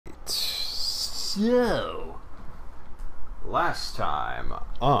So, last time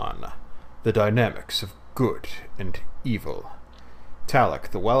on the Dhynamics of good and evil,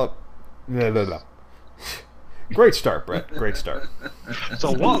 Talic the Wabbit. Great start, Brett. Great start. It's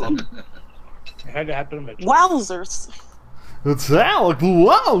a wallop. It had to happen eventually. Wowzers! Talic,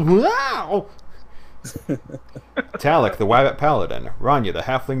 wow! Talic the Wabbit paladin, Ranya the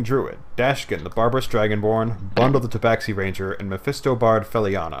halfling druid, Dashegen the barbarous dragonborn, Bundle the tabaxi ranger, and Mephisto bard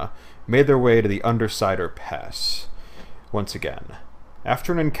Feliana made their way to the Undersider Pass once again,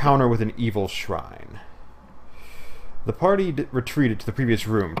 after an encounter with an evil shrine. The party retreated to the previous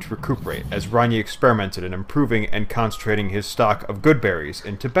room to recuperate as Ranya experimented in improving and concentrating his stock of good berries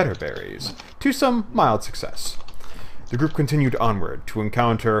into better berries, to some mild success. The group continued onward to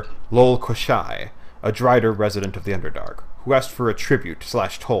encounter Lol Koshai, a drider resident of the Underdark, who asked for a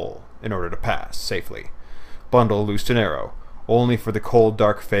tribute/toll in order to pass safely. Bundle loosed an arrow, only for the cold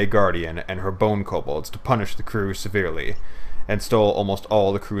dark Fey Guardian and her bone kobolds to punish the crew severely, and stole almost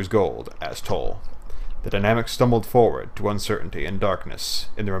all the crew's gold as toll. The Dhynamics stumbled forward to uncertainty and darkness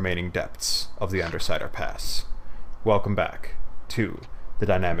in the remaining depths of the Undersider Pass. Welcome back to the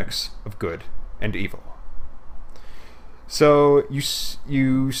Dhynamics of good and evil. So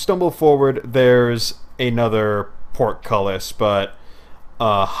you stumble forward. There's another portcullis, but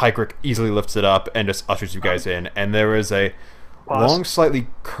Hygric easily lifts it up and just ushers you guys in. And there is a long, slightly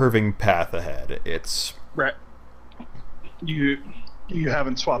curving path ahead. It's Brett, you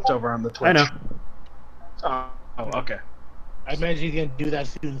haven't swapped over on the Twitch. I know. Oh, okay. I imagine he's going to do that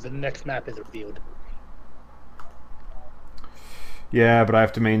as soon as the next map is revealed. Yeah, but I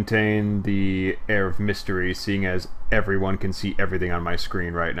have to maintain the air of mystery, seeing as everyone can see everything on my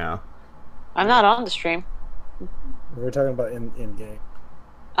screen right now. I'm not on the stream. We were talking about in-game.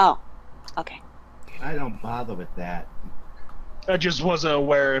 Oh, okay. I don't bother with that. I just wasn't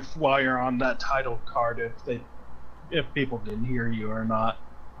aware if while you're on that title card if people didn't hear you or not.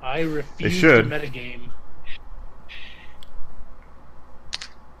 I refuse should. to metagame.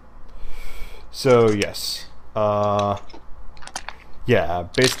 So, yes. Yeah,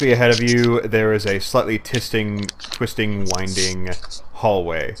 basically ahead of you, there is a slightly twisting, winding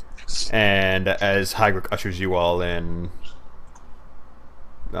hallway. And as Hygric ushers you all in,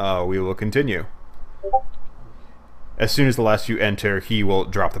 we will continue. As soon as the last you enter, he will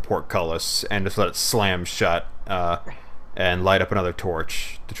drop the portcullis and just let it slam shut, and light up another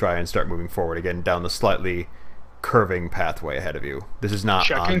torch to try and start moving forward again down the slightly curving pathway ahead of you. This is not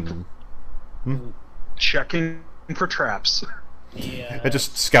Checking. on... Checking for traps. Yeah.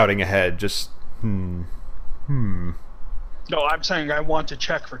 Just scouting ahead, just... No, I'm saying I want to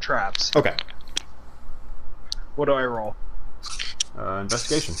check for traps. Okay. What do I roll?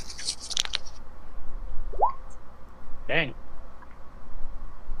 Investigation. Dang.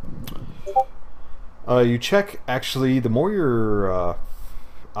 You check, actually, the more your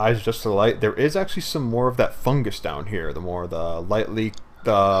eyes adjust to the light, there is actually some more of that fungus down here. The more the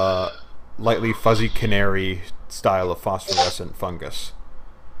lightly fuzzy canary style of phosphorescent fungus.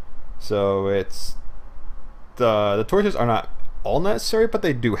 So it's... The torches are not all necessary, but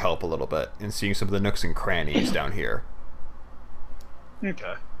they do help a little bit in seeing some of the nooks and crannies down here.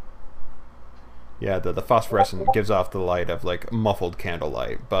 Okay. Yeah, the phosphorescent gives off the light of, like, muffled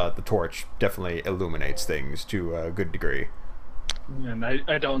candlelight, but the torch definitely illuminates things to a good degree. And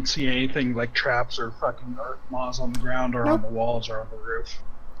I don't see anything like traps or fucking earth moths on the ground or on the walls or on the roof.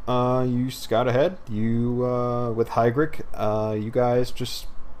 You scout ahead. You, with Hygric, you guys just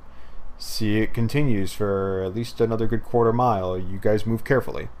see it continues for at least another good quarter mile. You guys move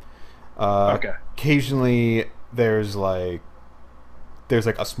carefully. Okay. Occasionally, there's like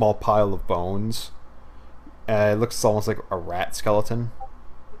a small pile of bones. It looks almost like a rat skeleton.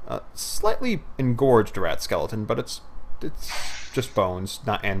 Slightly engorged rat skeleton, but it's just bones,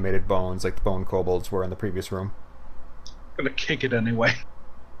 not animated bones like the bone kobolds were in the previous room. I'm gonna kick it anyway.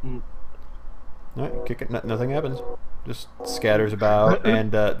 Alright, kick it, nothing happens. Just scatters about,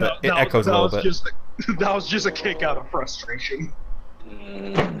 and it echoes a little bit. That was just a kick out of frustration.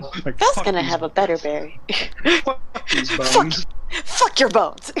 Like, That's gonna have a better berry. fuck these bones. Fuck your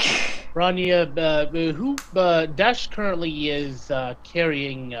bones. Ranya, Dash currently is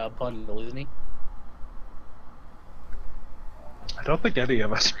carrying a bundle, isn't he? I don't think any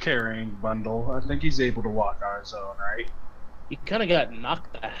of us are carrying bundle. I think he's able to walk on his own, right? He kind of got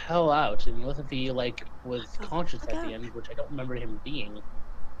knocked the hell out, and unless if he was conscious at the end, which I don't remember him being.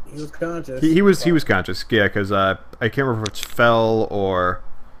 He was conscious. He was conscious, yeah, because I can't remember if it's Fel or...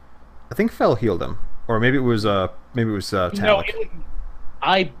 I think Fel healed him. Or maybe it was Talic. No,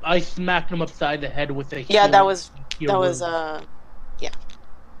 I smacked him upside the head with a Yeah, heal- that was heal wound. yeah.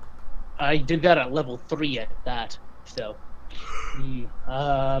 I did that at level 3 at that. So,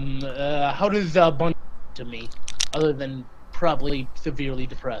 how does Bun to me, other than probably severely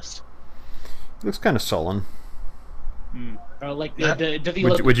depressed? Looks kind of sullen. Or like, does he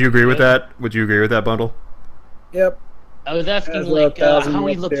look? Would you agree with that? Would you agree with that, Bundle? Yep. I was asking Has like 1,000 how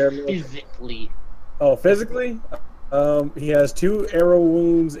he up looks there. physically. Oh, physically? He has 2 arrow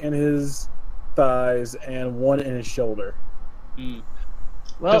wounds in his thighs and 1 in his shoulder.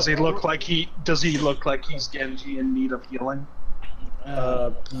 Well, Does he look like he's Genji in need of healing? Yeah.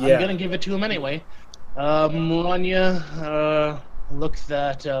 I'm gonna give it to him anyway. Ranya looks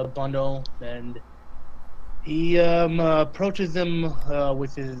at Bundle and he approaches him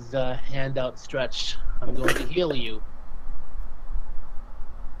with his hand outstretched. I'm going to heal you.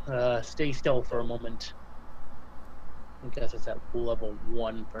 Stay still for a moment. I guess it's at level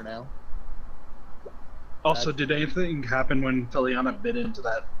 1 for now. Also, did anything happen when Feliana bit into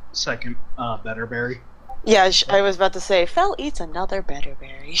that second better berry? Yeah, I was about to say, Fel eats another better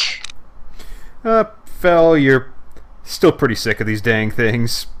berry. Fel, you're still pretty sick of these dang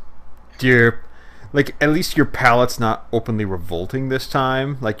things. Like, at least your palate's not openly revolting this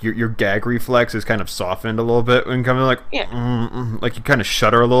time. Like, your gag reflex is kind of softened a little bit when coming, like, like you kind of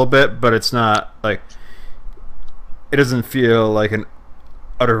shudder a little bit, but it's not, like, it doesn't feel like an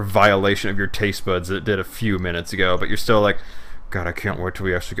utter violation of your taste buds that it did a few minutes ago, but you're still like, God, I can't wait till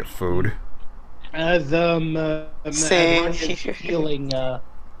we actually get food. Same Ranya's healing,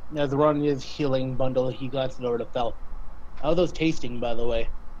 as Ranya's healing Bundle, he glances over to Fel. How are those tasting, by the way?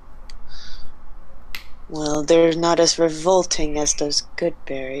 Well, they're not as revolting as those good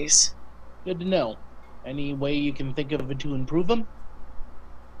berries. Good to know. Any way you can think of to improve them?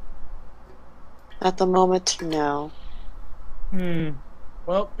 At the moment, no.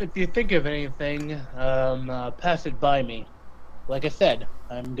 Well, if you think of anything, pass it by me. Like I said,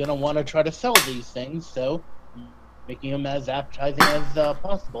 I'm gonna want to try to sell these things, so making them as appetizing as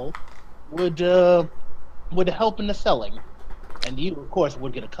possible would help in the selling. And you, of course,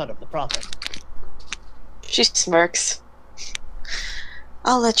 would get a cut of the profit. She smirks.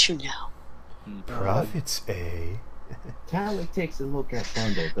 I'll let you know. Profits, eh? Talic takes a look at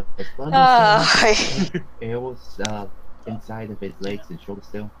Bundle. Does Bundle still have arrows inside of his legs and shoulders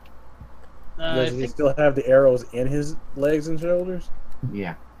still? Does he still have the arrows in his legs and shoulders?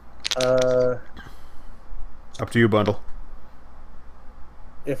 Yeah. Up to you, Bundle.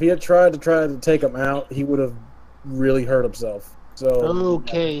 If he had tried to take them out, he would have really hurt himself. So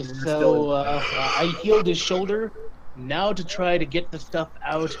okay, so I healed his shoulder. Now to try to get the stuff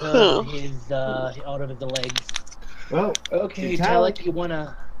out of his legs. Well, Okay, Talic, you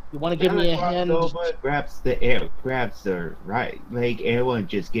wanna give me a hand? Grabs the right leg arrow and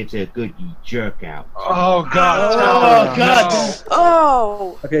just gives it a good jerk out. Oh God! Oh God!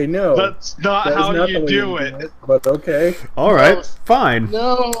 Oh! Okay, no. That's not That is how not the you way do it. But okay. Alright, fine.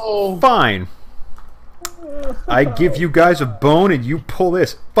 No! Fine. I give you guys a bone and you pull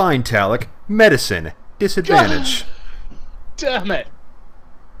this. Fine, Talic. Medicine. Disadvantage. Damn it!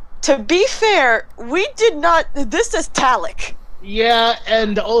 To be fair, we did not. This is Talic. Yeah,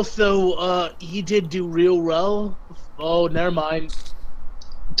 and also, he did do real well. Oh, never mind.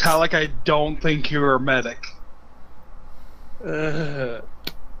 Talic, I don't think you're a medic. Oh,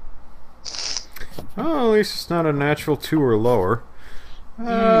 at least it's not a natural 2 or lower.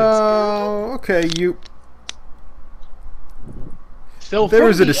 Okay, you... So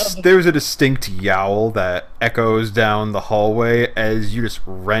There's a distinct yowl that echoes down the hallway as you just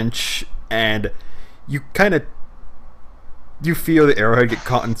wrench, and you kind of... You feel the arrowhead get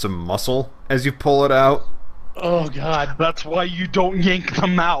caught in some muscle as you pull it out. Oh God, that's why you don't yank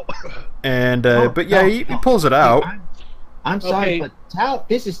them out. And, but yeah, he pulls it out. I'm sorry, Okay. but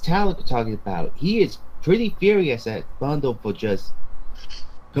this is Talic we're talking about. He is pretty furious at Bundle for just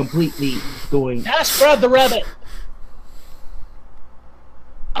completely going. Ask Brad the rabbit.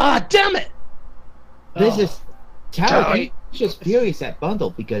 Ah, damn it! This is Talic. Talic. He's just furious at Bundle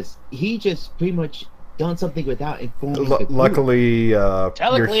because he just pretty much done something without informing the group. Luckily,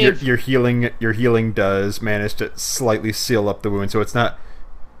 Talic, your healing does manage to slightly seal up the wound, so it's not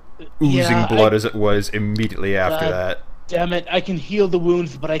oozing blood as it was immediately after that. Damn it! I can heal the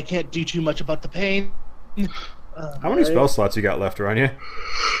wounds, but I can't do too much about the pain. How many spell slots you got left, Ranya?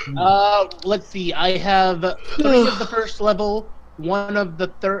 Let's see. I have 3 of the first level, 1 of the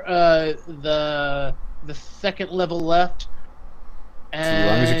the second level left, and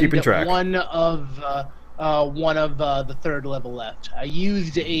long as you're keeping track. one of the third level left. I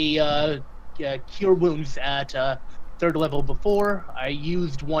used a cure wounds at 3rd level before. I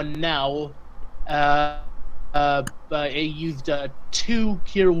used one now, I used 2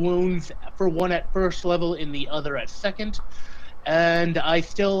 cure wounds, for one at first level and the other at second. And I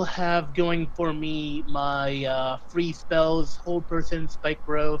still have going for me my free spells, Hold Person, Spike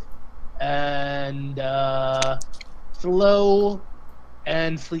Growth, and Slow,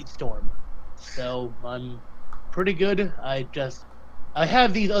 and Sleet Storm. So I'm pretty good. I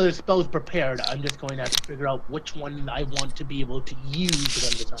have these other spells prepared. I'm just going to have to figure out which one I want to be able to use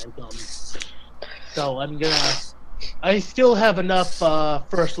when the time comes. So I still have enough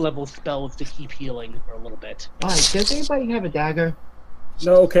first level spells to keep healing for a little bit. Alright, does anybody have a dagger?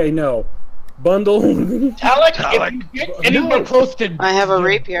 No, okay, no. Bundle. Talic, if you get anywhere close to... I have a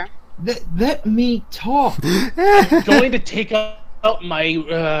rapier. Let me talk. I'm going to take out my...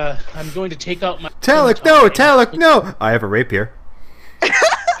 Talic, no! Talic, no! I have a rapier.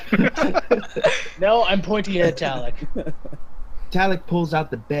 No, I'm pointing at Talic. Talic pulls out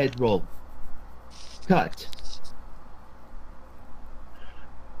the bedroll. Cut.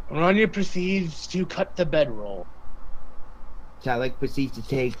 Ranya proceeds to cut the bedroll. Talic proceeds to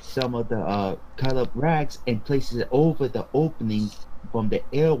take some of the cut up rags and places it over the openings from the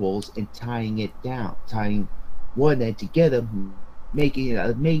air walls and tying it down, tying one end together, making it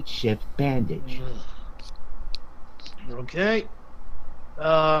a makeshift bandage. Okay.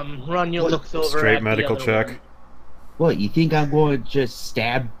 Ranya looks over Straight at medical the other check. one. What, you think I'm going to just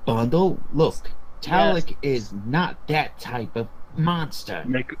stab Bundle? Look, Talic is not that type of monster.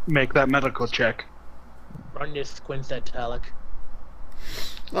 Make that medical check. Ranya squints at Talic.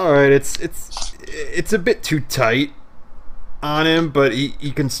 Alright, it's a bit too tight on him, but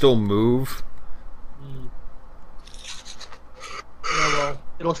he can still move. Yeah, well,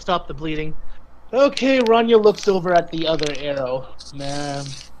 it'll stop the bleeding. Okay, Ranya looks over at the other arrow.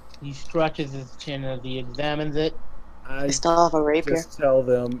 He scratches his chin as he examines it. I still have a rapier. Just tell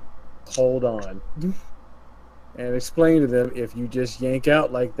them, hold on. And explain to them, if you just yank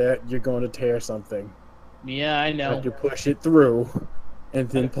out like that, you're going to tear something. Yeah, I know. You have to push it through, and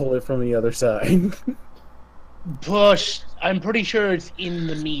then pull it from the other side. Push. I'm pretty sure it's in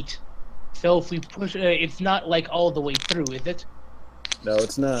the meat. So if we push it's not like all the way through, is it? No,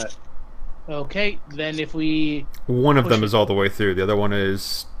 it's not. Okay, then if we... One of them is all the way through. The other one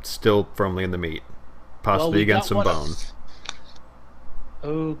is still firmly in the meat. Possibly against some bone.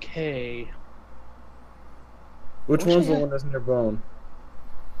 Okay. Which one's the one that's in your bone?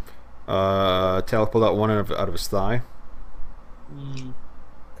 Talic pulled out one out of his thigh.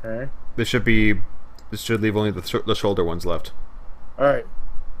 Okay. This should leave only the shoulder ones left. Alright.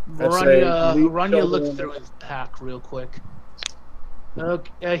 Ranya looks through his pack real quick.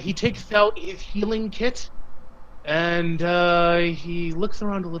 He takes out his healing kit, and he looks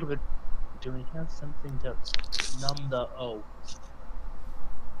around a little bit. Do we have something to numb the... Oh.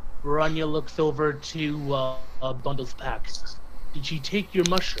 Ranya looks over to Bundle's pack. Did she take your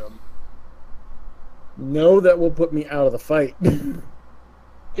mushroom? No, that will put me out of the fight.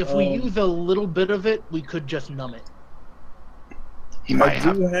 If we use a little bit of it, we could just numb it. I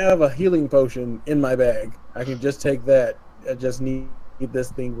do have a healing potion in my bag. I can just take that. I just need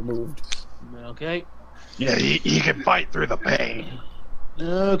this thing removed. Okay. Yeah, he can fight through the pain.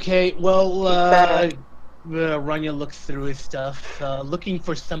 Okay, well, Ranya looks through his stuff, looking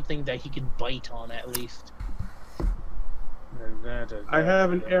for something that he could bite on at least. I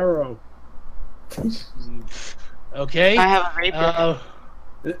have an arrow. I Okay. have a rapier.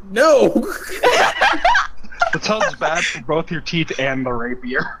 No! It sounds bad for both your teeth and the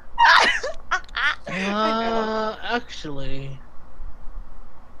rapier. Actually...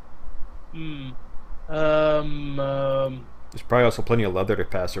 There's probably also plenty of leather to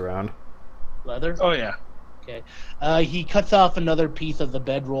pass around. Leather? Oh, yeah. Okay. He cuts off another piece of the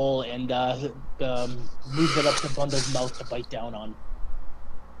bedroll and moves it up to Bundle's mouth to bite down on.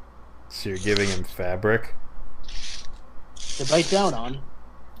 So you're giving him fabric? To bite down on?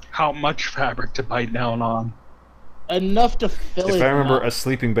 How much fabric to bite down on? Enough to fill it. If I remember, mouth. a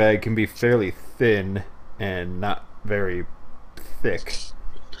sleeping bag can be fairly thin and not very thick.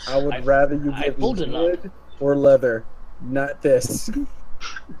 I would rather you give me wood or leather, not this.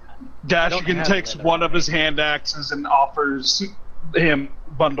 Dashegen takes one of his hand axes and offers him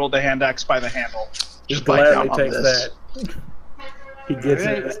Bundle the hand axe by the handle. He bite down gladly on takes this. that. He gets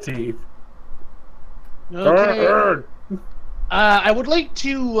it in his teeth. Okay. I would like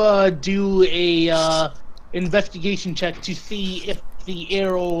to do a investigation check to see if the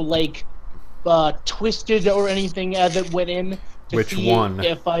arrow like twisted or anything as it went in. To Which see one?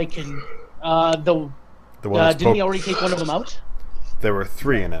 If I can, the one that's didn't he already take one of them out? There were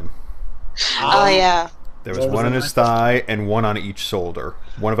 3 in him. Oh yeah. There was one on his thigh and one on each shoulder.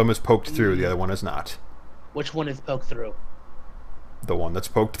 One of them is poked through, the other one is not. Which one is poked through? The one that's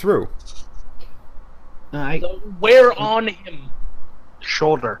poked through. Alright. So where on him?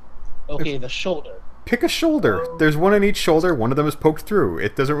 Shoulder. Okay, the shoulder. Pick a shoulder. There's one in each shoulder. One of them is poked through.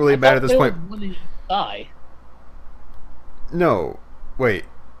 It doesn't really matter at this point. One in each thigh. No. Wait.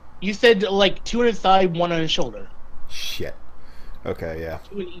 You said like 2 on his thigh, 1 on his shoulder. Shit. Okay, yeah.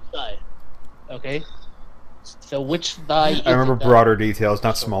 2 in each thigh. Okay. So which thigh is I remember it broader details,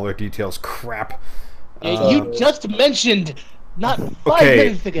 not smaller details. Crap. you just mentioned not 5 Okay,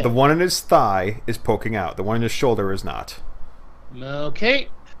 minutes ago. the one in his thigh is poking out. The one in his shoulder is not. Okay.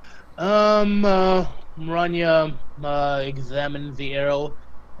 Ranya examines the arrow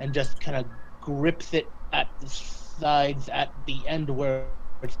and just kind of grips it at the sides, at the end where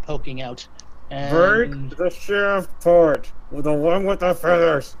it's poking out. Break And the shaft part with the one with the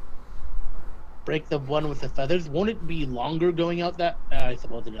feathers. break the one with the feathers. Won't it be longer going out that? I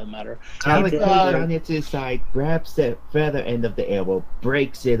suppose it doesn't matter. Talic goes Uh, down to his side, grabs the feather end of the arrow,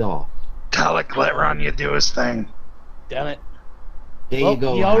 breaks it off. Talic, let Ranya do his thing. Damn it. There Well, you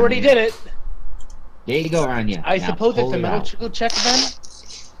go. he already Ranya. did it. There you go, Ranya. I Now suppose it's pull a it out. medical check then?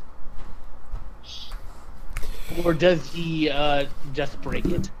 Or does he just break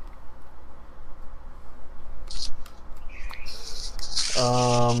it?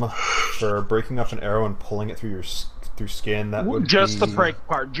 For breaking up an arrow and pulling it through your through skin, that would Just be... the break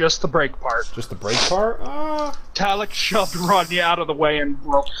part. Just the break part. Just the break part? Talic shoved Ranya out of the way and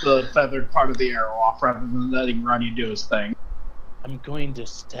broke the feathered part of the arrow off rather than letting Ranya do his thing. I'm going to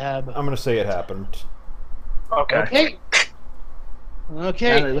stab. I'm gonna say it happened. Okay. Okay.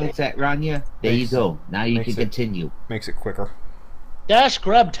 Okay. Talic looks at Ranya. There you go. Now you can continue. Makes it quicker. Dash,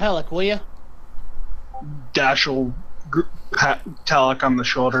 grab Talic, will you? Dash will pat Talic on the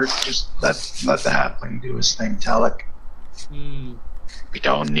shoulder. Just let the halfling do his thing, Talic. Hmm. We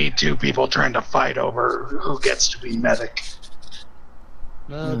don't need 2 people trying to fight over who gets to be medic.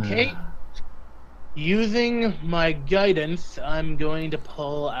 Okay. Using my guidance, I'm going to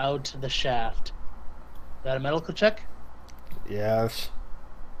pull out the shaft. Is that a medical check? Yes.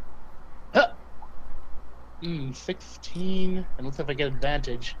 16. And looks like I get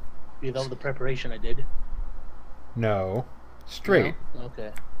advantage because of the preparation I did. No. Straight. No?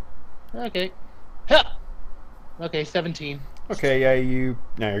 Okay. Okay. Ha! Okay, 17. Okay, yeah,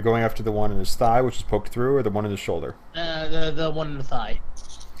 now you're going after the one in his thigh, which is poked through, or the one in his shoulder? The one in the thigh.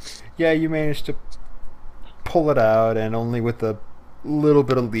 Yeah, you managed to pull it out, and only with a little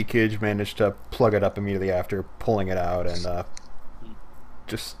bit of leakage managed to plug it up immediately after pulling it out, and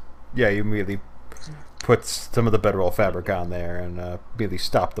you immediately put some of the bedroll fabric on there, and immediately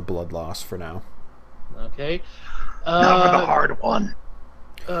stop the blood loss for now. Okay. Now for the hard one.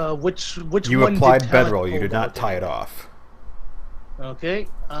 Which You one applied did Talic bedroll, you pull did not out? tie it off. Okay,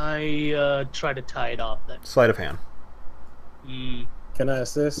 I try to tie it off then. Sleight of hand. Can I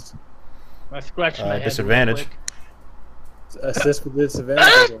assist? I scratched my head real Disadvantage. quick. Assist with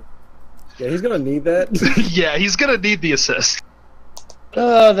disadvantage. Yeah, he's gonna need that. Yeah, he's gonna need the assist.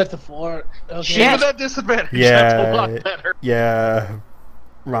 That's a 4. Okay. Even that disadvantage, Yeah. that's a lot better. Yeah,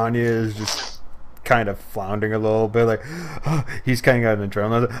 Ranya is just kind of floundering a little bit, like he's kind of got an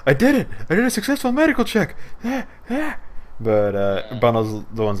adrenaline. I did it! I did a successful medical check. But Bundle's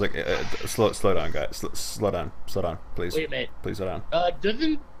the one's like, slow down, guys. Slow down, please. Wait a minute. Please slow down.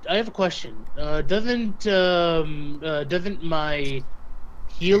 I have a question. Doesn't my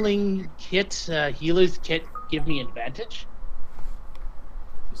healing kit, healer's kit, give me advantage?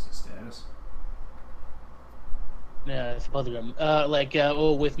 What's the status? Yeah, I suppose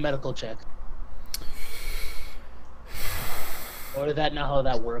it with medical check. Or is that not how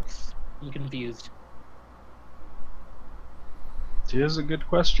that works? I'm confused. It is a good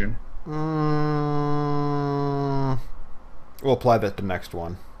question. We'll apply that to next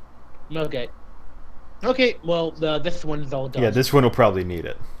one. Okay. Okay, well, this one's all done. Yeah, this one will probably need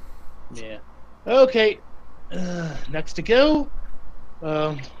it. Yeah. Okay. Next to go.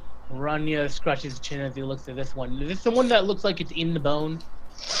 Ranya scratches his chin as he looks at this one. Is this the one that looks like it's in the bone?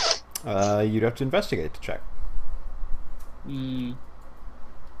 You'd have to investigate to check. It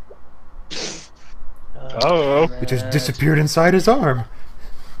just disappeared inside his arm.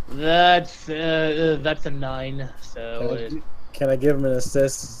 That's a 9. So Can I give him an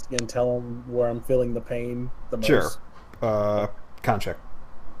assist and tell him where I'm feeling the pain the most? Sure. Con check.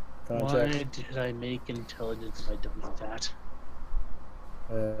 why did I make intelligence if I don't know that?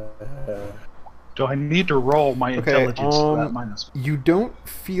 Do I need to roll my Okay, intelligence for that minus? you don't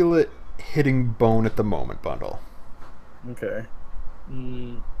feel it hitting bone at the moment, Bundle. Okay.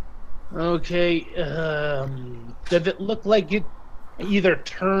 Okay. Does it look like it either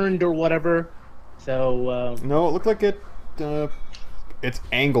turned or whatever So, No, it looked like it's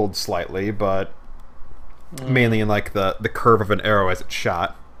angled slightly, but mainly in like the curve of an arrow as it's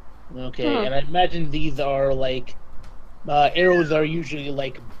shot. okay, and I imagine these are like arrows are usually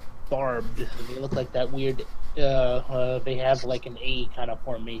like barbed. They look like that weird. They have like an A kind of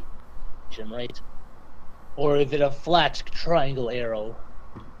formation, right? Or is it a flat triangle arrow?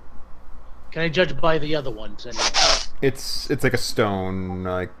 Can I judge by the other ones? Anyway? It's like a stone,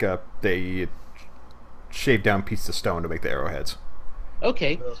 like they shave down pieces of stone to make the arrowheads.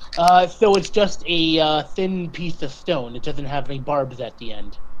 Okay, so it's just a thin piece of stone. It doesn't have any barbs at the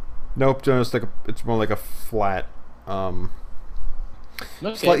end. Nope, just like it's more like a flat,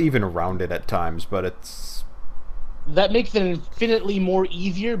 slightly even rounded at times, but it's that makes it infinitely more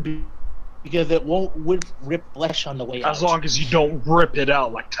easier because it won't rip flesh on the way out. As long as you don't rip it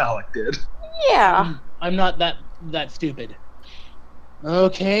out like Talic did. Yeah. I'm not that stupid.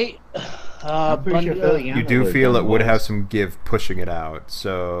 Okay. I'm pretty sure Feliana you do would've feel done it would have worse. some give pushing it out,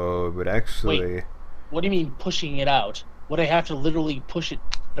 so it would actually. Wait. What do you mean pushing it out? Would I have to literally push it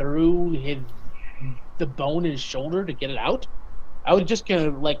through the bone in his shoulder to get it out? I would just gonna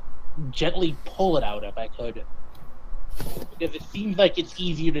like gently pull it out if I could. Because it seems like it's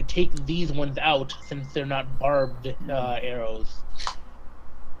easier to take these ones out since they're not barbed arrows.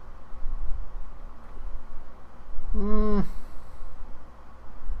 You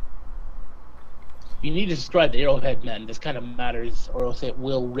need to describe the arrowhead, man. This kind of matters, or else it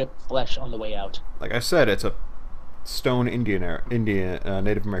will rip flesh on the way out. Like I said, it's a stone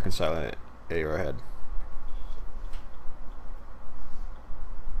Native American style arrowhead.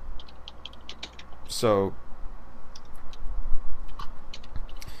 So,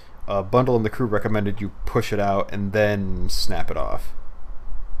 Bundle and the crew recommended you push it out and then snap it off.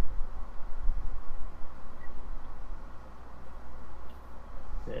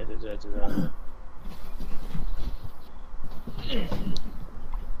 I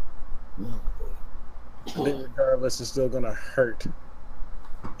think regardless, it's still gonna hurt.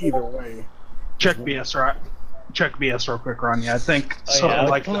 Either way. Check BS real quick, Ranya. I think Oh, yeah, I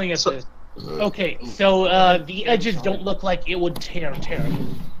was like pulling at so, this. Okay, so the edges don't look like it would tear.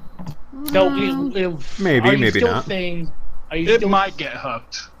 So Maybe, are you maybe still not. Saying, are you it still might get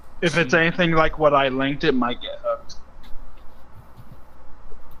hooked. If it's anything like what I linked, it might get hooked.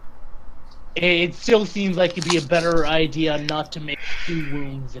 It still seems like it'd be a better idea not to make 2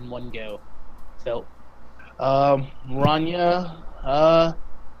 wounds in one go. So, Ranya,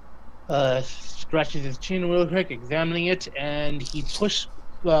 scratches his chin real quick, examining it, and he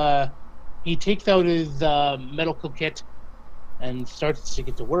he takes out his medical kit and starts to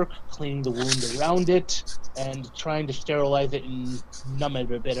get to work, cleaning the wound around it, and trying to sterilize it and numb it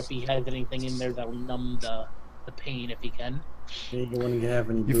a bit if he has anything in there that will numb the pain if he can. You wouldn't have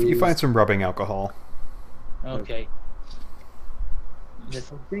any You find some rubbing alcohol. Okay.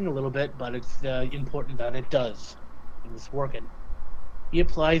 This will sting a little bit, but it's important that it does. It's working. He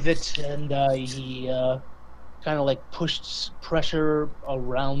applies it, and he kind of like pushes pressure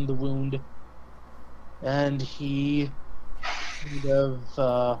around the wound, and he kind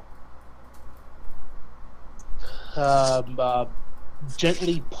of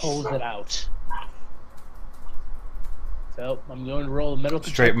gently pulls it out. So I'm going to roll a medical.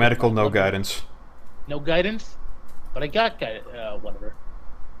 Straight check. medical, no guidance. No guidance, but I got guidance. Whatever.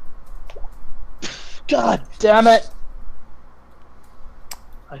 God damn it!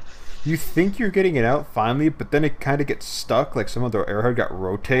 You think you're getting it out finally, but then it kind of gets stuck, like some of the arrowhead got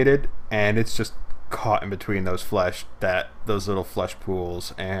rotated, and it's just caught in between those little flesh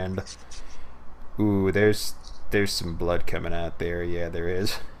pools, and ooh, there's some blood coming out there. Yeah, there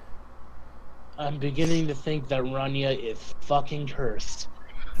is. I'm beginning to think that Ranya is fucking cursed.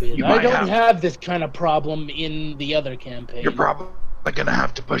 You I might don't have- have this kind of problem in the other campaign. You're probably gonna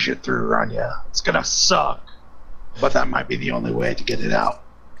have to push it through, Ranya. It's gonna suck, but that might be the only way to get it out.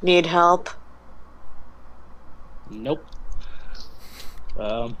 Need help? Nope.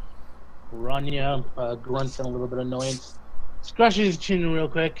 Ranya grunts in a little bit of annoyance, scratches his chin real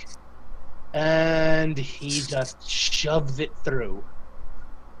quick, and he just shoves it through.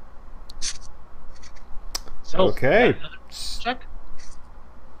 So, Okay. another check.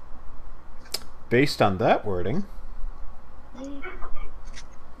 Based on that wording,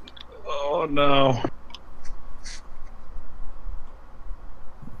 Oh no.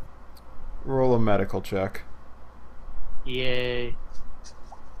 roll a medical check. Yay.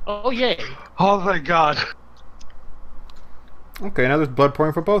 Oh, yay. Oh thank God. Okay, now there's blood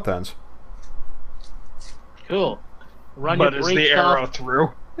pouring from both ends. Cool. Ranya But is the breaks arrow off.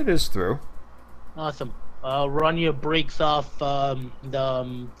 through? It is through. Awesome. Ranya breaks off the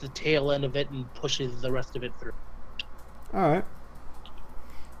tail end of it and pushes the rest of it through. Alright.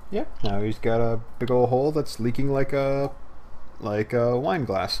 Yeah, now he's got a big old hole that's leaking like a wine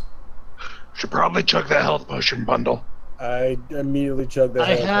glass. Should probably chug that health potion bundle. I immediately chugged that.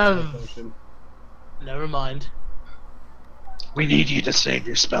 I health have- potion. Never mind. We need you to save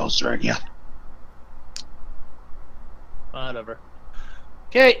your spells, Ranya. Whatever.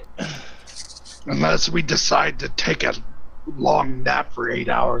 Okay. Unless we decide to take a long nap for 8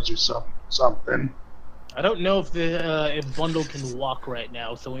 hours or something. I don't know if Bundle can walk right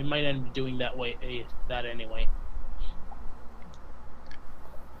now, so we might end up doing that anyway.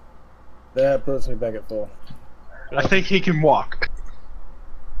 That puts me back at full. I think he can walk.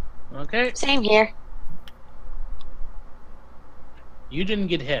 Okay. Same here. You didn't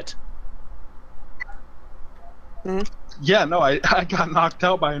get hit. Yeah, no, I got knocked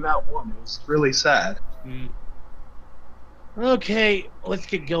out by that one. It was really sad. Okay, let's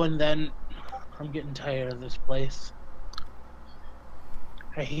get going then. I'm getting tired of this place.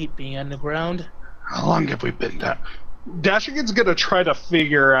 I hate being underground. How long have we been down? Dashegen's gonna try to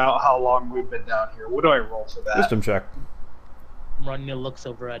figure out how long we've been down here. What do I roll for that? Wisdom check. Ranya looks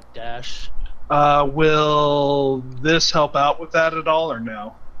over at Dash. Will this help out with that at all, or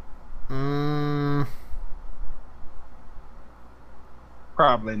no?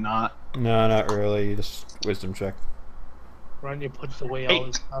 Probably not. No, not really. Just wisdom check. Ranya puts away all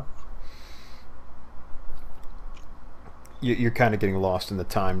his stuff. You're kind of getting lost in the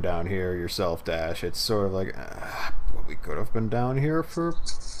time down here yourself, Dash. It's sort of like, well, we could have been down here for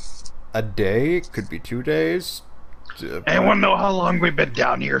a day. It could be 2 days. Anyone know how long we've been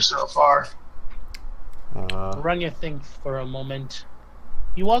down here so far? Ranya thinks for a moment.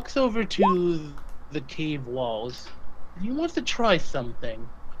 He walks over to the cave walls. He wants to try something.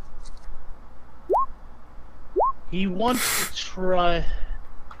 He wants to try...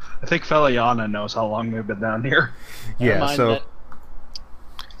 I think Feliana knows how long we've been down here. Yeah, mind so... that.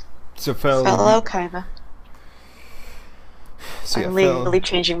 So Fel... Fellow Kaiba. So yeah, I'm legally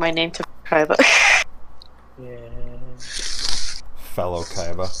changing my name to Kaiba. Yeah. Fellow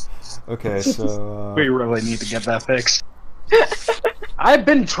Kaiba. Okay, so... We really need to get that fixed. I've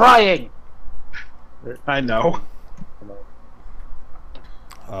been trying! I know.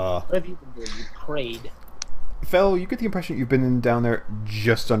 What have you been doing? You prayed. Fel, you get the impression you've been down there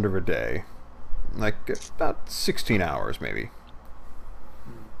just under a day. Like, about 16 hours, maybe.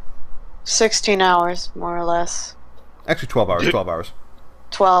 16 hours, more or less. Actually, 12 hours, 12 hours.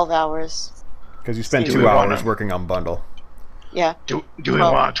 12 hours. Because you spent Do 2 we hours wanna- working on Bundle. Yeah. Do we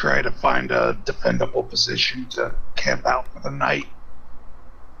Well- want to try to find a defendable position to camp out for the night?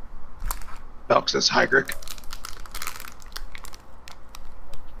 Belk says Hygric.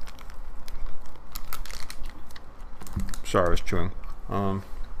 Sorry, I was chewing.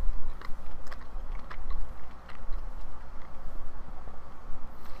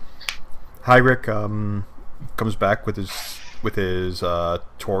 Hygric comes back with his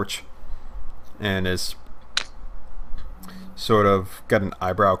torch and is sort of got an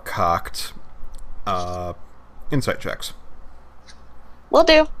eyebrow cocked. Insight checks. Will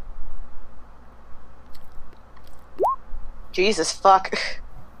do. Jesus fuck.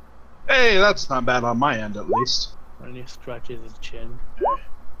 Hey, that's not bad on my end, at least. Ranya scratches his chin.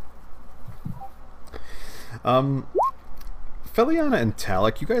 Feliana and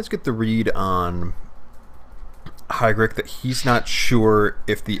Talic, you guys get the read on Hygric that he's not sure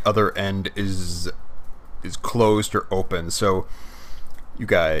if the other end is closed or open. So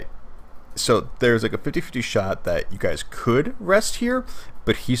there's like a 50-50 shot that you guys could rest here,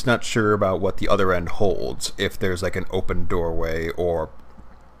 but he's not sure about what the other end holds. If there's like an open doorway, or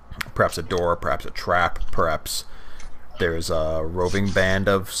perhaps a door, perhaps a trap, perhaps there's a roving band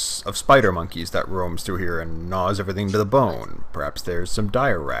of spider monkeys that roams through here and gnaws everything to the bone. Perhaps there's some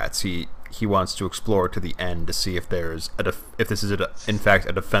dire rats. He wants to explore to the end to see if there's if this is in fact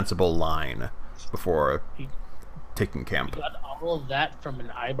a defensible line before taking camp. You got all of that from an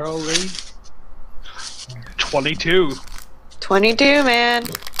eyebrow raise? 22. 22, man.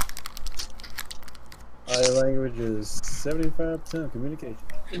 My language is 75% communication.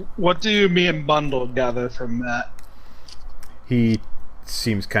 What do me and Bundle gather from that? He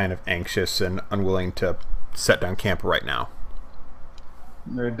seems kind of anxious and unwilling to set down camp right now.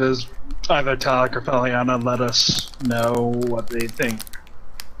 Or does either Talic or Feliana let us know what they think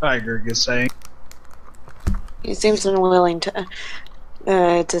Hygric is saying? He seems unwilling to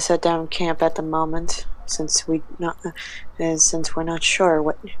set down camp at the moment, since we're not sure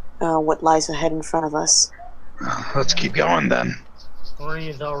what lies ahead in front of us. Let's keep going then.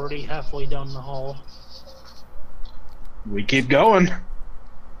 Ranya's already halfway down the hall. We keep going.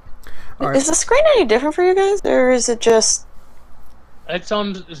 All right. Is the screen any different for you guys, or is it just... It's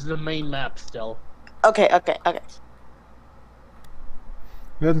on the main map still. Okay. Yeah,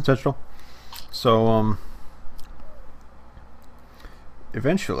 it's intentional. So,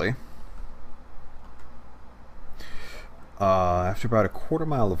 eventually, after about a quarter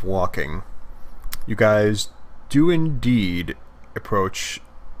mile of walking, you guys do indeed approach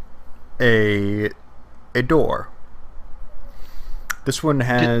a door. This one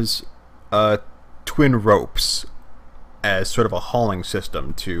has twin ropes as sort of a hauling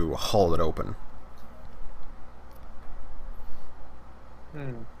system to haul it open.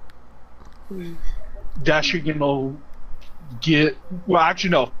 Dashegen will get... Well,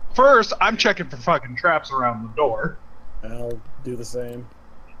 actually, no. First, I'm checking for fucking traps around the door. I'll do the same.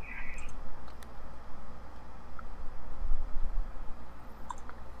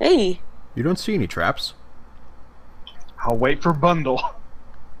 Hey. You don't see any traps. I'll wait for Bundle.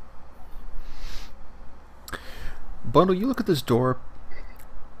 Bundle, you look at this door,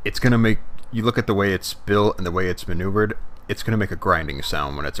 it's gonna make... You look at the way it's built and the way it's maneuvered, it's gonna make a grinding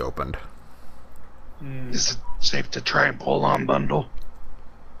sound when it's opened. Is it safe to try and pull on Bundle?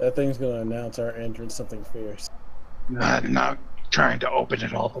 That thing's gonna announce our entrance something fierce. I'm not trying to open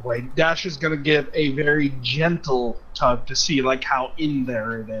it all the way. Dash is gonna give a very gentle tug to see like how in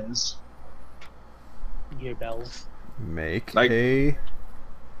there it is. Gear bells. Make Like- a...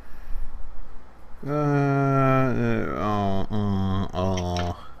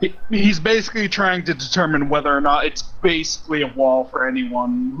 He's basically trying to determine whether or not it's basically a wall for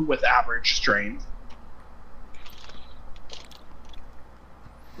anyone with average strength.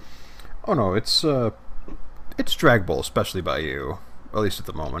 Oh no, it's draggable, especially by you, at least at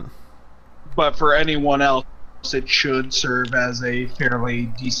the moment. But for anyone else, it should serve as a fairly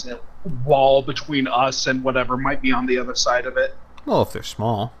decent wall between us and whatever might be on the other side of it. Well, if they're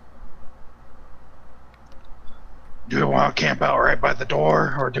small. Do we want to camp out right by the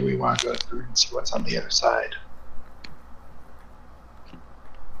door, or do we want to go through and see what's on the other side?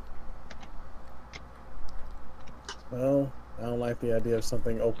 Well, I don't like the idea of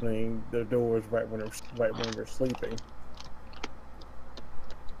something opening their doors right when they're sleeping.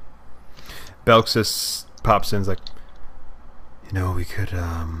 Belxis pops in, and is like, you know, we could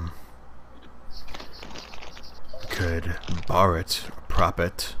bar it, or prop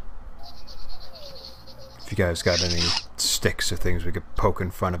it. If you guys got any sticks or things we could poke in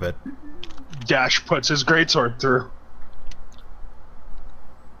front of it. Dash puts his greatsword through.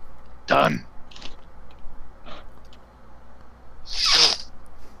 Done.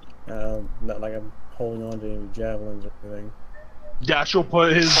 Not like I'm holding on to any javelins or anything. Dash will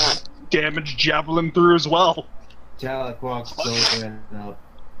put his damaged javelin through as well. Talic walks over and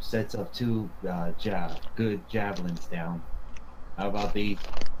sets up two good javelins down. How about the...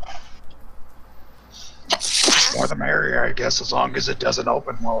 More the merrier, I guess, as long as it doesn't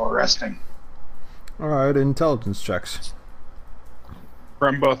open while we're resting. Alright, intelligence checks.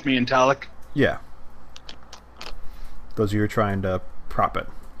 From both me and Talic. Yeah. Those of you who are trying to prop it.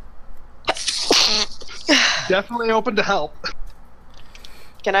 Definitely open to help.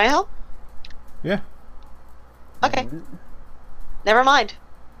 Can I help? Yeah. Okay. Never mind.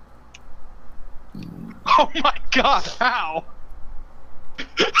 Oh my god, how?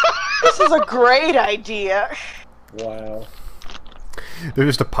 This is a great idea. Wow. There's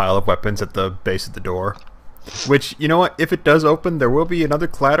just a pile of weapons at the base of the door. Which, you know what, if it does open, there will be another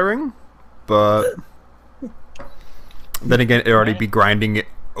clattering, but... Then again, it'd already be grinding it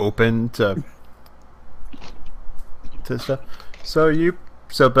open to stuff. So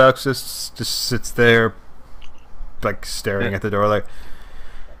Belx just sits there, like, staring at the door, like...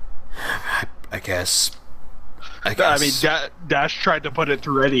 I guess... I mean, Dash tried to put it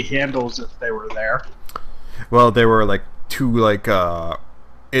through any handles if they were there. Well, they were like two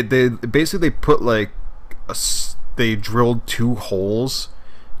they basically put like they drilled two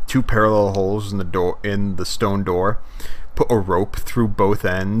parallel holes in the stone door, put a rope through both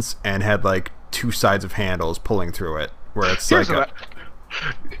ends, and had like two sides of handles pulling through it. Where it's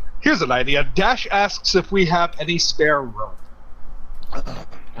here's an idea. Dash asks if we have any spare rope.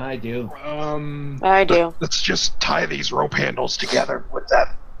 I do. I do. Let's just tie these rope handles together with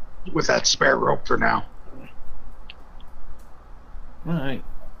that spare rope for now. Alright.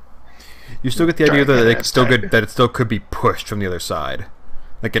 You still get the idea that it still could be pushed from the other side,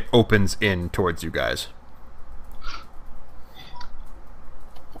 like it opens in towards you guys.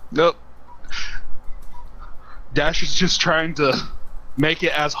 Nope. Dash is just trying to make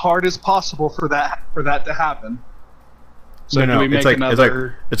it as hard as possible for that to happen. So No, do we make it's like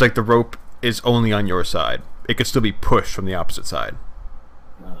another... it's like the rope is only on your side. it could still be pushed from the opposite side.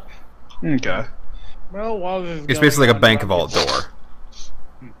 Okay. Well, while this is It's going basically like a on, bank Ranya- vault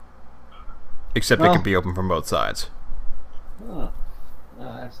door. Except it Well. can be open from both sides. Oh,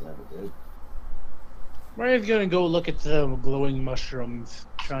 that's never good. Ranya's gonna go look at the glowing mushrooms,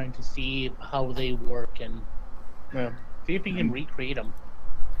 trying to see how they work and see if he can recreate them.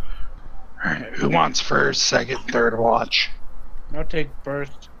 Alright, who wants first, second, third watch? I'll take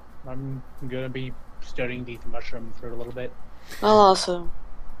first. I'm gonna be studying these mushrooms for a little bit. I'll also.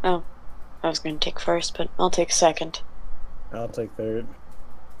 Oh, I was going to take first, but I'll take second. I'll take third.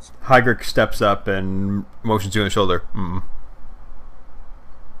 Hygric steps up and motions you on the shoulder.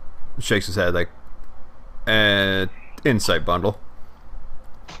 Shakes his head like, insight bundle.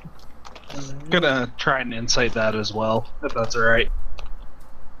 Gonna try and insight that as well, if that's alright.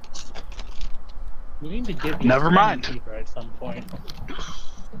 We need to give you Never a mind. fever at some point.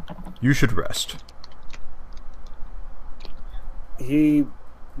 You should rest. He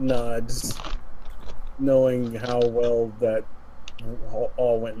nods, knowing how well that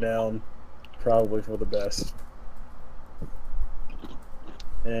all went down, probably for the best.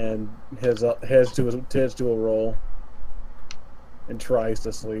 And heads to a roll and tries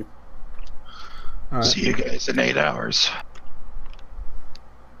to sleep. All right. See you guys in 8 hours.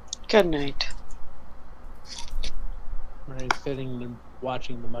 Good night. Ranya's sitting and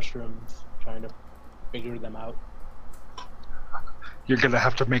watching the mushrooms, trying to figure them out. You're gonna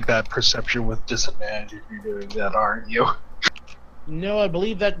have to make that perception with disadvantage if you're doing that, aren't you? No, I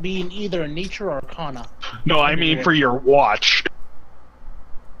believe that being either nature or arcana. No, I mean for your watch.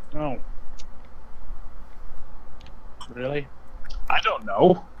 Oh. Really? I don't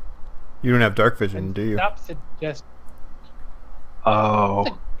know. You don't have dark vision, do you? Stop suggesting.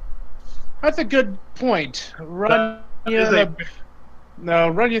 Oh. That's a good point. Ranya.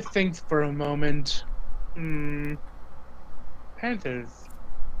 No, Ranya thinks for a moment. Panthers.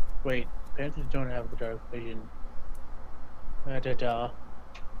 Wait, Panthers don't have the dark vision.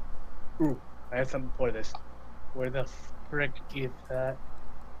 Ooh, I have something for this. Where the frick is that?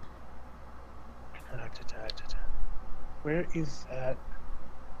 Where is that?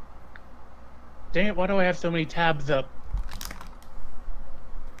 Dang it, why do I have so many tabs up?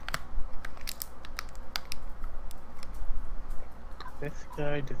 This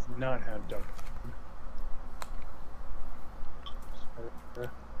guy does not have dark vision.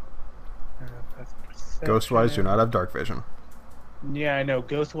 Ghostwise do not have dark vision. Yeah, I know.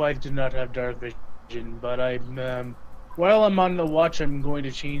 Ghostwise do not have dark vision, but I'm while I'm on the watch, I'm going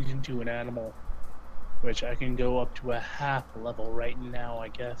to change into an animal, which I can go up to a half level right now, I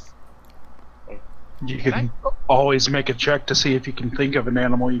guess. You can always make a check to see if you can think of an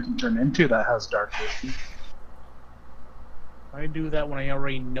animal you can turn into that has dark vision. I do that when I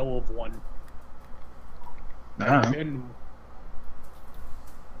already know of one. Ah. And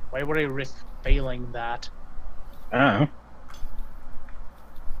why would I risk failing that? Oh.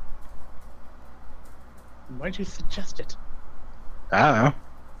 Why'd you suggest it? I don't know.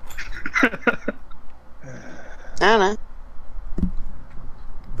 I don't know.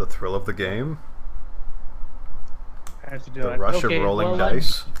 The thrill of the game. I have to do The it. rush Okay, of rolling well,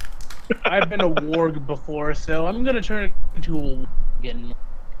 dice. I've been a warg before, so I'm gonna turn it into a warg and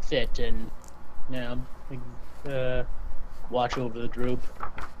sit and, watch over the group.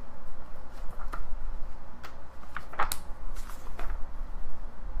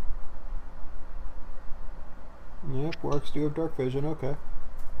 Yep, orcs do have dark vision, okay.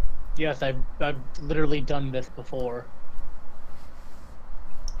 Yes, I've literally done this before.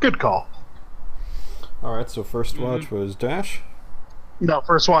 Good call. Alright, so first watch was Dash. No,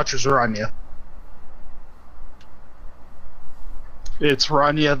 first watchers are Ranya. It's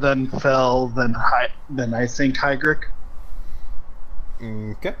Ranya, then Fel, then I think Hygric.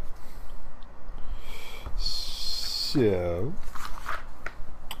 Okay. So,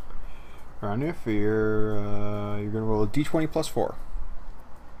 Ranya, for your, you're gonna roll a d20 plus 4.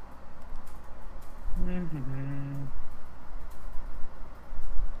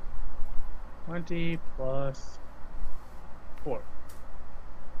 20 plus 4.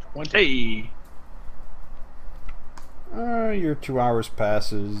 20. Hey! Your 2 hours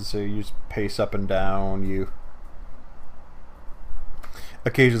passes, so you just pace up and down, you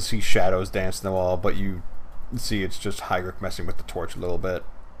occasionally see shadows dance in the wall, but you see it's just Hygric messing with the torch a little bit.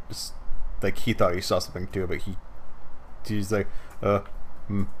 Just like he thought he saw something too, but he's like,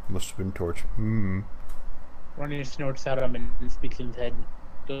 must have been torch. Ronnie snorts at him and speaks in his head.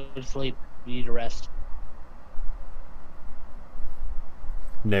 Go to sleep. You need to rest.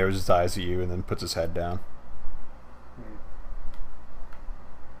 Narrows his eyes at you and then puts his head down.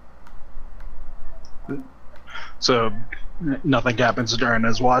 So nothing happens during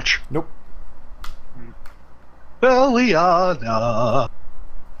his watch. Nope. Feliana.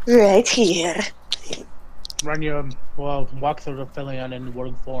 Right here. Ranya walks over to Feliana in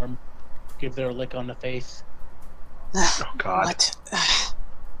word form, gives her a lick on the face. Oh God. What?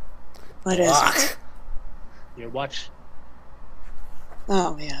 What is it? Your watch.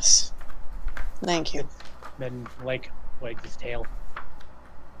 Oh, yes. Thank you. Then wags his tail.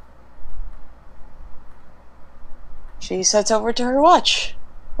 She sets over to her watch.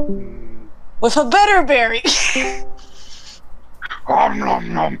 Mm. With a better berry. Om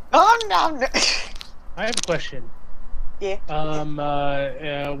nom nom. Oh, no, no. I have a question. Yeah.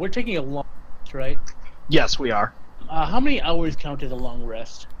 We're taking a long rest, right? Yes, we are. How many hours count as a long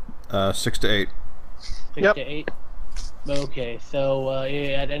rest? 6 to 8. 6 Yep. to 8? Okay, so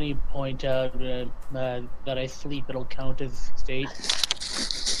at any point that I sleep, it'll count as 6 to 8.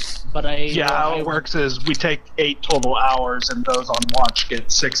 But How it works is we take 8 total hours, and those on watch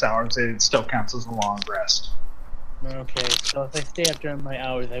get 6 hours. It still counts as a long rest. Okay, so if I stay after my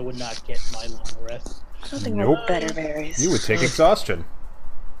hours, I would not get my long rest. Nothing Nope. like better berries. You would take exhaustion.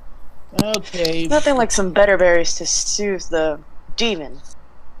 Okay. Nothing like some better berries to soothe the demon.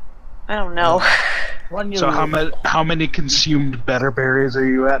 I don't know. Run your So how many consumed better berries are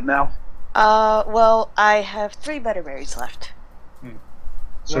you at now? Well, I have 3 better berries left.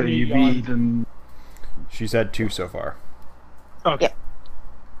 So What are you you've on? eaten. She's had 2 so far. Okay. Yeah.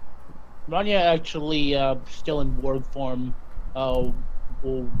 Ranya actually, still in word form,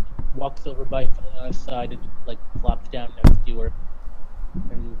 walks over by Feliana's side and flops down next to her.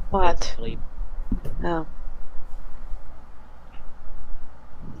 And What? goes to sleep. Oh.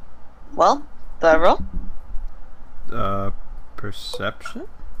 Well, do I roll? Perception?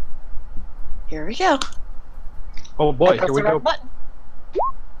 Here we go. Oh boy, I here pressed we the wrong go. button.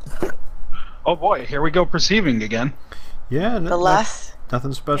 Oh boy, here we go perceiving again. Yeah, The last.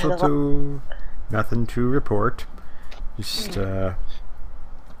 nothing special Yeah, the to... Nothing to report. Just, the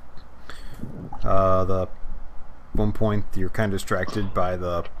one point you're kind of distracted by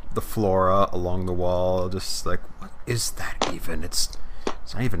the flora along the wall. Just like, what is that even? It's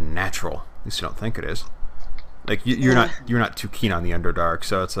not even natural. At least you don't think it is. Like you're not too keen on the Underdark,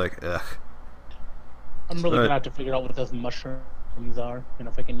 so it's like, ugh. I'm really But- gonna have to figure out what those mushrooms are, and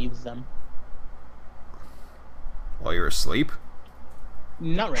if I can use them. While you're asleep.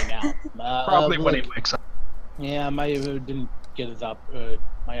 Not right now. Probably when he wakes up. Yeah, didn't get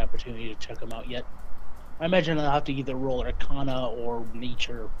my opportunity to check them out yet. I imagine I'll have to either roll Arcana or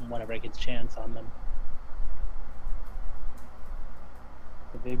Nature whenever I get a chance on them.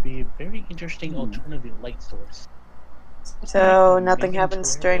 But they'd be a very interesting alternative light source. So nothing Maybe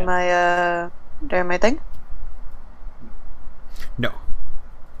happens Terraria. during my thing? No.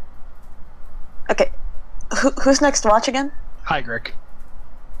 Okay. Who's next to watch again? Hi, Greg.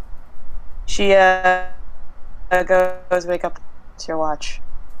 She goes wake up to your watch.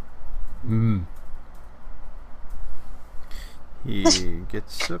 Mm. He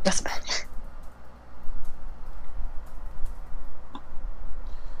gets up. That's bad.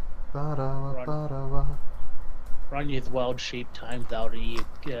 Ranya's wild shape times out and he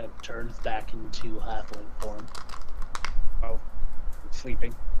turns back into halfling form. Oh,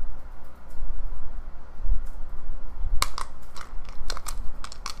 sleeping.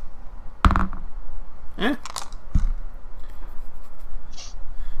 Eh.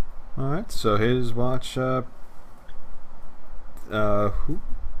 Alright, so his watch, who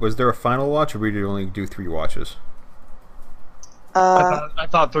was there a final watch, or we did only do 3 watches? I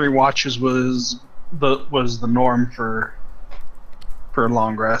thought 3 watches was the norm for a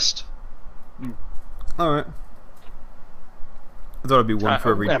long rest. Alright. I thought it'd be one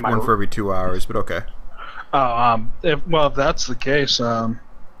for every 2 hours, but okay. If that's the case,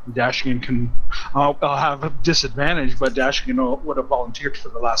 Dashegen can. I'll have a disadvantage, but Dashegen would have volunteered for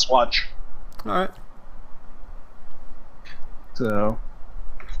the last watch. Alright. So,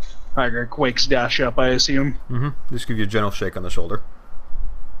 Greg wakes Dash up, I assume. Mm-hmm. Just give you a gentle shake on the shoulder.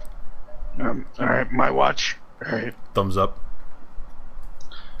 Alright, my watch. Alright. Thumbs up.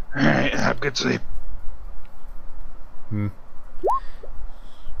 Alright, have good sleep. Hmm.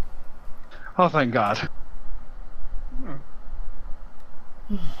 Oh, thank God.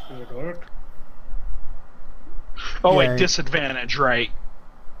 Good work. Oh, Yeah. wait, disadvantage, right.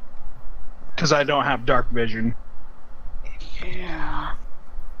 Because I don't have dark vision. Yeah.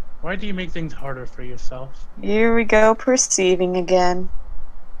 Why do you make things harder for yourself? Here we go, perceiving again.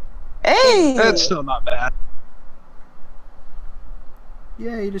 Hey! That's still not bad.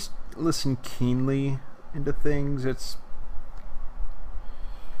 Yeah, you just listen keenly into things. It's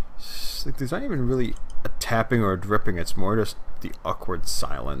like there's not even really a tapping or dripping. It's more just the awkward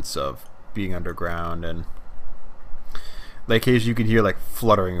silence of being underground, and like occasionally you can hear like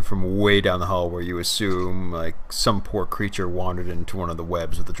fluttering from way down the hall where you assume like some poor creature wandered into one of the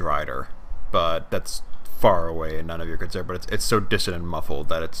webs of the drider, but that's far away and none of your concern. But it's so distant and muffled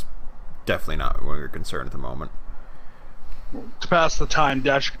that it's definitely not one of your concern at the moment. To pass the time,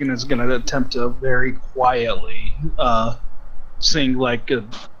 Dashegen is going to attempt to very quietly sing like a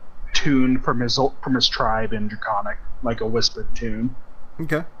tune from his tribe in Draconic, like a whispered tune.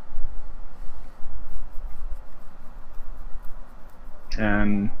 Okay.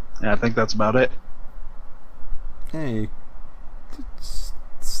 And yeah, I think that's about it. Hey, it's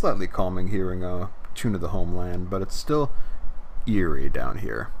slightly calming hearing a tune of the homeland, but it's still eerie down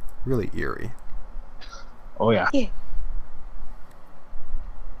here. Really eerie. Oh yeah. Yeah.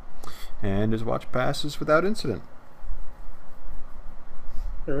 And his watch passes without incident.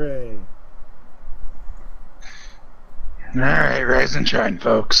 Hooray. All right, rise and shine,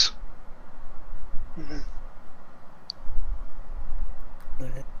 folks.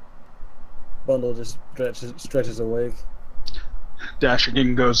 Bundle just stretches awake.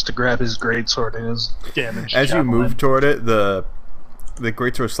 Dashegen goes to grab his greatsword and his damaged As you javelin. move toward it, the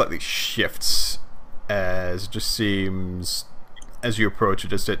greatsword slightly shifts, as it just seems, as you approach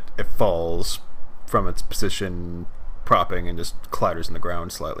it, it falls from its position, propping, and just clatters in the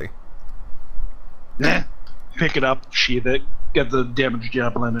ground slightly. Nah. Pick it up, sheath it, get the damaged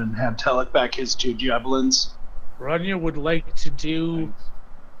javelin, and hand Talic back his 2 javelins. Ranya would like to do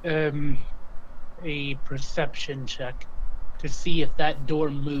a perception check to see if that door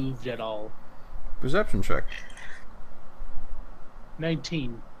moved at all. Perception check.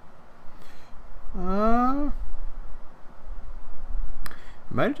 19. Might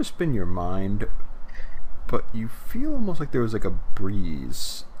have just been your mind, but you feel almost like there was like a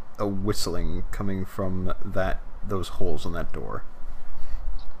breeze, a whistling coming from those holes in that door.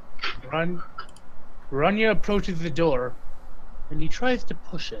 Ranya approaches the door, and he tries to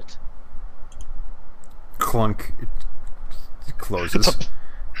push it. Clunk. It closes.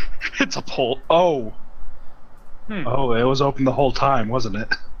 It's a pull. Oh. Oh, it was open the whole time, wasn't it?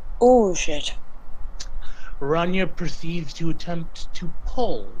 Oh shit. Ranya proceeds to attempt to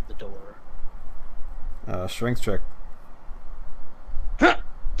pull the door. Strength check.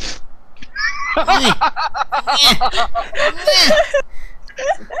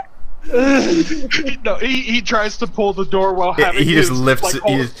 No, he tries to pull the door while having He his, just lifts like,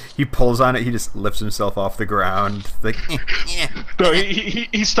 it. He pulls on it. He just lifts himself off the ground. Like, No,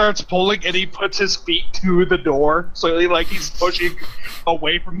 he starts pulling and he puts his feet to the door, so he's pushing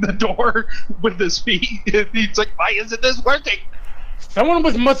away from the door with his feet. He's like, "Why isn't this working?" Someone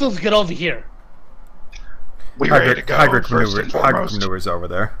with muscles, get over here. We ready to go. Hygric maneuvers over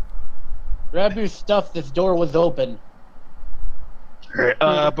there. Grab your stuff. This door was open.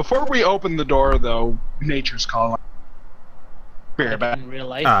 Before we open the door, though, nature's calling. Be right back. In real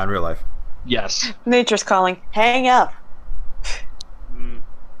life. In real life. Yes. Nature's calling. Hang up.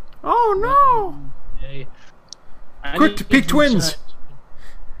 Oh no! Okay. I Quick need to peak some twins!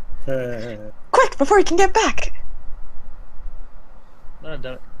 Quick, before he can get back. What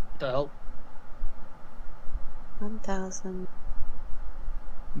the hell? 1,000.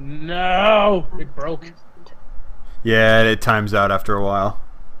 No! It broke. Yeah, it times out after a while.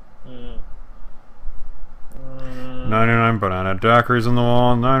 99 banana daiquiris on the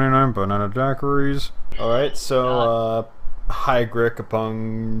wall. 99 banana daiquiris. Alright, so, Hygric,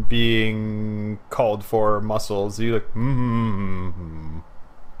 upon being called for muscles, you like,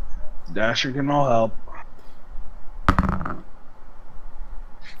 Dasher can all help.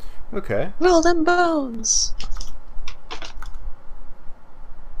 Okay. Roll them bones.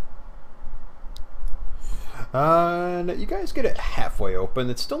 And you guys get it halfway open.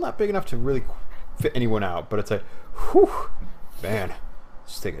 It's still not big enough to really fit anyone out, but it's like, whew, man,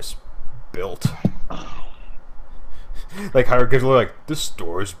 this thing is built. Like Hygric gives a look like, this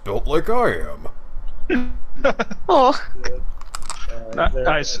store is built like I am. Oh.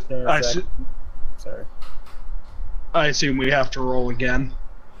 Sorry. I assume we have to roll again.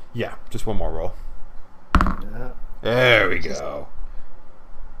 Yeah, just one more roll. There we go.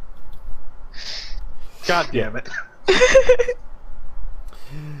 God damn it.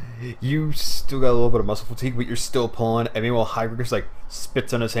 You still got a little bit of muscle fatigue, but you're still pulling. And meanwhile, Hygric just like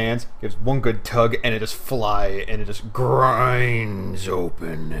spits on his hands, gives one good tug, and it just fly, and it just grinds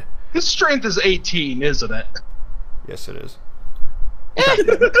open. His strength is 18, isn't it? Yes, it is.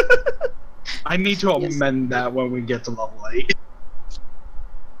 I need to amend that when we get to level 8.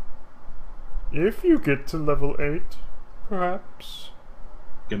 If you get to level 8, perhaps.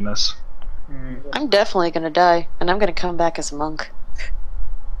 Goodness. I'm definitely gonna die, and I'm gonna come back as a monk.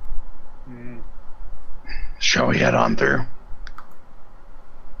 Shall we head on through?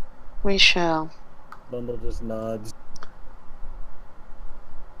 We shall. Bundle just nods.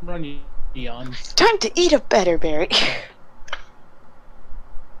 Ranya yawns. Time to eat a better berry.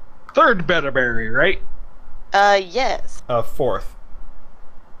 Third Betterberry, right? Yes. Fourth.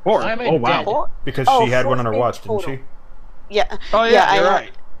 Fourth. I'm Oh, wow. Four? Because Oh, she had one on her fourth watch, didn't total. she? Yeah. Oh, yeah, you're I-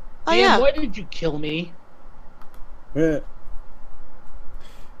 right. Oh Dan, yeah. why did you kill me? Yeah.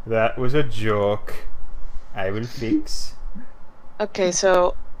 That was a joke. I will fix. Okay,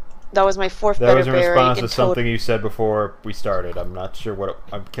 so that was my fourth That was better in berry. response in to something you said before we started. I'm not sure what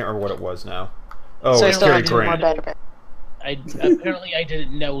I can't remember what it was now. Oh, So I it's still Cary have two more Grant. better berries. Apparently I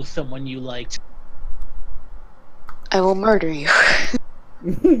didn't know someone you liked. I will murder you.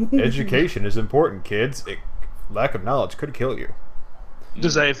 Education is important, kids. Lack of knowledge could kill you.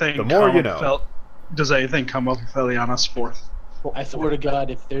 Does anything The more come you up know. Does anything come up with Feliana's fourth? I swear to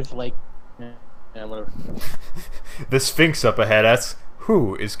God, if there's like, yeah, whatever. The Sphinx up ahead asks,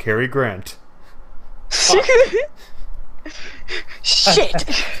 "Who is Cary Grant?"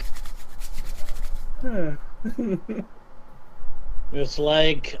 Shit. It's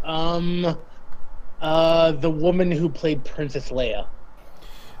like, the woman who played Princess Leia.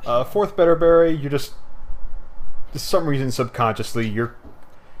 Fourth Betterberry, you just for some reason subconsciously you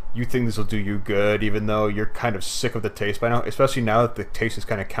think this will do you good, even though you're kind of sick of the taste by now. Especially now that the taste is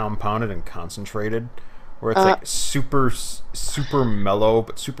kind of compounded and concentrated, where it's like super mellow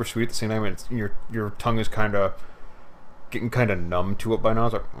but super sweet at the same time. And your tongue is kind of getting kind of numb to it by now.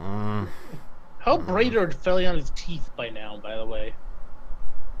 It's like, How bright are Feliana's teeth by now, by the way?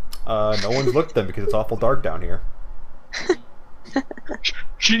 no one's looked at them because it's awful dark down here.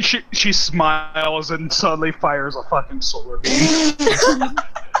 She smiles and suddenly fires a fucking solar beam.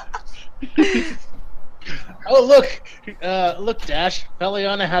 Oh look, look, Dash.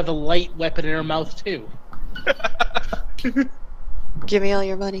 Feliana has a light weapon in her mouth too. Give me all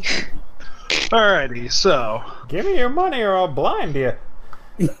your money. Alrighty, so Give me your money or I'll blind you.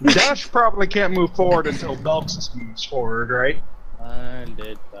 Dash probably can't move forward until Belksus moves forward, right?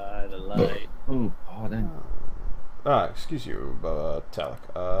 Blinded by the light. Oh, pardon. Excuse you, Talic.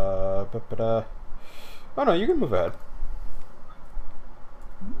 Oh no, you can move ahead.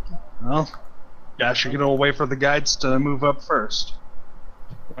 Well, Dash, you're gonna wait for the guides to move up first.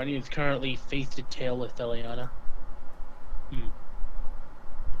 Ranya is currently face to tail with Feliana.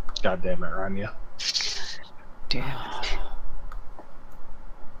 God damn it, Ranya. Damn.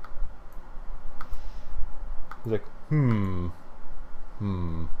 He's like,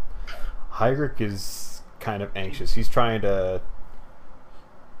 Hygric is kind of anxious. He's trying to...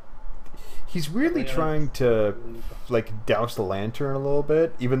 He's weirdly trying to, like, douse the lantern a little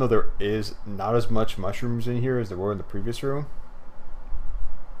bit, even though there is not as much mushrooms in here as there were in the previous room.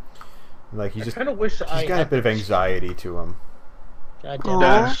 Like, he's kind of wish he's got a bit of anxiety to him. God damn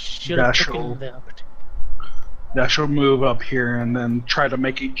Aw. it! Should have Dash taken will- the opportunity. Dash will move up here and then try to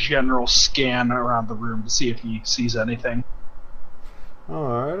make a general scan around the room to see if he sees anything.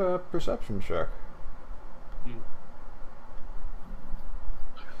 Alright, a perception check.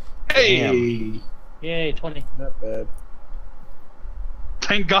 Hey! Yay, 20. Not bad.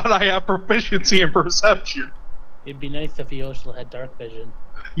 Thank God I have proficiency in perception. It'd be nice if he also had dark vision.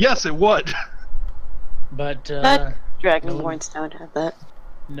 Yes, it would. But Dragonborns don't have that.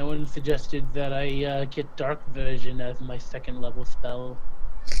 no one suggested that I get dark vision as my second level spell.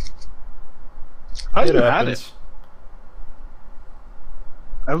 I It didn't add happens.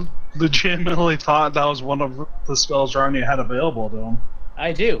 it. I legitimately thought that was one of the spells Ranya had available to him.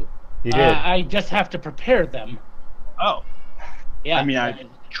 I do. He did. I just have to prepare them. Oh. Yeah. I mean, I I'm-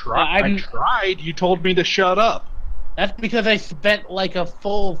 tried. You told me to shut up. That's because I spent like a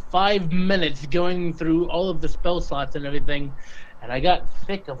full 5 minutes going through all of the spell slots and everything, and I got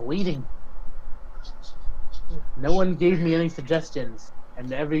sick of waiting. No one gave me any suggestions,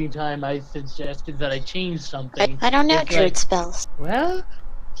 and every time I suggested that I change something, I don't know it's druid like, spells. well,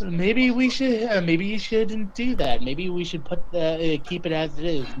 maybe we should. Maybe you shouldn't do that. Maybe we should put keep it as it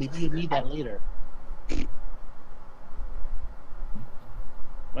is. Maybe you need that later.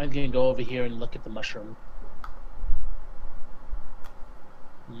 I'm gonna go over here and look at the mushroom.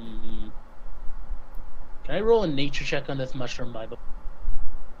 Can I roll a nature check on this mushroom, by the way?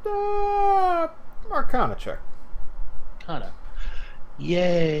 Arcana check. Kinda.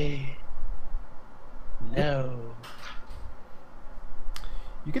 Yay. No.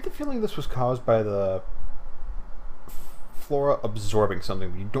 You get the feeling this was caused by the flora absorbing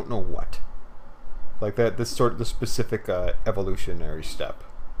something, but you don't know what. Like that, this specific evolutionary step.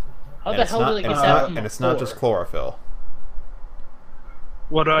 How And the it's hell not, did I and get it's that not, from and it's not just before? chlorophyll.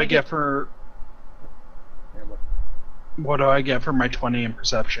 What do I get for? What do I get for my 20 in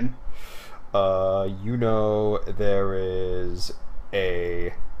perception? You know there is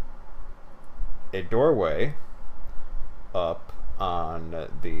a doorway up on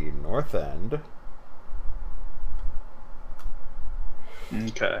the north end,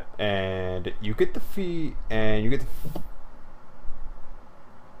 Okay. and you get the fee, and you get the,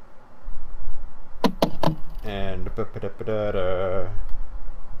 and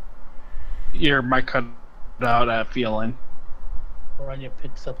Your mic cut out at feeling. Ranya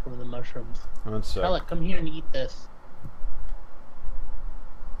picks up one of the mushrooms. one sec. Talic, come here and eat this.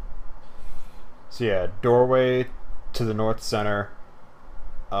 So yeah, doorway to the north center,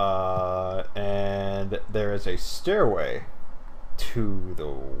 and there is a stairway to the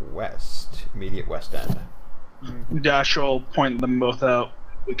west, immediate west end. Dash will point them both out.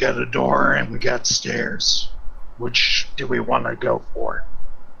 We got a door and we got stairs. Which do we want to go for?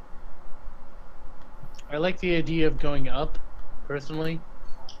 I like the idea of going up, personally.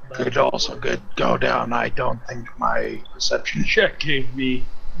 Could also go down. I don't think my perception check gave me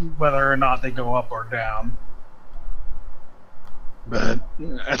whether or not they go up or down. But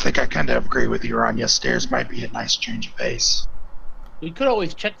I think I kind of agree with you, Ranya. Stairs might be a nice change of pace. We could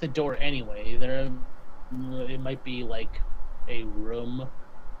always check the door anyway. It might be like a room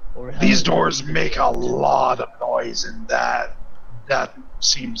or These doors make a lot of noise, and that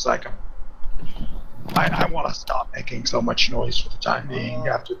seems like a. I want to stop making so much noise for the time being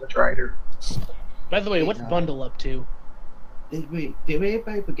after the drider. By the way, what's Bundle up to? Did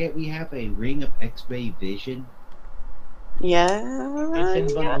everybody forget we have a ring of X-ray vision? It's in Yeah.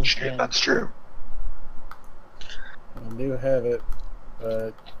 Bundle's Shit, hand. that's true. I do have it,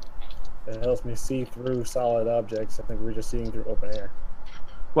 but it helps me see through solid objects. I think we're just seeing through open air.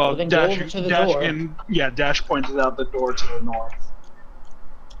 Well, then go over to the door. Dash pointed out the door to the north.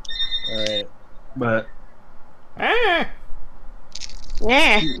 Alright. But Ah!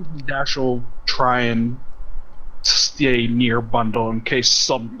 Yeah. Dash will try and stay near Bundle in case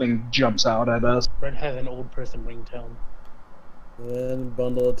something jumps out at us. Red has an old person ringtone. Then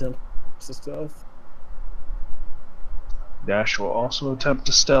Bundle attempts to stealth. Dash will also attempt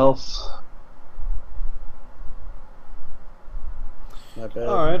to stealth. Not bad.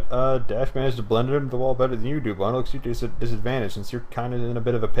 Alright, Dash managed to blend it into the wall better than you do, Bundle, because you're at a disadvantage since you're kind of in a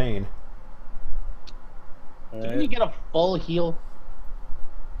bit of a pain. Didn't you Alright. get a full heal?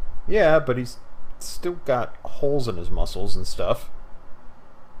 Yeah, but he's still got holes in his muscles and stuff.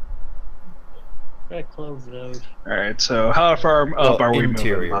 Gotta close those. Alright, so how far up Well, are we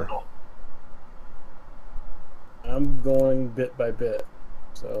interior. moving, Bundle? I'm going bit by bit.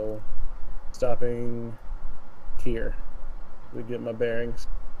 So, stopping here. We get my bearings.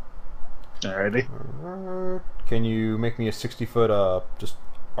 Alrighty. Can you make me a 60-foot just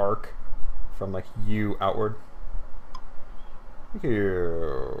arc from like you outward?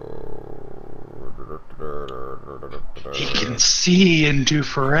 Here. He can see into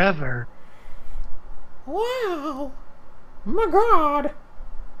forever. Wow! My God!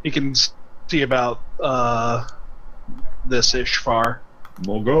 He can see about this-ish far.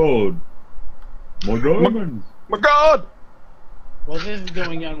 My God! My diamond! My God! While this is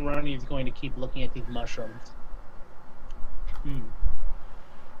going on, Ronnie's going to keep looking at these mushrooms.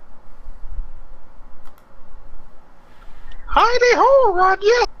 Heidi ho,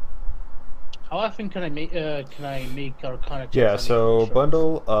 Ranya! How often can I make Arcana checks Yeah, on these so mushrooms?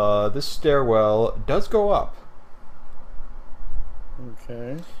 Bundle, this stairwell does go up.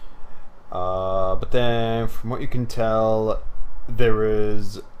 Okay. But then, from what you can tell, there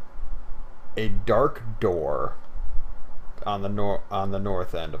is a dark door on the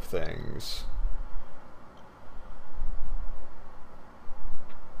north end of things.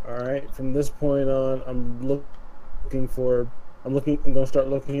 Alright, from this point on, I'm gonna start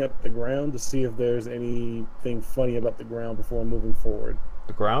looking at the ground to see if there's anything funny about the ground before moving forward.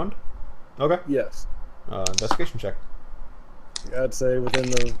 The ground? Okay. Yes. Investigation check. I'd say within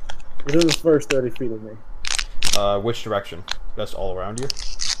the first 30 feet of me. Which direction? That's all around you?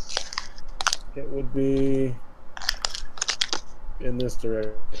 It would be in this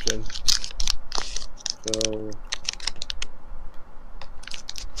direction. So,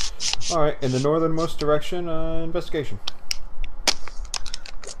 Alright, in the northernmost direction, investigation.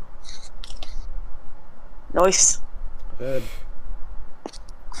 Nice. good.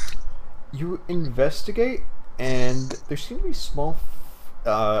 You investigate, and there seem to be small.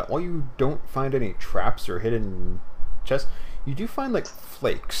 While you don't find any traps or hidden chests, you do find like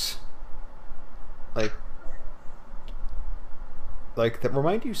flakes, like like that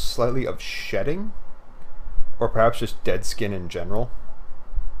remind you slightly of shedding, or perhaps just dead skin in general.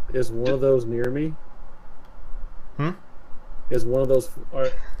 Is one of those near me? Hmm? Is one of those... Are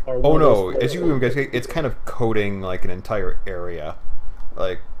Oh one of no, those as you investigate, it's kind of coating like an entire area.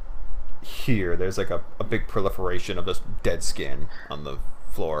 Like here, there's like a big proliferation of just dead skin on the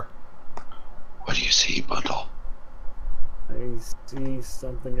floor. What do you see, Bundle? I see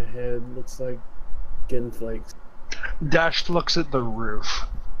something ahead. Looks like skin flakes. Dash looks at the roof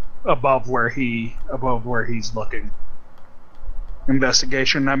above where he's looking.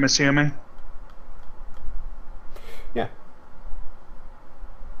 Investigation, I'm assuming. Yeah.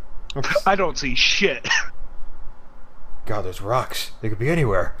 I don't see shit. God, there's rocks. They could be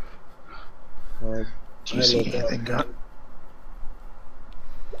anywhere. Well, Do you I see look anything? up.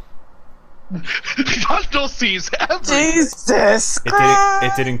 Bundle sees everything. Jesus!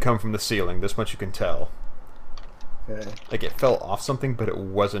 It didn't come from the ceiling. This much you can tell. Okay. Like it fell off something, but it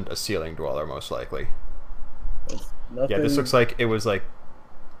wasn't a ceiling dweller, most likely. Nothing. Yeah, this looks like it was like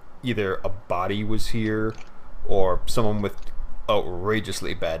either a body was here, or someone with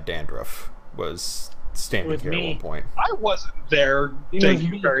outrageously bad dandruff was standing With here me. at one point. I wasn't there. It Thank was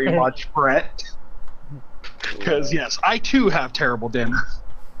you me. very much, Brett. Because yes, I too have terrible dinner.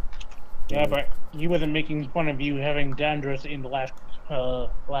 Yeah, but he wasn't making fun of you having dandruff in the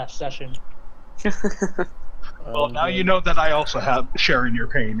last session. Well, now you know that I also have sharing your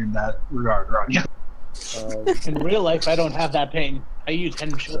pain in that regard, Ranya. In real life, I don't have that pain. I use Head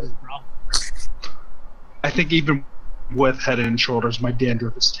and Shoulders, bro. I think even with Head and Shoulders, my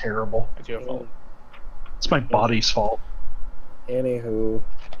dandruff is terrible. It's your fault. It's my body's fault. Anywho,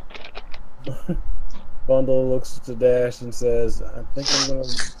 Bundle looks to Dash and says, I think I'm going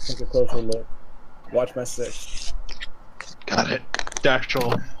to take a closer look. Watch my 6. Got it. Dash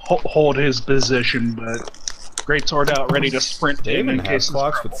will hold his position, but greatsword out, ready to sprint They in even in have case of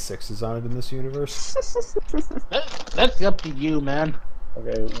clocks trouble. with 6s on it in this universe. That's up to you, man.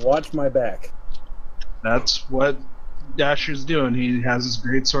 Okay, watch my back. That's what Dash is doing. He has his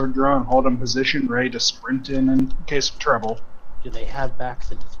greatsword drawn, hold him position, ready to sprint in case of trouble. Do they have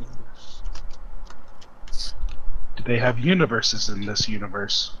backs in this universe? Do they have universes in this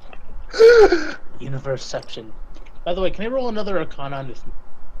universe? Universeception. By the way, can I roll another Arcana on this?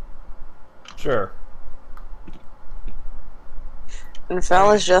 Sure. And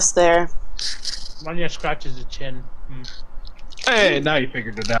fella's just there. Ranya scratches his chin. Hey, now you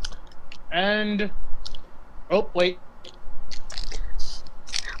figured it out. And... Oh, wait.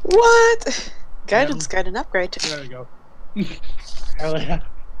 What? Guidance got an upgrade. There we go.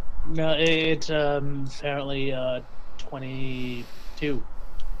 No, it's apparently 22.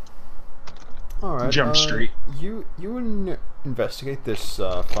 All right. Jump Street. You investigate this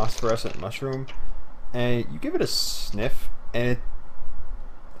phosphorescent mushroom, and you give it a sniff, and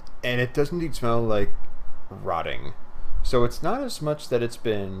it does indeed smell like rotting. So it's not as much that it's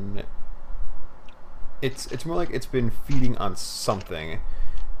been. It's more like it's been feeding on something,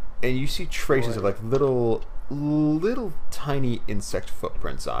 and you see traces of like little tiny insect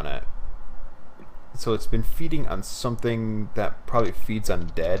footprints on it. So it's been feeding on something that probably feeds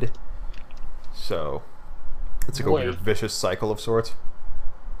on dead. So it's like a weird vicious cycle of sorts.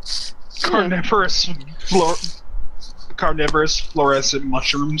 Carnivorous fluorescent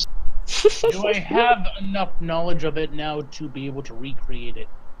mushrooms. Do I have enough knowledge of it now to be able to recreate it?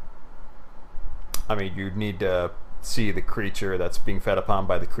 I mean, you'd need to see the creature that's being fed upon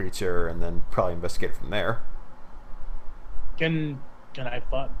by the creature, and then probably investigate from there. Can I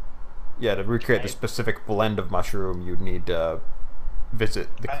find? Yeah, to recreate the specific blend of mushroom, you'd need to visit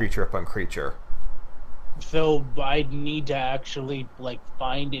the creature upon creature. So I need to actually like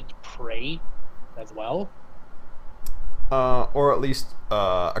find its prey as well. Or at least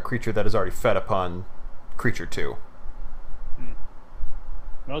a creature that is already fed upon creature 2.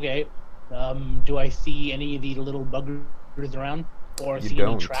 Okay. Do I see any of the little buggers around, or You see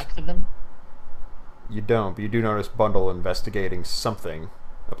don't. any tracks of them? You don't, but you do notice Bundle investigating something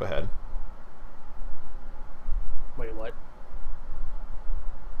up ahead. Wait, what?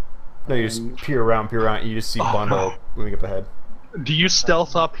 No, you just peer around, and you just see Bundle moving up ahead. Do you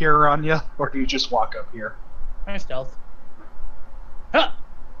stealth up here, Ranya, or do you just walk up here? I stealth. Huh!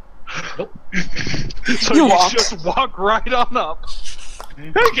 Nope. So You you walk. just walk right on up.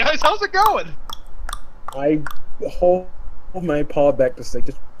 Hey guys, how's it going? I hold my paw back to say,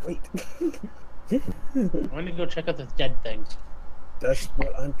 just wait. I'm gonna go check out this dead thing. That's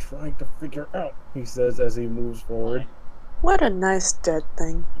what I'm trying to figure out, he says as he moves forward. What a nice dead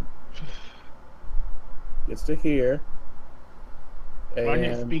thing. Gets to here.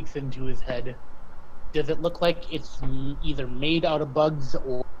 Ranya And speaks into his head. Does it look like it's either made out of bugs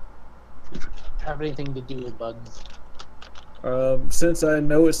or have anything to do with bugs? Since I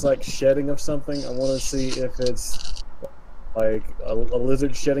know it's like shedding of something, I want to see if it's like a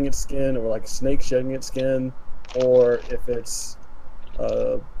lizard shedding its skin, or like a snake shedding its skin, or if it's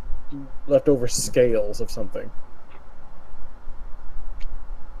leftover scales of something.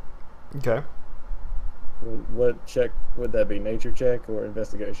 Okay. What check would that be? Nature check or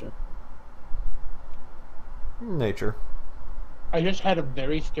investigation? Nature. I just had a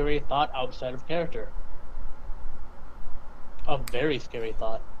very scary thought outside of character. A very scary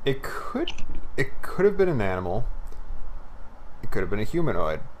thought. It could have been an animal. It could have been a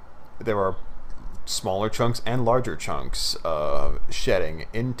humanoid. There are smaller chunks and larger chunks of shedding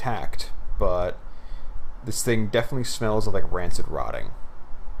intact, but this thing definitely smells of like rancid rotting.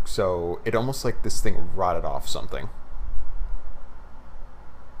 So it almost like this thing rotted off something.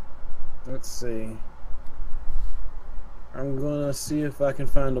 Let's see. I'm gonna see if I can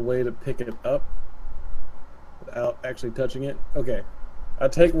find a way to pick it up without actually touching it. Okay. I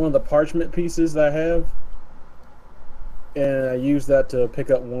take one of the parchment pieces that I have, and I use that to pick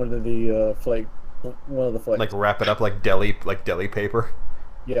up one of the flakes. Like wrap it up like deli paper.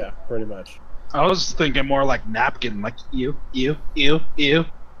 Yeah, pretty much. I was thinking more like napkin, like you.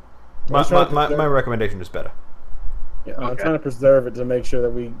 My recommendation is better. Yeah, I'm Okay. trying to preserve it to make sure that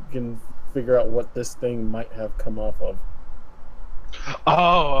we can figure out what this thing might have come off of.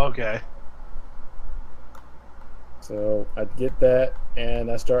 Oh, okay. So I get that,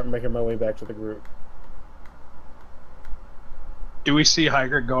 and I start making my way back to the group. Do we see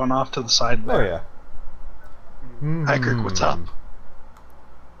Hygrid going off to the side Oh there? yeah. Hygrid, what's up?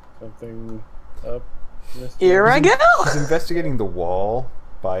 Something up. Here I go. He's investigating the wall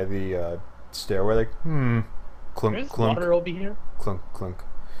by the stairway. Like, clunk, There's clunk, water over here. clunk, clunk.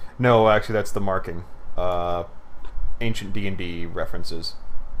 No, actually, that's the marking. Ancient D&D references.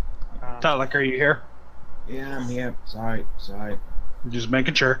 Talic, are you here? Yeah, I'm here. Sorry. Just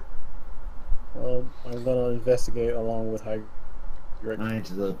making sure. Well, I'm gonna investigate along with Hygrid. Mine's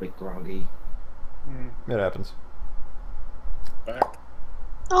a little bit groggy. It happens. Back.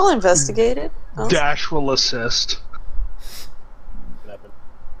 I'll investigate it. Dash will assist.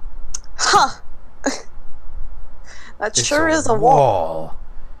 Huh. That It's sure is a wall.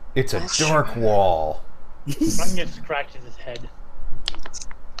 It's a That's dark wall. Ranya scratches his head.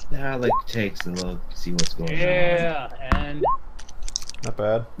 Talic takes a look, see what's going on. Yeah, and Not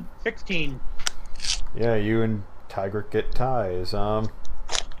bad. 16. Yeah, you and Tiger get ties.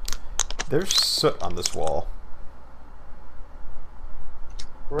 There's soot on this wall.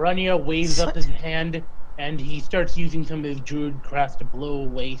 Ranya waves up his hand, and he starts using some of his druid craft to blow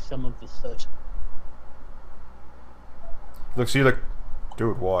away some of the soot. Looks, you look,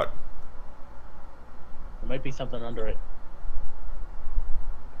 dude. What? There might be something under it.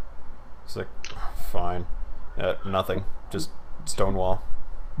 It's like, fine. Nothing. Just stone wall.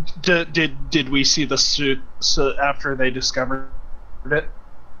 Did we see the suit after they discovered it?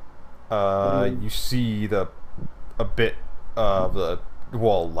 You see a bit of the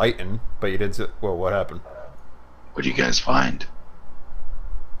wall lighten, but you didn't see. Well, what happened? What do you guys find?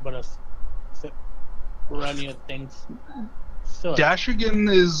 But Ranya thinks soot. Dashegen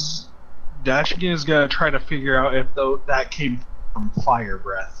is gonna try to figure out if that came from fire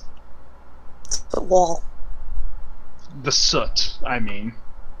breath. The wall. The soot, I mean.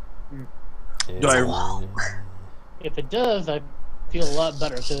 It's Do I- a wall. If it does, I feel a lot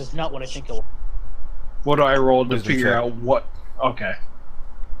better because it's not what I think it was. What do I roll to Wisdom figure check. out what? Okay,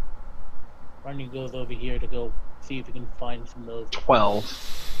 Ranya goes over here to go see if he can find some of those.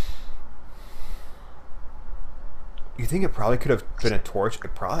 12. You think it probably could have been a torch?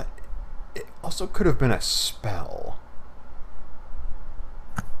 It also could have been a spell.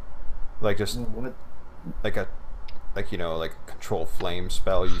 Like just What? like a control flame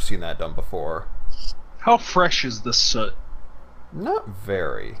spell. You've seen that done before. How fresh is the soot? Not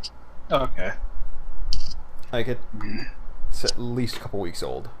very. Okay. Like it's at least a couple weeks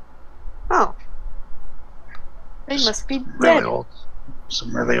old. Oh. They must be Really dead. old.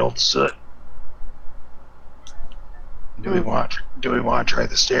 Some really old soot. Do we want to try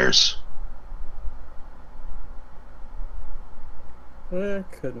the stairs?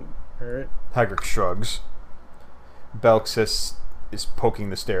 Couldn't hurt. Hagrid shrugs. Belxis is poking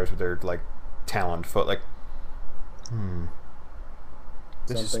the stairs with her like taloned foot. Like,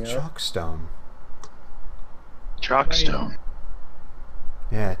 this Something is up? chalkstone. Chalkstone.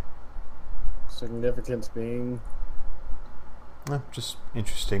 Yeah, Significance being just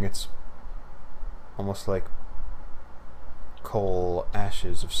interesting. It's almost like coal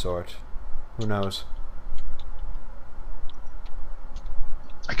ashes of sort. Who knows?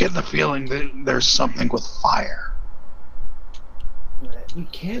 I get the feeling that there's something with fire. We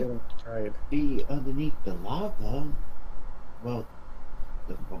can't Right. be underneath the lava. Well,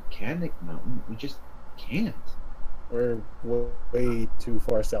 the volcanic mountain. We just can't. We're way too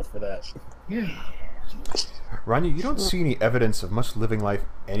far south for that. Yeah. Ranya, you don't see any evidence of much living life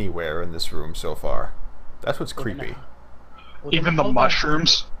anywhere in this room so far. That's what's creepy. Even the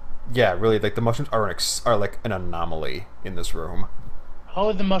mushrooms. Yeah, really, like the mushrooms are like an anomaly in this room. How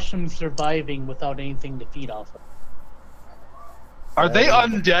are the mushrooms surviving without anything to feed off of? Are they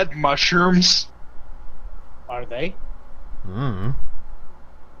undead mushrooms? Are they? Hmm.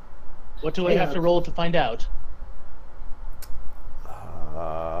 What do I have to roll to find out?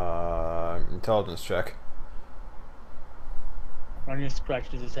 Intelligence check. Ranya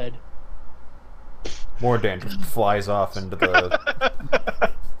scratches his head. Mordan flies off into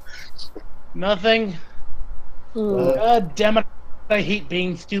the. Nothing. God damn it! I hate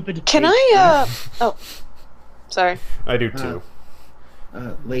being stupid. Can I, oh. Sorry. I do too.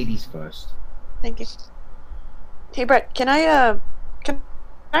 Ladies first. Thank you. Hey, Brett, can I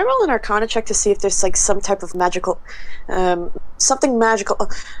roll an Arcana check to see if there's, like, some type of magical, something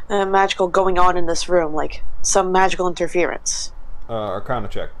magical going on in this room, like, some magical interference? Arcana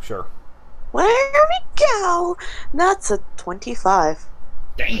check, sure. There we go! That's a 25.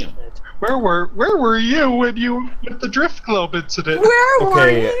 Damn. Where were you when you with the drift globe incident? Where were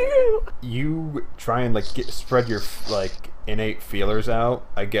Okay, you? you try and, like, spread your, like, innate feelers out,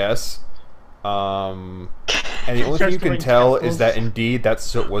 I guess. And the only thing you can tell is that indeed that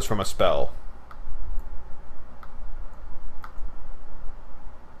soot was from a spell.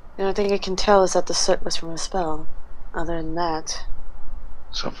 The only thing I can tell is that the soot was from a spell. Other than that...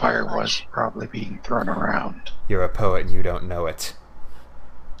 So fire was probably being thrown around. You're a poet and you don't know it.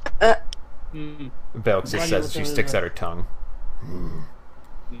 Mm. Belks just says as she sticks out her tongue.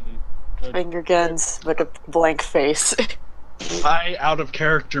 Finger guns, but a blank face. I, out of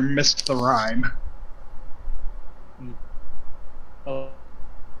character, missed the rhyme. Oh,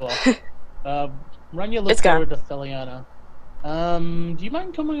 well. Ranya looks It's gone. over to Feliana. Do you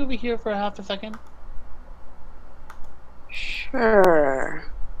mind coming over here for half a second? Sure.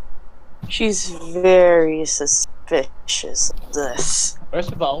 She's very suspicious of this.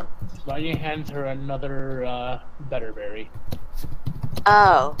 First of all, Ranya hands her another better berry.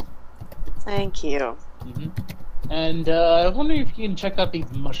 Oh. Thank you. And I was wondering if you can check out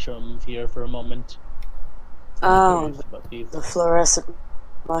these mushrooms here for a moment. Oh, Curious about these. the fluorescent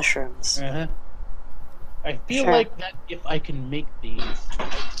mushrooms. Uh-huh. I feel Sure. like that if I can make these,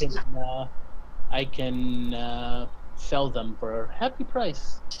 I can sell them for a happy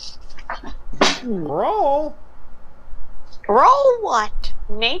price. Roll! Roll what?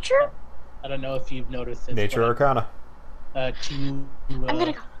 Nature? I don't know if you've noticed this. Nature Arcana. To I'm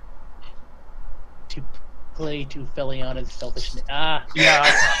gonna go. to play to Feliana's selfishness. Yeah.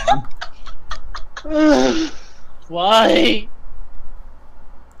 Why?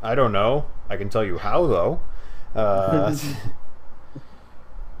 I don't know. I can tell you how, though.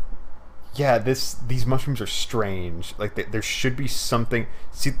 Yeah, these mushrooms are strange. Like, there should be something...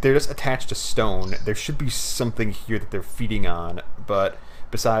 See, they're just attached to stone. There should be something here that they're feeding on. But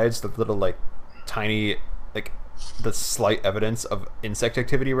besides the little, like, tiny... Like, the slight evidence of insect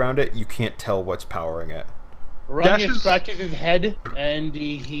activity around it, you can't tell what's powering it. Ranya scratches his head, and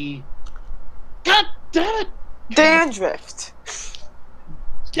he... God damn it! Dandrift.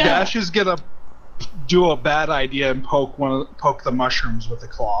 Dash is gonna do a bad idea and poke the mushrooms with a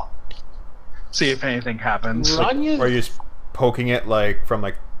claw. See if anything happens. Ranya's... Are you just poking it, like, from,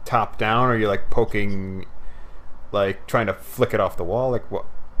 like, top down? Or are you, like, poking... Like, trying to flick it off the wall? Like, what?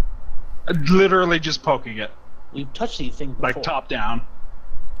 Literally just poking it. We've touched these things before. Like, top down.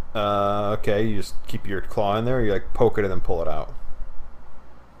 Okay, you just keep your claw in there, or you, like, poke it and then pull it out?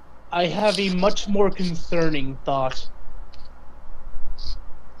 I have a much more concerning thought.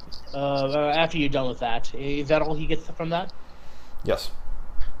 After you're done with that. Is that all he gets from that? Yes.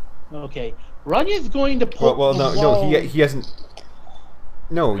 Okay. Ranya's going to poke Well, the no, wall. he hasn't...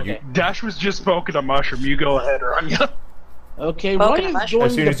 No, Okay. Dash was just poking a mushroom. You go ahead, Ranya. Okay, Poking a Ranya's mushroom. going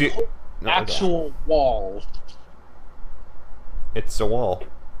As soon to as you... poke No, actual wall. It's a wall.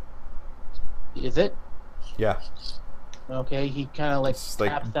 Is it? Yeah. Okay, he kind of like It's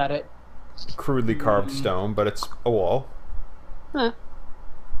like- taps at it. Crudely carved stone, but it's a wall.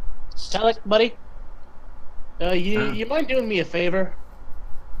 Talic, buddy. You mind doing me a favor?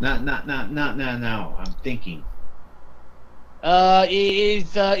 Not now. I'm thinking.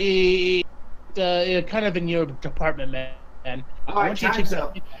 It's kind of in your department, man. All right, time's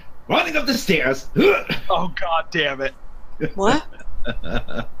up. Running up the stairs. Oh, god damn it. What?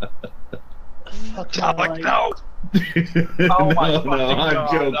 Fuck Talic, you. no! Oh my no, fucking I'm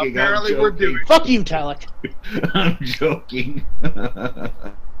God. joking. Apparently we're doing Fuck you, Talic. I'm joking.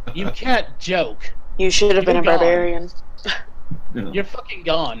 You can't joke. You should have been a You're gone. barbarian. You're fucking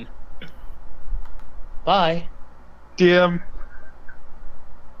gone. Bye. DM.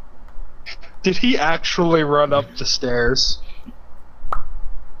 Did he actually run up the stairs?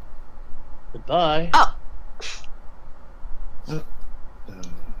 Goodbye. Oh,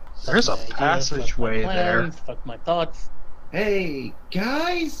 There's a Fuck my ideas, passageway fuck my there. plans, fuck my thoughts. Hey,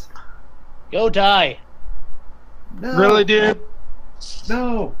 guys! Go die. No. Really, dude?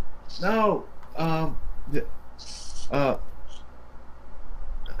 No. No.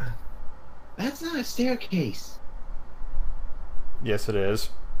 That's not a staircase. Yes, it is.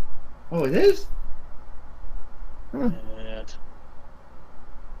 Oh, it is? Huh. Shit.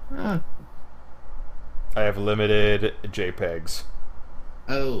 Huh. I have limited JPEGs.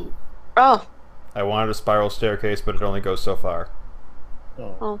 Oh. oh, I wanted a spiral staircase, but it only goes so far.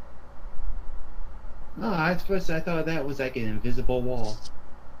 Oh. No, at first I thought that was like an invisible wall.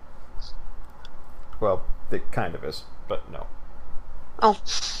 Well, it kind of is, but no. oh.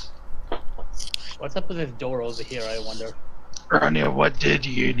 What's up with this door over here, I wonder? Ranya, what did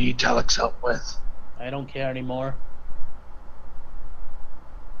you need Talic's help with? I don't care anymore.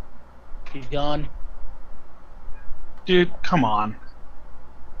 He's gone. Dude, come on.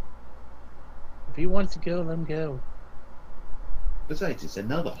 If he wants to go, let him go. Besides, it's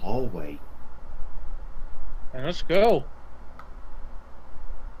another hallway. And let's go.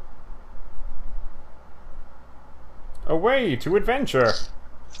 Away to adventure!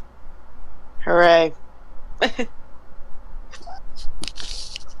 Hooray. I'm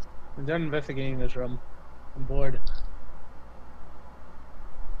done investigating this room. I'm bored.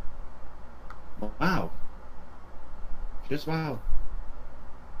 Wow. Just wow.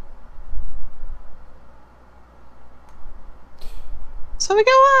 So we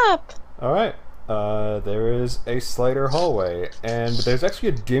go up. Alright. There is a slighter hallway, and there's actually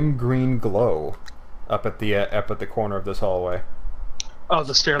a dim green glow up at the corner of this hallway. Oh,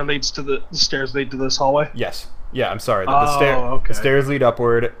 the stairs lead to this hallway? Yes. Yeah, I'm sorry. The, Oh, the okay. stairs lead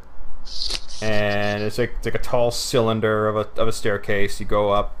upward, and it's like a tall cylinder of a staircase. You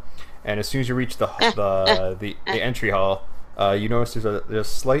go up, and as soon as you reach the entry hall, you notice there's a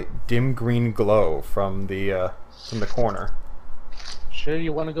slight dim green glow from the corner. Sure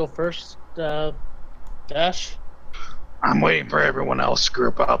you want to go first, Dash? I'm waiting for everyone else to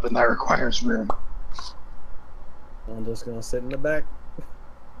group up, and that requires room. I'm just gonna sit in the back.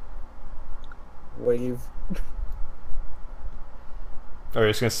 Wave. Or you're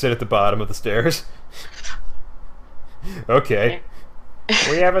just gonna sit at the bottom of the stairs. Okay.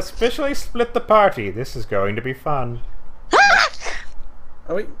 We have officially split the party. This is going to be fun.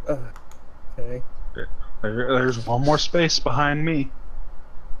 Oh wait. Okay. There's one more space behind me.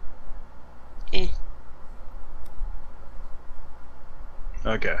 Eh.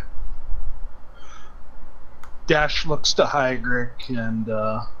 Okay. Dash looks to Hygric and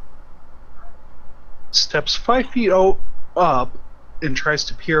steps 5 feet up and tries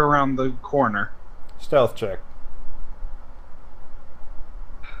to peer around the corner. Stealth check.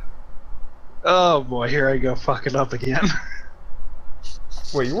 Oh boy, here I go fucking up again.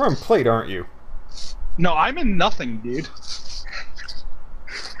 Wait, you're on plate, aren't you? No, I'm in nothing, dude.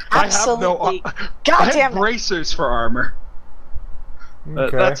 Absolutely. I have God damn have it. bracers for armor.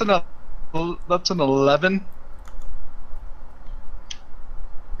 Okay. That's an 11.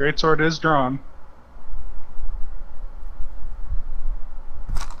 Greatsword is drawn.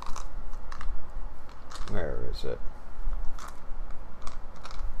 Where is it?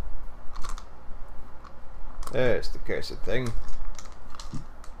 There's the cursed thing.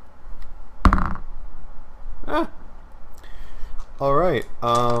 Ah. Alright,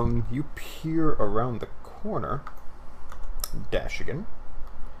 you peer around the corner. Dashegen.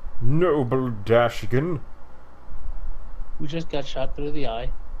 Noble Dashegen. Who just got shot through the eye?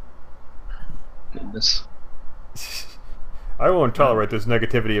 Goodness. I won't tolerate this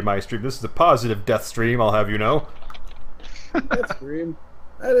negativity in my stream. This is a positive death stream, I'll have you know. That's green.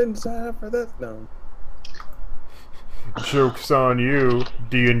 I didn't sign up for that. No. Joke's on you.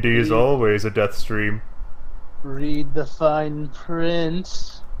 D&D is always a death stream. Read the fine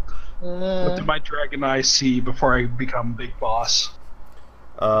print. What did my dragon eye see before I become big boss?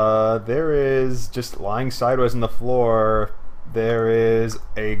 There is, just lying sideways on the floor, there is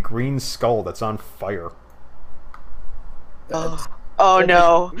a green skull that's on fire. Oh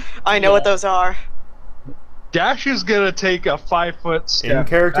no. I know what those are. Dash is gonna take a 5-foot step In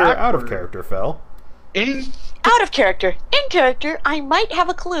character, out of backward. character, Fel. In Out of character. In character, I might have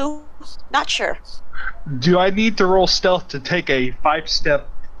a clue. Not sure. Do I need to roll stealth to take a 5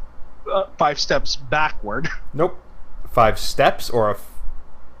 steps backward? Nope. 5 steps or a...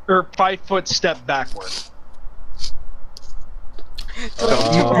 Or 5-foot step backward.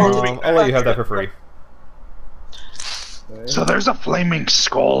 I'll let you have that for free. So there's a flaming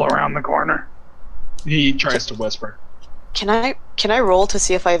skull around the corner. He tries to whisper. Can I roll to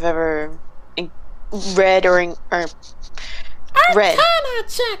see if I've ever read or read? Arcana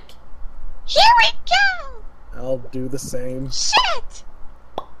check. Here we go. I'll do the same. Shit.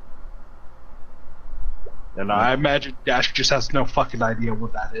 And I imagine Dash just has no fucking idea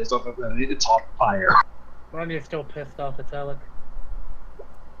what that is, other than it's on fire. Ranya's still pissed off at Talic.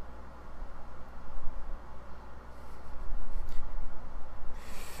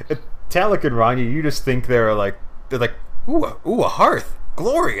 Talic and Ranya, you just think they're like, ooh, a hearth,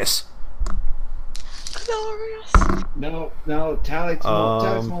 glorious. Glorious. No,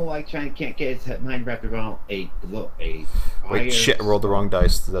 Talic's more like can't get his mind wrapped around a Wait, fire. shit, I rolled the wrong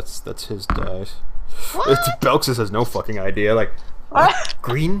dice. That's his dice. What? Belksis has no fucking idea. Like, What?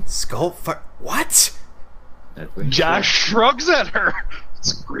 green skull? What? Dash shrugs at her.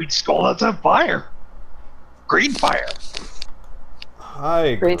 It's a green skull that's on fire. Green fire.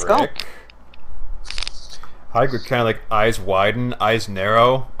 Hi, Green skull. Grick. Hi, Grick. Kind of like eyes widen, eyes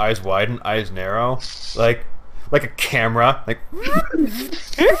narrow, eyes widen, eyes narrow, like a camera, like.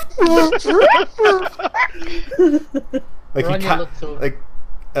 Like Ranya looks over. like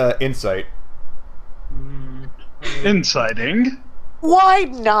insight. Inciting. Why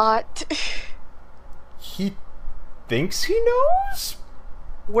not? He thinks he knows.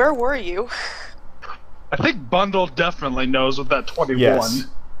 Where were you? I think Bundle definitely knows with that 21. Yes.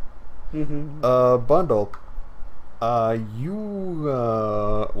 Mm-hmm. Bundle.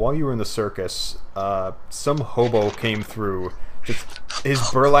 You while you were in the circus, some hobo came through, just his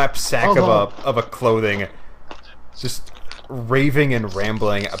burlap sack of a clothing, just raving and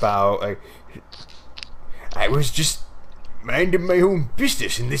rambling about. I was just minding my own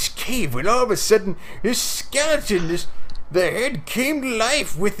business in this cave when all of a sudden this skeleton, the head came to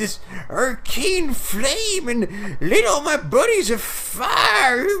life with this arcane flame and lit all my buddies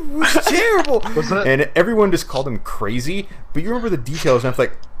afire. It was terrible. Was that- And everyone just called him crazy, but you remember the details, and I was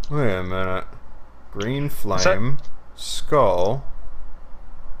like, wait a minute. Green flame, skull.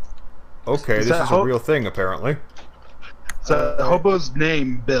 Okay, Is this that is a real thing, apparently. So the hobo's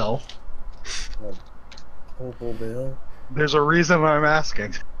name, Bill. Hobo Bill. There's a reason I'm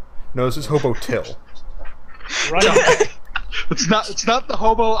asking. No, this is Hobo Till. Ranya, It's not the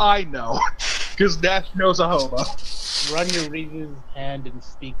hobo I know, because Dash knows a hobo. Ranya raises his hand and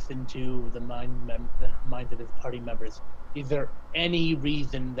speaks into the minds of his party members. Is there any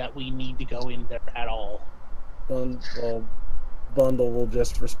reason that we need to go in there at all? Bundle will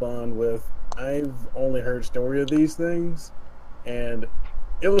just respond with, I've only heard story of these things, and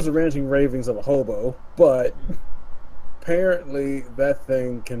it was the ranting ravings of a hobo, but apparently that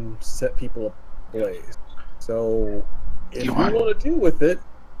thing can set people ablaze. So, if you want to deal with it,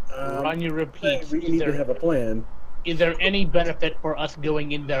 Ranya repeats, we need to have a plan. Is there any benefit for us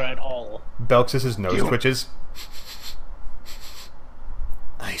going in there at all? Belksis' nose twitches.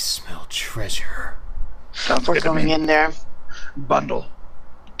 I smell treasure. Sounds We're good to going me. in there. Bundle.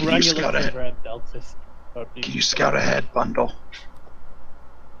 Can you Ranya scout looks ahead? over at Belksis. Can you scout ahead, Bundle?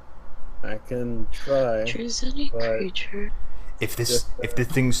 I can try. Choose any But- creature. If this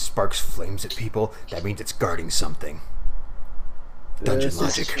thing sparks flames at people, that means it's guarding something. Dungeon This is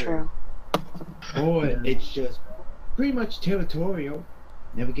logic. True. Or it's just pretty much territorial.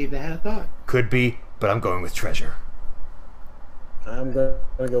 Never gave that a thought. Could be, but I'm going with treasure. I'm going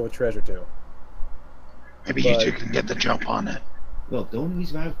to go with treasure too. Maybe But- you two can get the jump on it. Well, the only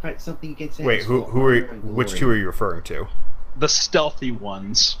reason I would fight something against that Wait, is who for are honor and which glory. two are you referring to? The stealthy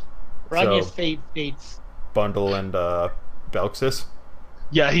ones. Ranya's So- fate states, Bundle and Belksis?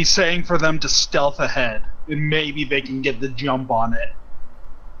 Yeah, he's saying for them to stealth ahead, and maybe they can get the jump on it.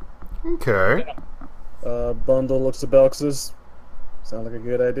 Okay. Bundle looks at Belksis. Sound like a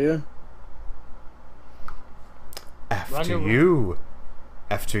good idea? After Ranya- you.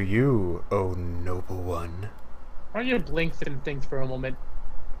 After you, oh noble one. Ranya blinks and thinks for a moment,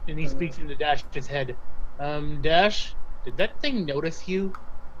 and he speaks into Dash's head. Dash, did that thing notice you?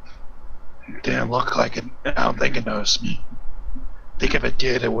 Didn't look like it. I don't think it noticed me. Think if it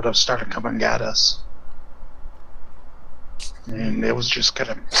did, it would have started coming at us. And it was just kind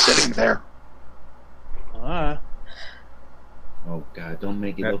of sitting there. Ah. Oh god, don't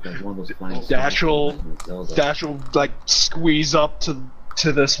make it look like one of those flying Dash will- Zelda. Dash will like squeeze up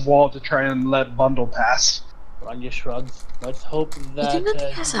to this wall to try and let Bundle pass. Ranya shrugs. Let's hope that think that he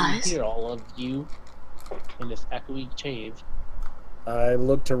he has can eyes? hear all of you in this echoey cave. I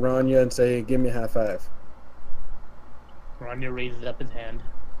look to Ranya and say, "Give me a high five." Ranya raises up his hand.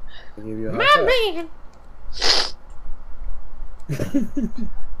 I give you a high five.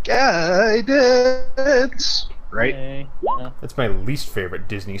 Guidance! Right? Okay, That's my least favorite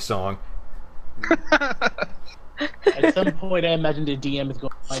Disney song. At some point, I imagine the DM is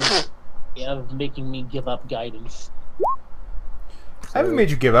going of making me give up guidance. I haven't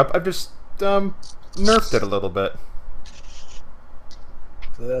made you give up. I've just nerfed it a little bit.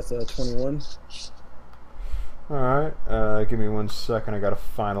 So that's a 21. Alright, give me 1 second. I gotta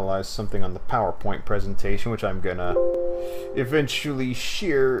finalize something on the PowerPoint presentation, which I'm gonna eventually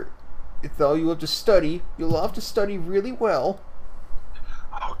share. It's all you'll have to study. You'll have to study really well.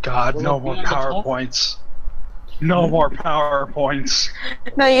 Oh god, no more PowerPoints. No more PowerPoints.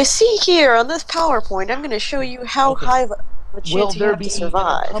 Now you see here on this PowerPoint, I'm going to show you how Okay. high of a Will chance you there have be to an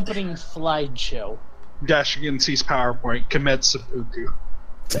survive. accompanying slideshow? Dashegen sees PowerPoint, commits seppuku.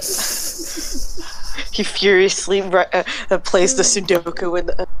 He furiously plays the Sudoku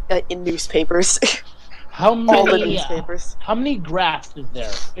in newspapers. How All the many? newspapers. How many graphs is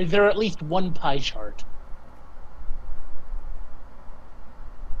there? Is there at least one pie chart?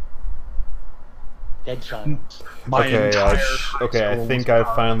 Dead silence. My entire high okay, I school think was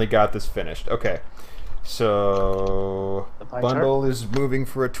I finally got this finished. Okay, so The pie Bundle is moving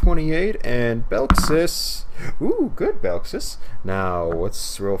for a 28, and Belxis. Ooh, good Belxis. Now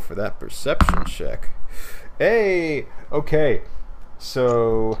let's roll for that perception check. Hey, okay,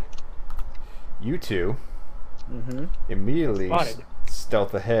 so you two immediately Spotted.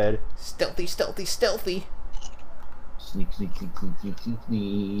 stealth ahead. Stealthy, stealthy, stealthy. Sneak, sneak, sneak, sneak, sneak, sneak,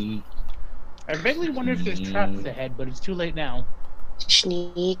 sneak. I vaguely wonder if there's traps ahead, but it's too late now.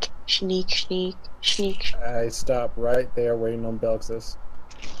 Sneak, sneak, sneak, sneak. I stop right there waiting on Belxis.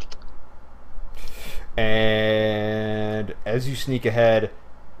 And as you sneak ahead,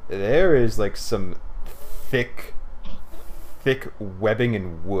 there is like some thick webbing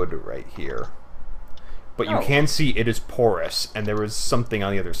and wood right here. But you can see it is porous, and there is something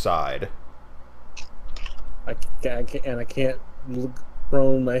on the other side. I can't look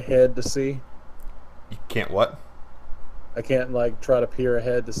prone my head to see. You can't what? I can't like try to peer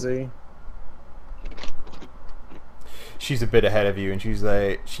ahead to see. She's a bit ahead of you, and she's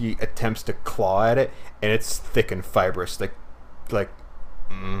like, she attempts to claw at it, and it's thick and fibrous, like, like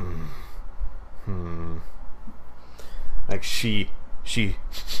she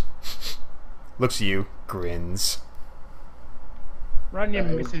looks at you, grins.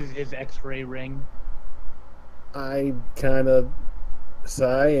 Ranya misses his X-ray ring. I kind of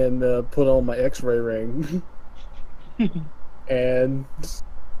sigh and put on my X-ray ring and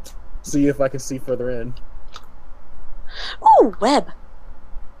see if I can see further in. Ooh, web.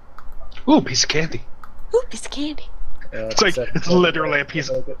 Ooh, piece of candy. Ooh, piece of candy. It's literally a piece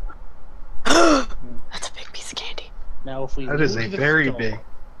of... That's a big piece of candy. Now, if we That is lure a the very skull- big...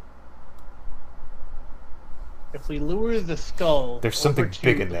 If we lure the skull, There's something over to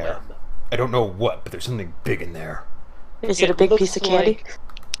big in the there. web, I don't know what, but there's something big in there. Is it a big looks piece of candy? like-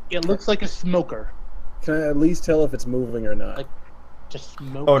 It looks like a smoker. Can I at least tell if it's moving or not? Like- Just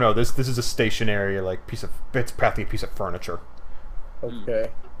smoke. Oh no, this is a stationary like piece of, it's practically a piece of furniture. Okay.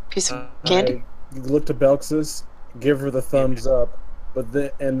 Piece of candy? I look to Belxis, give her the thumbs up, but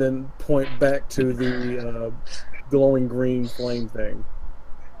then point back to the glowing green flame thing.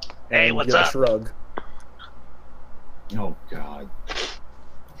 Hey, And what's give a up? Shrug. Oh God.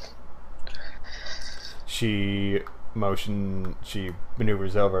 She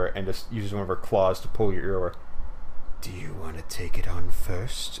maneuvers over and just uses one of her claws to pull your ear over. Do you want to take it on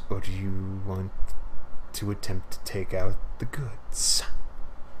first, or do you want to attempt to take out the goods?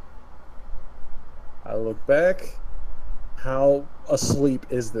 I look back. How asleep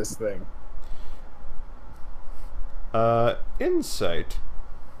is this thing? Insight.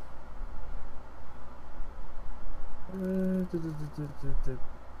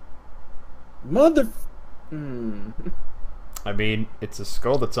 Mother. I mean, it's a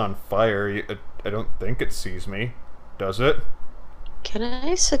skull that's on fire. I don't think it sees me. Does it? Can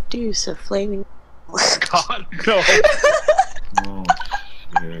I seduce a flaming... God, no. Oh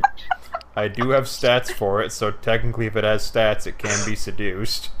shit. I do have stats for it, so technically if it has stats, it can be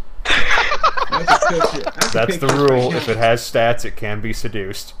seduced. That's the rule. If it has stats, it can be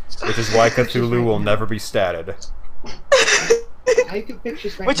seduced. Which is why Cthulhu will never be statted. I can picture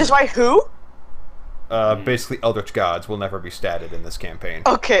this right Which is now. why who? Basically, Eldritch Gods will never be statted in this campaign.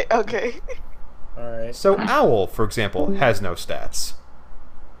 Okay, okay. Alright. So Owl, for example, has no stats.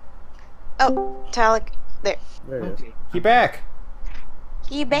 Oh, Talic. There he is. Okay. He back.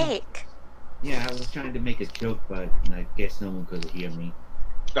 He bake. Yeah, I was trying to make a joke, but I guess no one could hear me.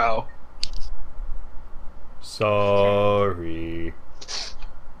 Oh. Sorry.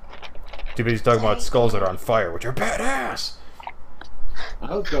 Too busy talking about skulls that are on fire, which are badass.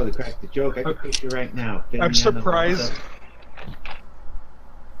 I was going to crack the joke. I can picture right now. I'm surprised.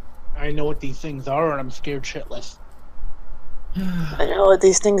 I know what these things are, and I'm scared shitless. I know what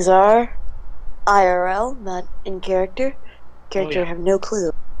these things are. IRL, not in character. Character, yeah. have no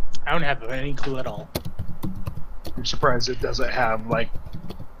clue. I don't have any clue at all. I'm surprised it doesn't have, like,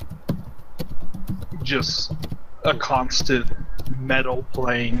 just a constant metal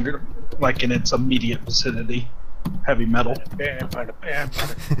playing, like, in its immediate vicinity. Heavy metal.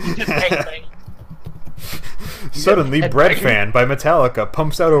 Suddenly, Bread Fan by Metallica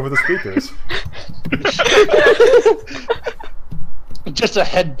pumps out over the speakers. Just a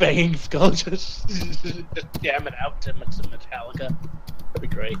head-banging skull, just jam it out to some Metallica. That'd be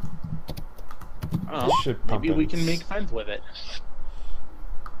great. Oh, Should pump maybe we in. can make friends with it.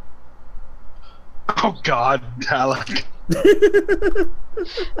 Oh god, Talic.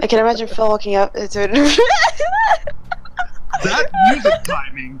 I can imagine Phil walking up to it. That music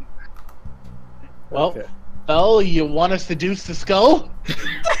timing. Well, Okay. Phil, you want to seduce the skull?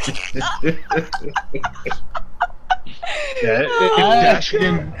 Yeah, if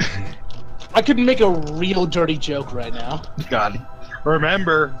Dashegen... I could make a real dirty joke right now. God.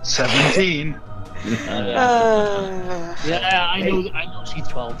 Remember, 17. Yeah, I know she's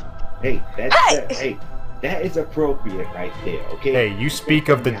 12. Hey, that is appropriate right there. Okay. Hey, you speak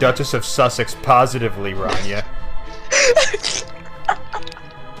of the Duchess of Sussex positively, Ranya.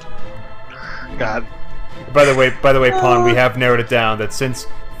 God. By the way, Pawn, we have narrowed it down that since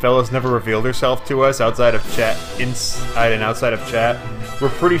Fella's never revealed herself to us outside of chat, inside and outside of chat, we're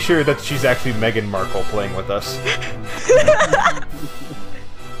pretty sure that she's actually Meghan Markle playing with us.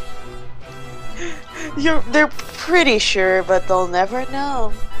 They're pretty sure, but they'll never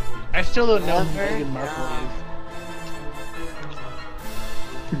know. I still don't know who Never Meghan Markle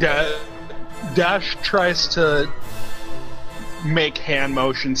is. Dash tries to make hand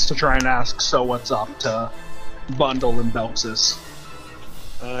motions to try and ask so what's up to Bundle and Belxis.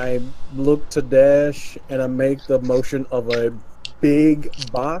 I look to Dash and I make the motion of a big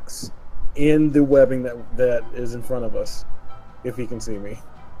box in the webbing that is in front of us, if he can see me.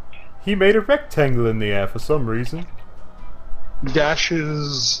 He made a rectangle in the air for some reason. Dash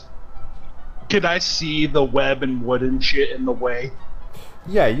is... Can I see the web and wood and shit in the way?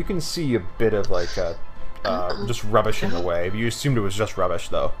 Yeah, you can see a bit of like just rubbish in the way. You assumed it was just rubbish,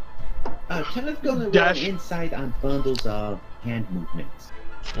 though. Kevin's gonna run Dash. inside on Bundle's hand movements.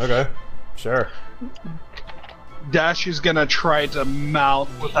 Okay, sure. Dash is gonna try to mount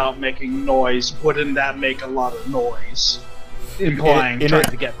without making noise. Wouldn't that make a lot of noise? Implying trying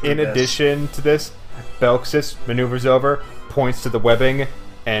to get through in this. addition to this, Belxis maneuvers over, points to the webbing,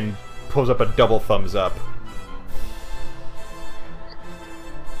 and pulls up a double thumbs up.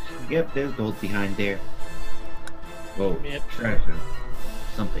 Yep, there's gold behind there. Whoa, Yep. treasure.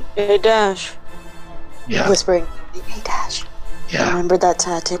 Something. Hey, Dash. Yeah, Whispering. Hey, Dash. yeah. Remember that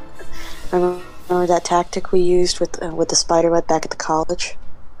tactic? Remember that tactic we used with the spiderweb back at the college?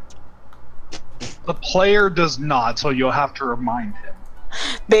 The player does not, so you'll have to remind him.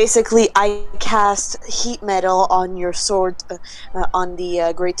 Basically, I cast heat metal on your sword, on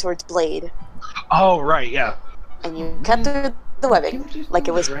the greatsword's blade, Oh, right, yeah. and you cut through the webbing like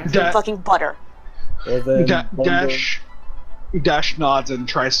it was Da- fucking butter. Well, then Bundle- Dash nods and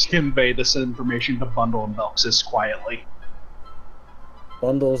tries to convey this information to Bundle and Belxis quietly.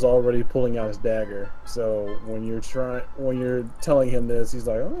 Bundle's already pulling out his dagger, so when you're telling him this, he's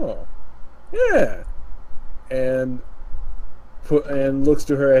like, "Oh, yeah," and looks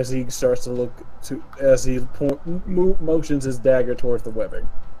to her as he starts to look to as he motions his dagger towards the webbing.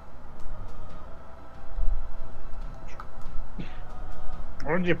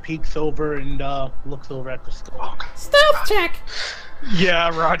 Ranya peeks over and looks over at the skull. Stealth check.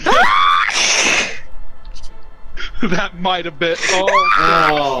 Yeah, Roger. That might have been.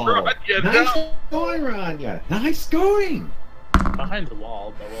 Oh, Ranya, nice no. going, Ranya. Nice going. Behind the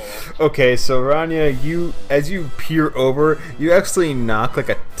wall, but well. Okay, so Ranya, as you peer over, you actually knock like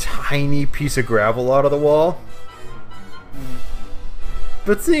a tiny piece of gravel out of the wall.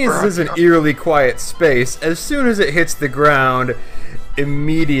 But seeing as this is an eerily quiet space, as soon as it hits the ground,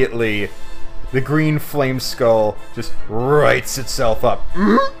 immediately the green flame skull just rights itself up.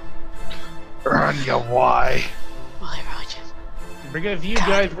 Ranya, why? Why, Roger? Because you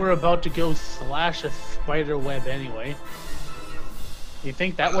guys were about to go slash a spider web anyway. You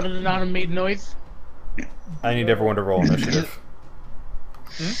think that would have not have made noise? I need everyone to roll initiative.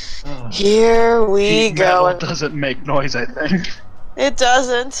 Here we Heat metal go. doesn't make noise, I think. It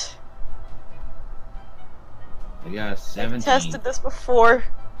doesn't. I got a 17. Tested this before.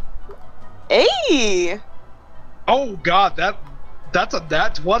 Hey! Oh god, that's a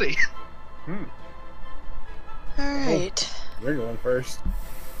nat 20. Alright. You're going first.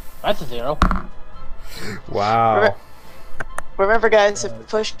 That's a 0. Wow. Remember, guys, if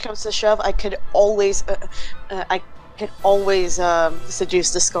push comes to shove, I could always,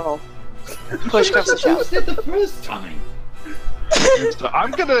 seduce the skull. Push comes to You shove. said the first time. So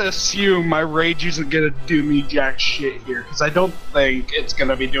I'm gonna assume my rage isn't gonna do me jack shit here, because I don't think it's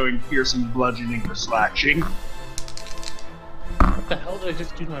gonna be doing piercing, bludgeoning, or slashing. What the hell did I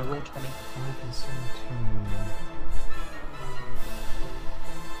just do to my roll 20?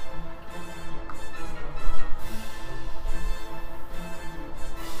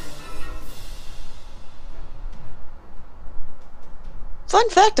 Fun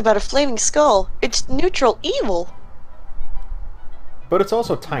fact about a flaming skull: it's neutral evil. But it's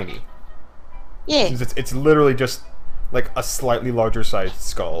also tiny. Yeah. Since it's literally just like a slightly larger sized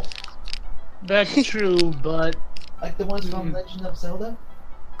skull. That's true, but Like the ones from Legend of Zelda?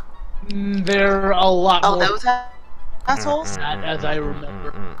 they're a lot Oh, more those assholes? than that, as I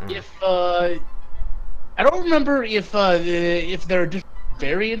remember. If I don't remember if there are different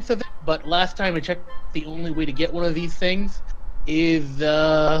variants of it, but last time I checked, the only way to get one of these things is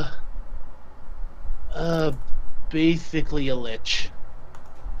basically a lich.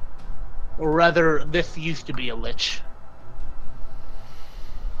 Or rather, this used to be a lich.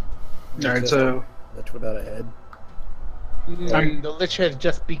 Alright, so Lich without a head. And the lich has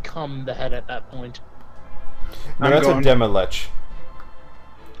just become the head at that point. No, I'm that's going- a Demolech.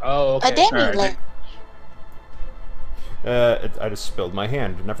 Oh, okay. A damn Alright. I just spilled my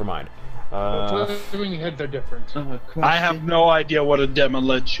hand. Never mind. Flaming heads are different. I have no idea what a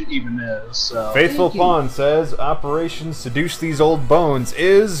Demolech even is, so... Faithful Thank you. Pawn says Operation Seduce These Old Bones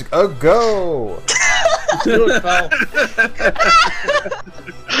is a go. Do it, pal.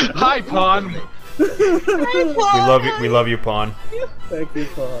 Hi, Pawn! We love you, Pawn. Thank you,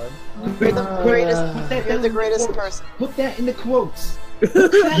 Fawn. You're the greatest. You're the greatest person. Put that in the quotes.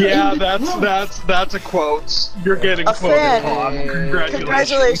 Yeah, that's a quote. You're getting A quoted, fan. Pawn.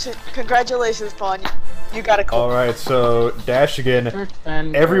 Congratulations. Congratulations, Pawn. You got a quote. Alright, so Dashegen. First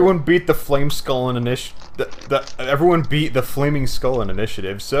fan. Everyone beat the Flame Skull in initiative. Everyone beat the Flaming Skull in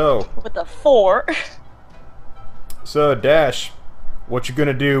initiative, so... With a 4. So, Dash, what you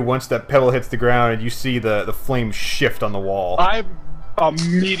gonna do once that pebble hits the ground and you see the flame shift on the wall? I'm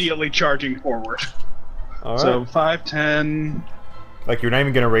immediately charging forward. Alright. So 5, 10... Like, you're not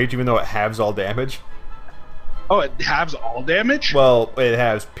even gonna rage even though it halves all damage? Oh, it halves all damage? Well, it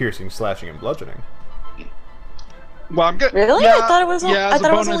has piercing, slashing, and bludgeoning. Well, I'm good. Really? Yeah, I thought it was. yeah, I as a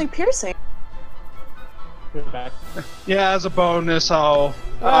thought it was bonus- only piercing. You're back. Yeah, as a bonus, I'll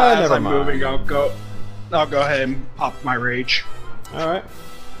Ah, as never I'm mind. moving, I'll go ahead and pop my rage. Alright.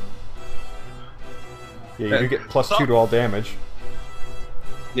 Yeah, you get +2 to all damage.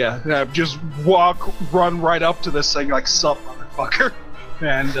 Yeah, just run right up to this thing like sup, motherfucker,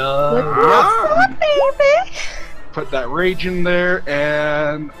 and Baby. put that rage in there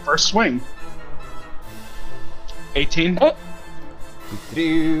and first swing. 18.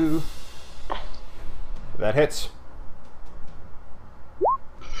 Doo-doo. That hits.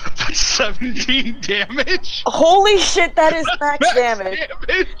 That's 17 damage. Holy shit! That is max damage.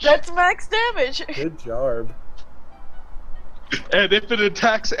 Damage. That's max damage. Good job. And if it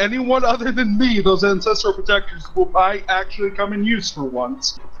attacks anyone other than me, those ancestral protectors might actually come in use for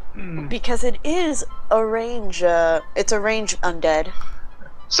once. Because it is a range. It's a range undead.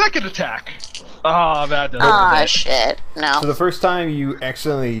 Second attack. Ah, that doesn't Ah, hit. shit. No. So the first time you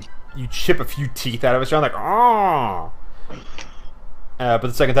accidentally chip a few teeth out of its jaw, like oh. But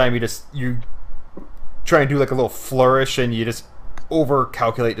the second time you try and do like a little flourish and you just over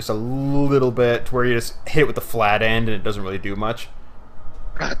calculate just a little bit to where you just hit it with the flat end and it doesn't really do much.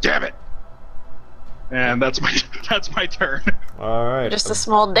 God damn it. And that's my turn. All right. Just a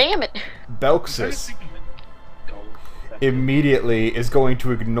small damn it. Belksis immediately is going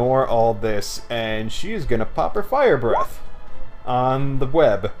to ignore all this and she is going to pop her fire breath on the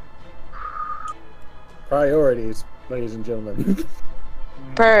web. Priorities, ladies and gentlemen.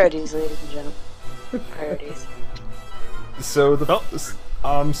 Priorities, ladies and gentlemen. Priorities. So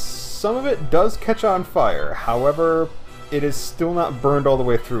some of it does catch on fire. However, it is still not burned all the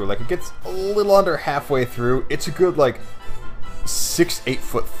way through. Like it gets a little under halfway through. It's a good like 6-8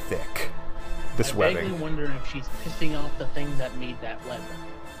 foot thick. This I webbing. vaguely wonder if she's pissing off the thing that made that web.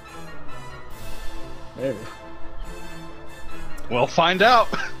 Maybe. We'll find out.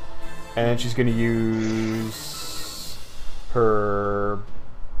 And she's going to use her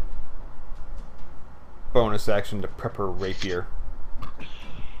bonus action to prep her rapier.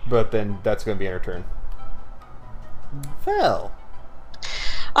 But then that's going to be in her turn. Fel.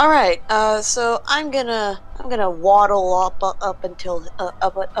 All right. So I'm gonna waddle up until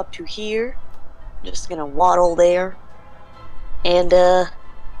up to here. Just gonna waddle there, and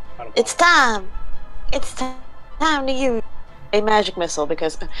it's time. It's time to use a magic missile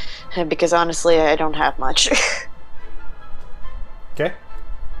because honestly I don't have much. Okay.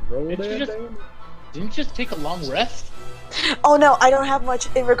 Didn't you just take a long rest? Oh no, I don't have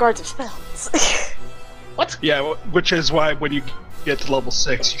much in regards to spells. What? Yeah, which is why when you get to level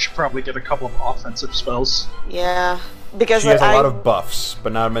 6, you should probably get a couple of offensive spells. Yeah, because She has a lot of buffs,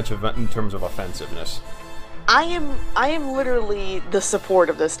 but not much of in terms of offensiveness. I am literally the support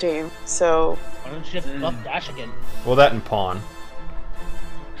of this team. So Why don't you just buff Dashegen? Well, that and Pawn.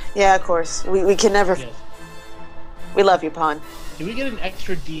 yeah, of course we can never. Yes. We love you, Pawn. Do we get an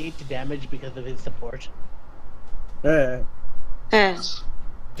extra D8 to damage because of his support? Yeah. Eh.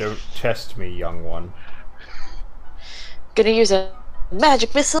 Don't test me, young one. Gonna use a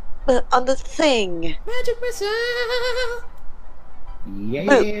magic missile on the thing. Magic missile!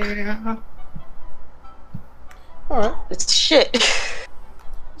 Yeah. Alright. It's shit.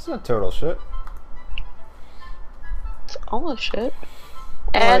 It's not total shit. It's almost shit.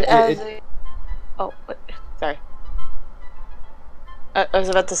 And Alright, oh, what? Sorry. I was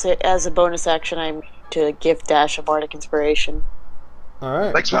about to say, as a bonus action, I'm to give Dash a bardic inspiration.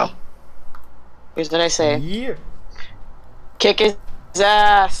 Alright. Thanks, Val. Here's what I say: Yeah. kick his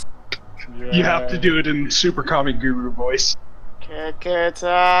ass. You have to do it in Super Kami Guru voice. Kick its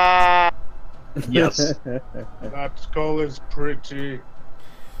ass. Yes. That skull is pretty.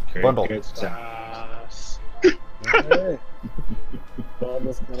 Bundle. Ass. Alright.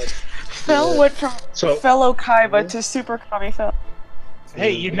 Almost gonna- Phil went from So, fellow Kaiba to Super Kami Phil.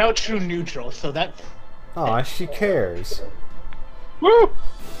 Hey, you're now true neutral, so that's Aw, she cares. woo!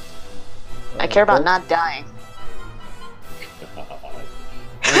 I care about not dying.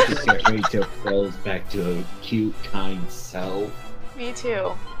 I just can't wait till Fel's back to a cute, kind self. Me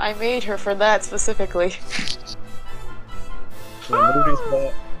too. I made her for that specifically. So move his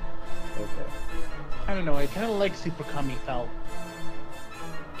butt. Okay. I don't know. I kind of like Super Kami Fel.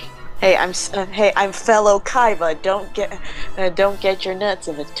 Hey, I'm fellow Kaiba. Don't get your nuts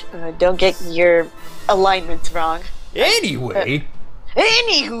in it. Don't get your alignments wrong. Anyway!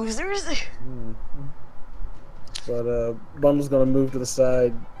 Any hoosers. But Bundle's gonna move to the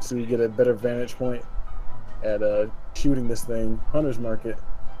side so you get a better vantage point at shooting this thing. Hunter's market.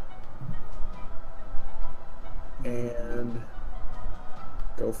 And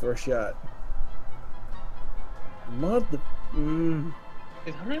go for a shot. Mother.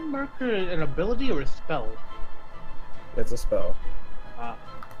 Is Hunter Marker an ability or a spell? It's a spell.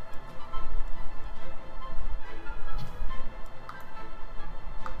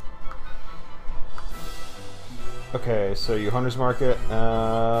 Okay, so you Hunter's Market.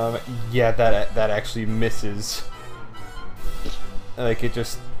 Yeah, that actually misses. Like, it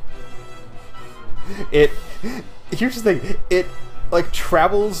just... Here's the thing. It, like,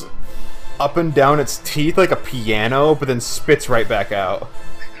 travels up and down its teeth like a piano, but then spits right back out.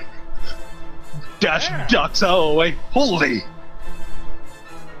 Dash ducks out of the way. Holy!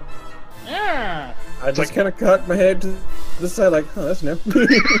 Yeah. I just kind of cocked my head to the side like, oh, that's new.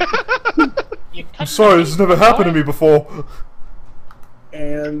 I'm sorry, this has never happened to me before.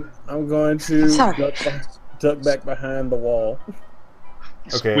 And I'm going to Sorry. duck back behind the wall.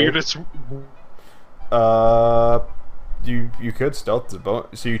 Okay. Weirdest. You could stealth the bone.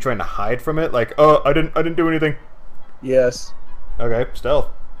 So you're trying to hide from it? Like, oh, I didn't do anything. Yes. Okay, stealth.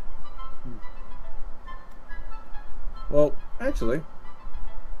 Well, actually,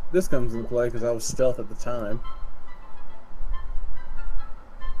 this comes into play because I was stealth at the time.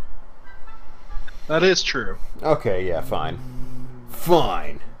 That is true. Okay, yeah, fine.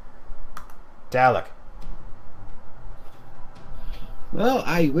 Fine. Talic. Well,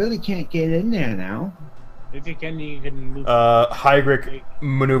 I really can't get in there now. If you can move. Hygric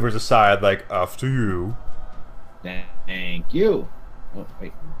maneuvers aside, like, after you. Thank you. Oh,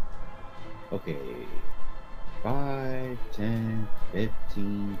 wait. Okay. 5, 10,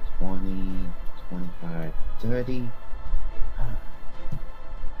 15, 20, 25, 30.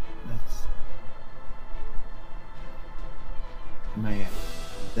 Let's... My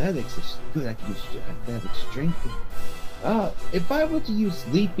athletics is good. I can use athletic strength. If I were to use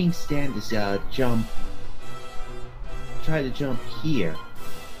leaping stand to jump, try to jump here.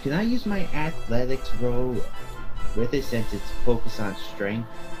 Can I use my athletics roll with it since it's focused on strength?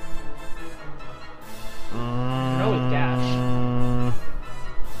 No, it's dash.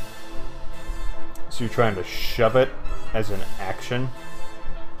 So you're trying to shove it as an action?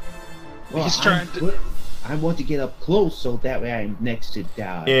 Well, He's trying to. I want to get up close so that way I'm next to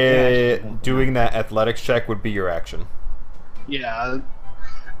Dash. Doing that athletics check would be your action. Yeah.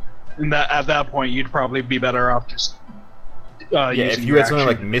 And that at that point, you'd probably be better off just. Yeah, if you had something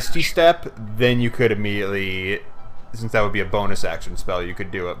like Misty Step, then you could immediately, since that would be a bonus action spell, you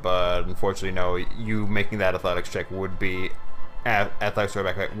could do it. But unfortunately, no. You making that athletics check would be athletics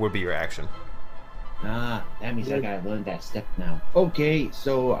back would be your action. Ah, that means I gotta learn that step now. Okay,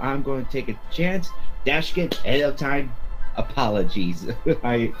 so I'm going to take a chance. Dashegen, ahead of time, apologies.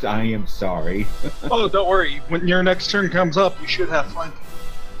 I am sorry. Oh, don't worry. When your next turn comes up, you should have flanking.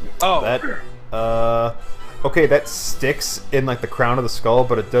 Oh, That, okay, that sticks in like the crown of the skull,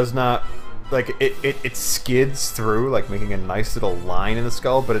 but it does not, like it skids through, like making a nice little line in the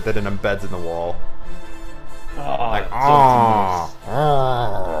skull, but then it embeds in the wall.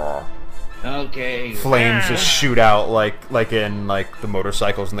 Okay. Flames just shoot out like in like the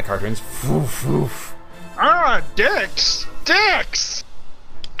motorcycles in the cartoons. Foof, foof. dicks! Dicks!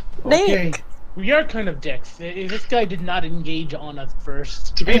 Okay. Nick! We are kind of dicks. This guy did not engage on us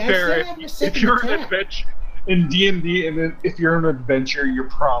first. To be Hey, I fair, still have your if second you're an attack. adventure in D&D, and then if you're an adventurer, you're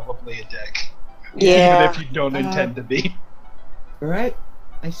probably a dick. Yeah. Even if you don't intend to be. Alright.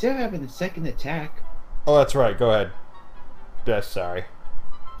 I still have a second attack. Oh, that's right. Go ahead. Yes, sorry.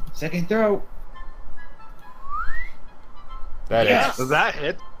 Second throw. That is. Yes. So that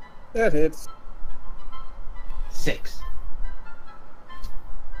hit. That hits. 6.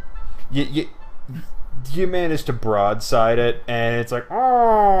 You manage to broadside it, and it's like,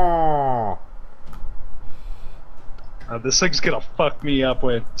 oh. This thing's gonna fuck me up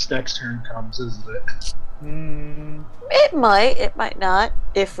when its next turn comes, isn't it? It might not.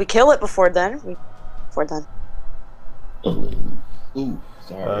 If we kill it before then. Ooh,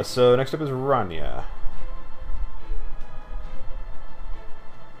 sorry. So next up is Ranya.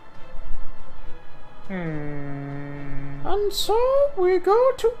 And so we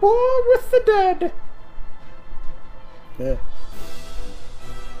go to war with the dead. Yeah.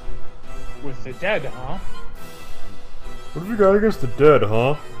 With the dead, huh? What have you got against the dead,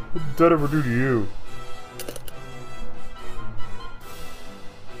 huh? What did the dead ever do to you?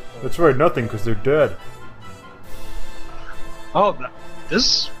 That's right, nothing, because they're dead. Oh,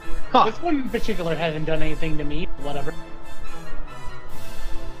 this? Huh. This one in particular hasn't done anything to me. Whatever.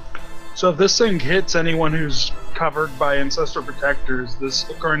 So if this thing hits anyone who's covered by ancestral protectors,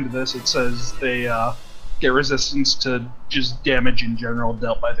 according to this, it says they get resistance to just damage in general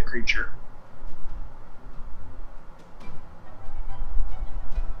dealt by the creature.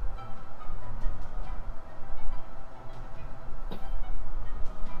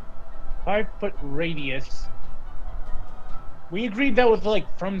 Five-foot radius. We agreed that was like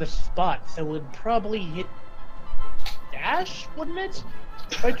from the spot, so it would probably hit Dash, wouldn't it?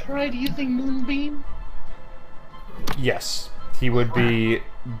 If I tried using Moonbeam? Yes, he would be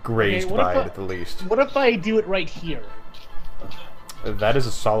grazed what by if it at the least. What if I do it right here? That is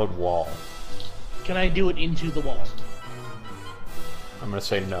a solid wall. Can I do it into the wall? I'm gonna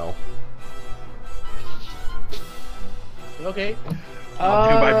say no. Okay. I'll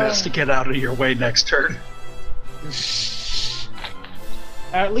do my best to get out of your way next turn.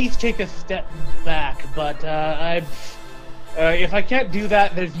 At least take a step back, but if I can't do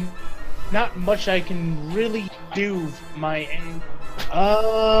that, there's not much I can really do from my end.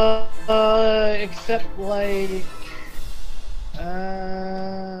 Except like,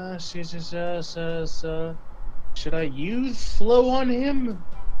 should I use slow on him?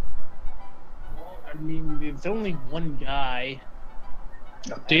 I mean, it's only one guy.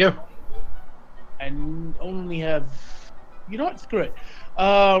 Up to you. And only have, you know what? Screw it.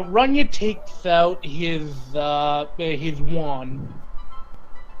 Ranya takes out his wand.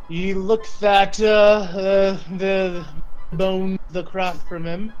 He looks at the bones across from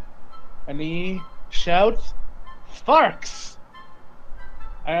him, and he shouts, "Sparks!"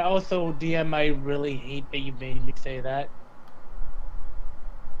 I also, DM, I really hate that you made me say that.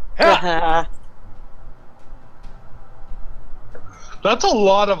 Ha! That's a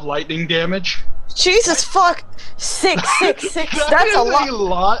lot of lightning damage. Jesus fuck! 6, 6, 6. That That's is a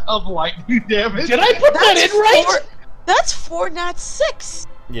lot. of lightning damage. Did I put that in right? That's 4, not 6.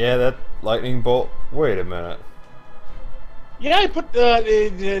 Yeah, that lightning bolt. Wait a minute. Yeah, I put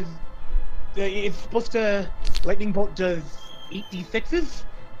it's supposed to, lightning bolt does 8d6s.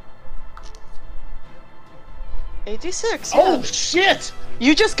 86. Yeah. Oh shit!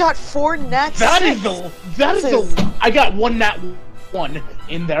 You just got 4 nat That 6. is the I got 1 nat 1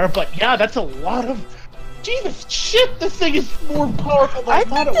 in there, but yeah, that's a lot of. Jesus shit! This thing is more powerful than I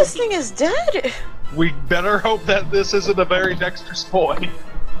thought think it would this be. thing is dead. We better hope that this isn't a very dexterous boy.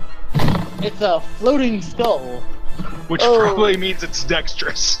 It's a floating skull. Which Oh. probably means it's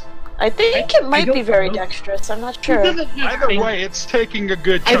dexterous. I think it might don't be very know. dexterous. I'm not It sure. doesn't have Either things- way, it's taking a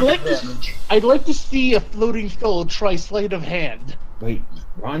good I'd chunk like of to. damage. I'd like to see a floating skull try sleight of hand. Wait,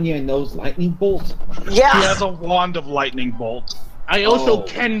 Ranya knows lightning bolt? Yeah. He has a wand of lightning bolt. I also Oh.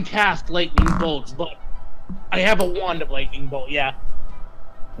 can cast lightning bolt, but I have a wand of lightning bolt. Yeah,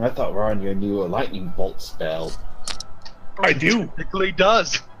 I thought Ranya knew a lightning bolt spell. I do. Technically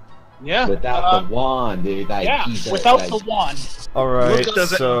does. Yeah. Without the wand, it, like, Yeah, he's a- without like, the wand. Alright, Look,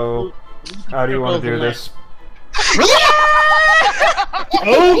 does it- so how do you want to do this?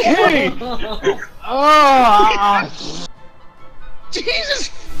 Okay. Ah. Jesus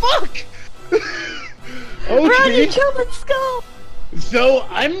fuck. Run, you Okay. killed its skull. So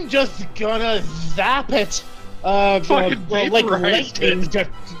I'm just gonna zap it. Fucking like vaporized lightning it. just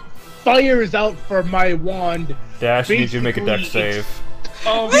fires out from my wand. Dash needs you to make a dex Basically, save.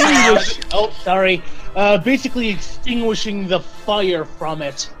 Oh Extinguish- oh, sorry. Basically extinguishing the fire from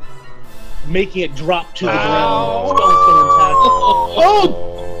it, making it drop to the ground. Skeleton attack.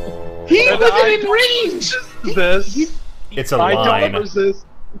 Oh, he And was I in range. This. It's a I don't line. resist.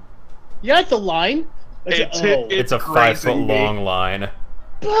 Yeah, it's a line. It's oh. It's a 5 foot grazing me. long line.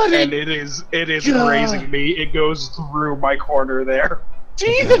 But And it, it is God. grazing me. It goes through my corner there.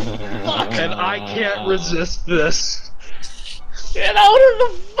 Jesus fuck! And I can't resist this. Get out of the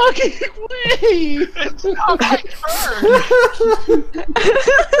fucking way! It's not my turn.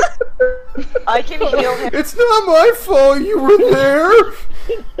 I can heal him. It's not my fault you were there!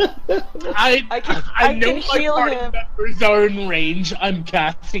 I I know can my heal party him. members are in range. I'm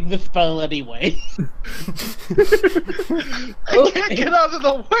casting the spell anyway. I can't get out of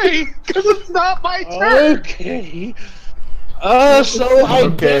the way because it's not my turn. Okay. So I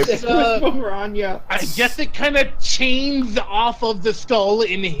Okay. guess Ranya. I guess it kind of chains off of the skull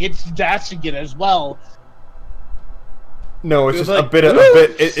and hits Dashegen as well. No, it's It was just a like, bit.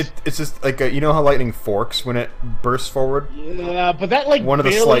 "Woo!" It's just like you know how lightning forks when it bursts forward. Yeah, but that like One of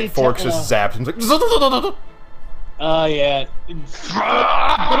the barely slight forks just zaps and it's like. Oh yeah.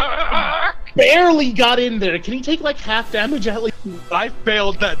 Barely got in there. Can he take like half damage at least? I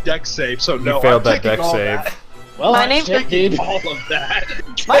failed that deck save, so no. You failed I'm that taking deck all save. that. Well, My that's name- it, dude. All of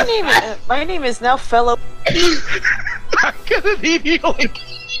that. My name is now Fellow. I'm gonna need healing.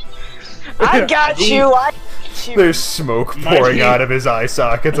 I got you. I got you. There's smoke My pouring name- out of his eye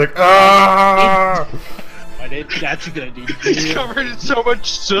sockets. Like ah. I did. That's a good idea. He's covered in so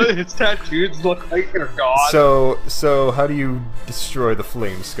much soot. His tattoos look like they're gone. So how do you destroy the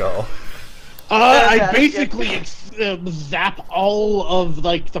flame skull? I Okay. basically zap all of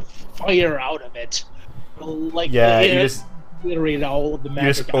like the fire out of it. Like Yeah, you just obliterate all of the you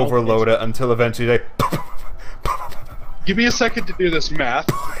magic. just out of overload it until eventually like. Give me a second to do this math.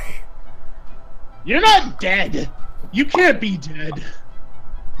 You're not dead. You can't be dead.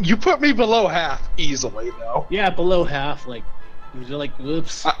 You put me below half easily, though. Yeah, below half. Like you're like,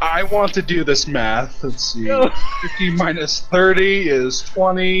 whoops. I want to do this math. Let's see. No. 50 minus 30 is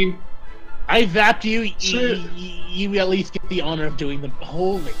 20. I zapped you. Shit. You at least get the honor of doing them.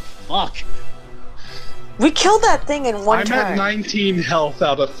 Holy fuck! We killed that thing in one I'm turn. at 19 health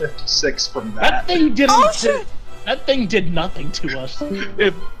out of 56 from That that. thing didn't. Oh, shit. That thing did nothing to us.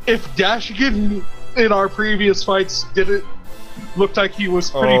 If Dashegen in our previous fights didn't look like he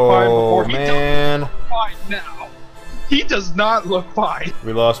was pretty fine Oh before, he man, does fine now. He does not look fine.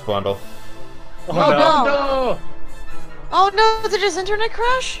 we lost bundle. Oh, Oh, no. No! Oh no! Did his internet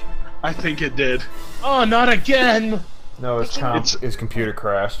crash? I think it did. Oh, not again! No, his computer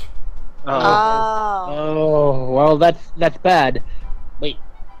crashed. Oh. Oh, well, that's bad. Wait,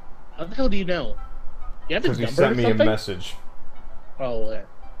 how the hell do you know? You have his Because he number sent or me a something? message. Oh, yeah.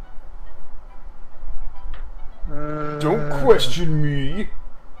 Don't question me.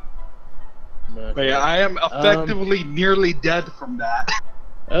 But yeah, I am effectively nearly dead from that.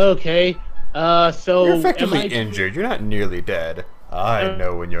 Okay, so You're effectively am I, injured. You're not nearly dead. I Uh,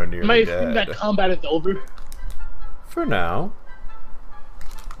 know when you're am I nearly assuming dead. that combat is over? For now.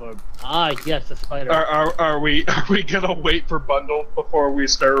 Yes, the spider. Are we gonna wait for bundle before we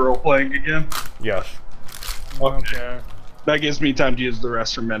start role playing again? Yes. Okay. That gives me time to use the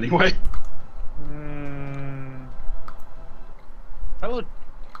restroom anyway. Hello.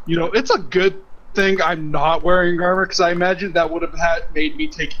 You know, it's a good thing I'm not wearing armor because I imagine that would have made me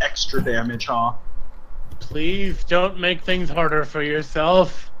take extra damage, huh? Please don't make things harder for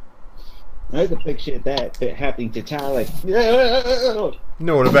yourself. There's a picture of that happening to Talic.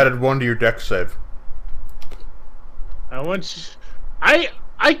 No, would have added 1 to your deck save. I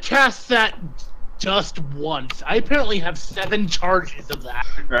cast that just once. I apparently have 7 charges of that.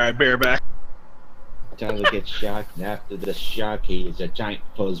 Alright, bareback. Talic gets shocked, and after the shock, he is a giant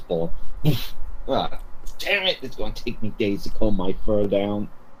fuzzball. Damn it! It's gonna take me days to comb my fur down.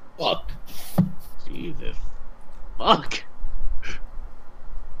 Fuck. Jesus. Fuck.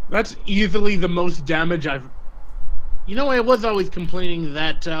 That's easily the most damage I've... You know, I was always complaining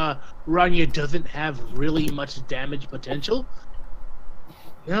that Ranya doesn't have really much damage potential.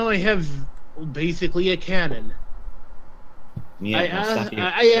 Now I have basically a cannon. Yeah,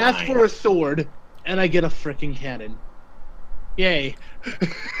 I asked for a sword, and I get a frickin' cannon. Yay.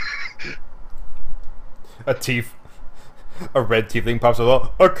 A red tiefling pops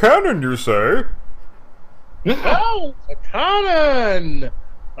up. A cannon, you say? Oh, a cannon!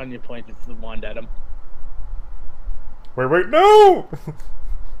 Ranya pointed the wand at him. Wait, no!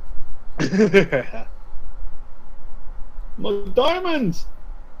 My diamonds!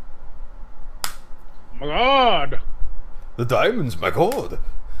 Oh my god! The diamonds, my god!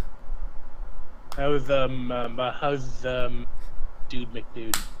 How's Dude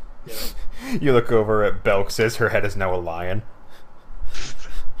McDude doing? You look over at Belksis, her head is now a lion.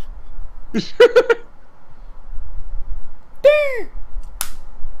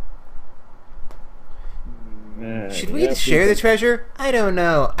 Should we share the treasure? I don't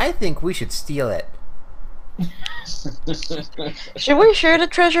know. I think we should steal it. Should we share the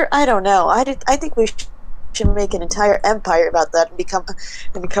treasure? I don't know. I think we should make an entire empire about that and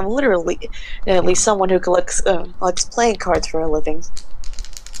become literally at least someone who collects playing cards for a living.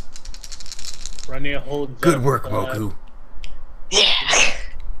 Ranya holds Good up, work, Moku. Yeah.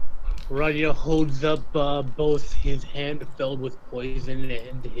 Ranya holds up both his hand filled with poison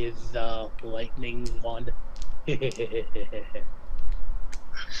and his lightning wand.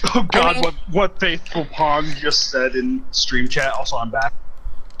 Oh god, what Faithful Pong just said in stream chat. Also, I'm back.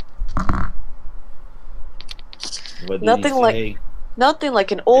 Nothing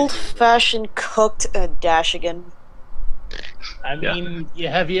like an old-fashioned cooked Dashegen. I mean,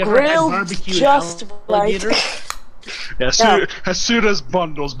 have you ever Grilled had barbecue just alligator? right. Yeah, as soon as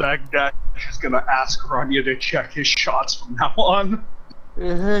Bundle's back, Dash is gonna ask Ranya to check his shots from now on.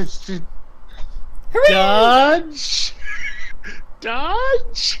 Dodge!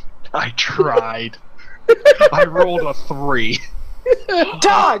 Dodge! I tried. I rolled a 3.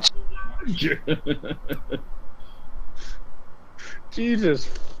 Dodge! Jesus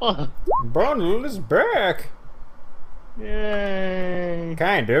fuck. Bundle is back! Yay.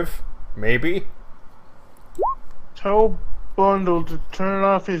 Kind of. Maybe. Tell Bundle to turn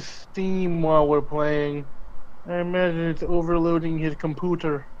off his Steam while we're playing. I imagine it's overloading his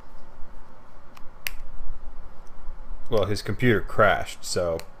computer. Well, his computer crashed,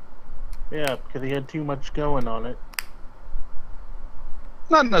 so... Yeah, because he had too much going on it.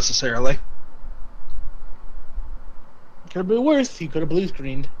 Not necessarily. Could have been worse. He could have blue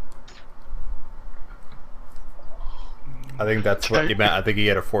screened. I think that's what he meant. I think he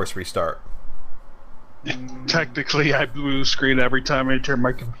had a forced restart. Technically, I blue screen every time I turn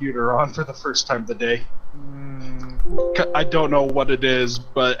my computer on for the first time of the day. I don't know what it is,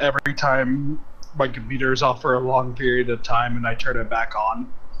 but every time my computer is off for a long period of time and I turn it back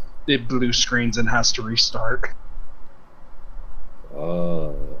on, it blue screens and has to restart.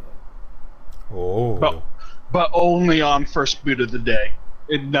 Oh. But only on first boot of the day.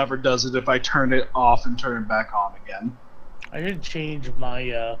 It never does it if I turn it off and turn it back on again. I did change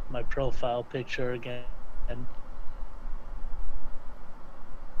my my profile picture again.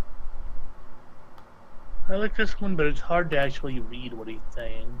 I like this one, but it's hard to actually read what he's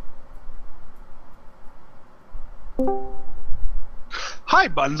saying. Hi,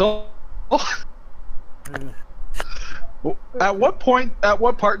 Bundle. At what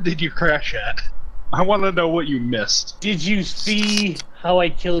part did you crash at? I want to know what you missed. Did you see how I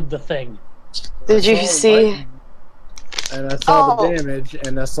killed the thing? Did you see? And I saw the damage,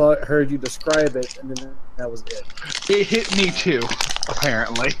 and I heard you describe it, and then that was it. It hit me too,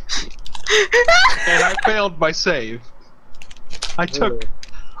 apparently. And I failed my save.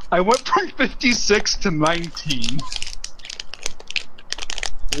 I went from 56 to 19.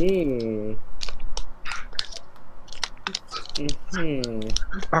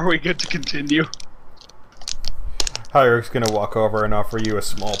 Are we good to continue? Hyrix gonna walk over and offer you a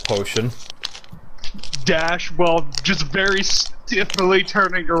small potion. Dash, well, just very stiffly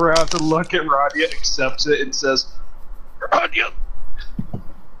turning around to look at Ranya, accepts it and says, Ranya,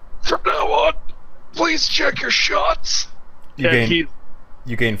 from now on, Please check your shots. You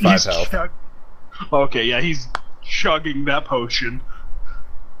gain 5 health. Okay, yeah, he's chugging that potion.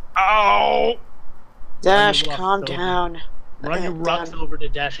 Ow! Dash, Ranya calm walks over. down. Ranya rocks Down. over to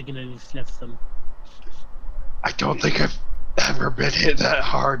Dashegen and he sniffs them. I don't think I've ever been hit that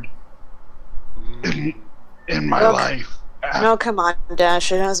hard in my Look. life. No, come on,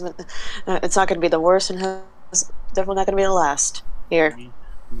 Dash. It hasn't. It's not going to be the worst, and it's definitely not going to be the last. Here,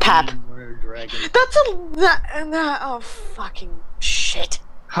 Pap. We're a dragon. That's oh fucking shit.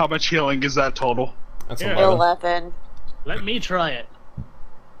 How much healing is that total? That's Yeah. 11. 11. Let me try it.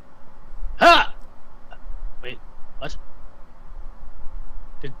 Ha! Wait, what?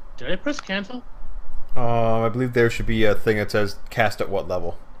 Did I press cancel? I believe there should be a thing that says cast at what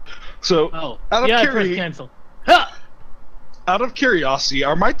level. So, Oh, Out of yeah, I pressed curi- cancel. Ha! out of curiosity,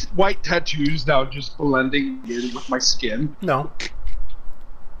 are my white tattoos now just blending in with my skin? No.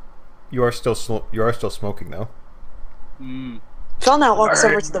 You are still smoking though. Phil now walks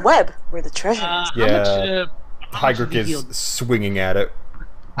Alright. over to the web where the treasure is. Yeah. How much Hygric he is healed? swinging at it.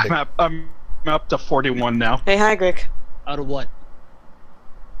 I'm up to 41 now. Hey, Hygric. Out of what?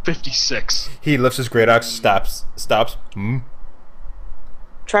 56. He lifts his great axe, stops.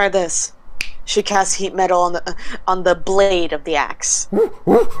 Try this. She casts heat metal on the blade of the axe.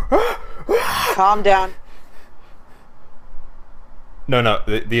 Calm down. No,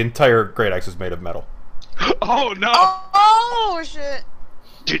 the entire great axe is made of metal. Oh no! Oh shit!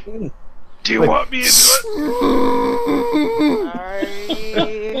 Do you want me to do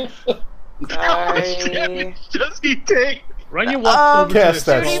Sorry. Sorry. it? Does he take? Ranya walks over Cast to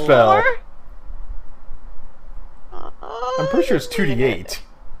the that skull. spell. 34? I'm pretty sure it's 2d8.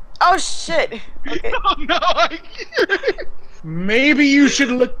 Oh shit! Okay. Oh no! Maybe you should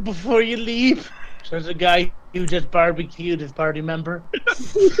look before you leave. Says a guy who just barbecued his party member.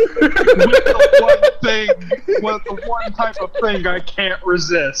 The one type of thing I can't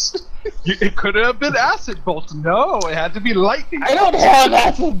resist. It could have been acid bolts. No, it had to be lightning. I don't have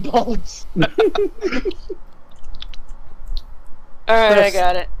acid bolts. Alright, I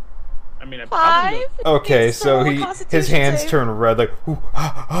got it. I mean, I 5? probably Okay, It's so still a his Constitution hands save. turn red like.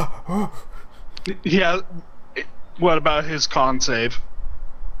 Yeah. What about his con save?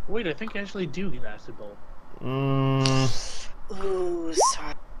 Wait, I think I actually do get acid bolt. Ooh,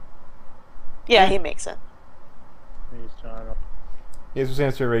 sorry. Yeah, he makes it. He has his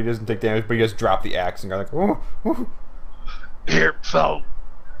hands turn red. He doesn't take damage, but he just dropped the axe and got like. Here, Phil.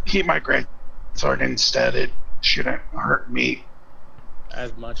 Keep my great sword instead. It shouldn't hurt me.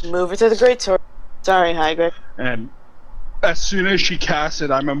 As much. Move it to the greatsword. Sorry, Hygric. And as soon as she casts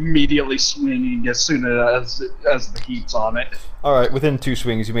it, I'm immediately swinging as soon as the heat's on it. Alright, within 2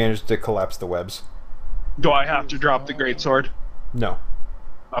 swings, you managed to collapse the webs. Do I have to drop the greatsword? No.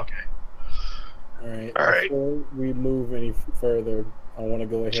 Okay. Alright. Alright. Before we move any further, I want to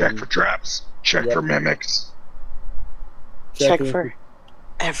go ahead Check and for traps. Check Yep. for mimics. Check checking for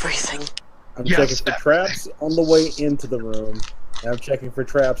everything. I'm Yes, checking for traps on the way into the room. And I'm checking for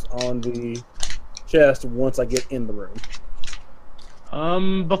traps on the chest once I get in the room.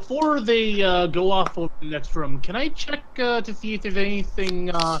 Before they go off over the next room, can I check to see if there's anything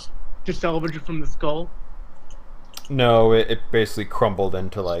to salvage from the skull? No, it basically crumbled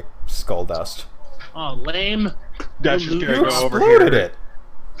into like skull dust. Oh, lame. Dash is You gonna go over Exploded here.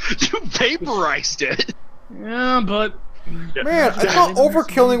 it! You vaporized it. Yeah, but Man, I thought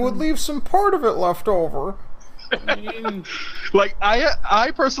overkilling would leave some part of it left over. I mean, Like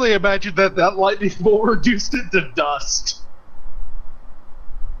I personally imagined that lightning bolt reduced it to dust.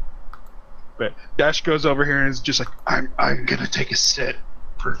 But Dash goes over here and is just like, I'm gonna take a sit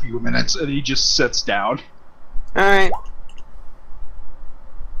for a few minutes, and he just sits down. Alright.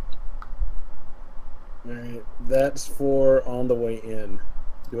 Alright, that's for on the way in.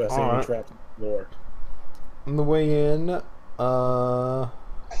 Do I see any Alright. traps on the floor? On the way in,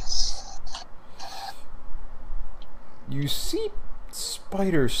 you see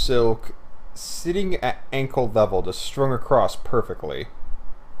spider silk sitting at ankle level, just strung across perfectly.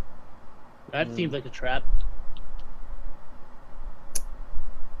 that seems like a trap.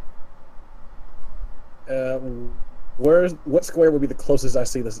 What square would be the closest I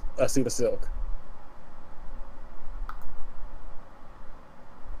see the silk?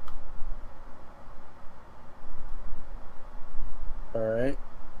 Alright.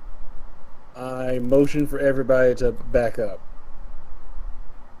 I motion for everybody to back up.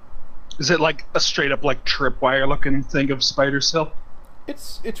 Is it like a straight up like tripwire looking thing of spider silk?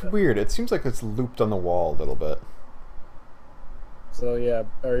 It's weird. It seems like it's looped on the wall a little bit. So yeah,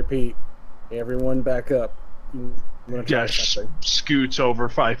 I repeat, everyone back up. I'm gonna try Dash something. scoots over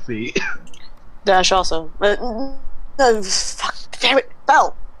 5 feet. Dash also. Fuck, damn it,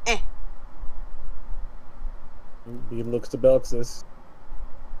 fell. He looks to Belxis.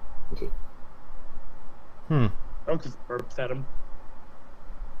 Don't just burps at him.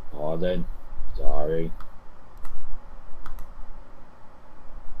 Oh, then. Sorry.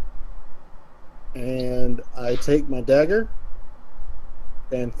 And I take my dagger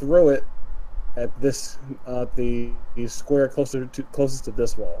and throw it at this the square closest to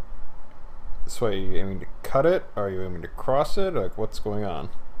this wall. So are you aiming to cut it? Or are you aiming to cross it? Like, what's going on?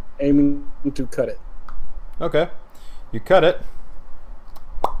 Aiming to cut it. Okay. You cut it.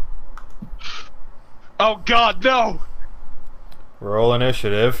 Oh God, no! Roll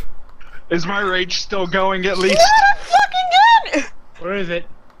initiative. Is my rage still going at least? Fucking good! Where is it?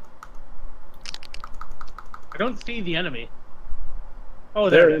 I don't see the enemy. Oh,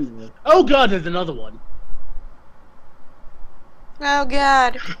 there it is. Oh God, there's another one. Oh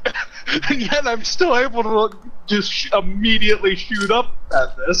God. And yet I'm still able to just immediately shoot up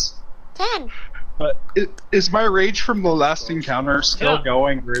at this. 10. But is my rage from the last encounter still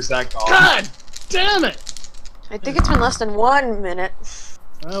going, or is that gone? God damn it! I think it's been less than 1 minute.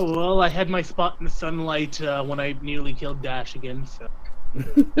 Oh well, I had my spot in the sunlight when I nearly killed Dashegen, so.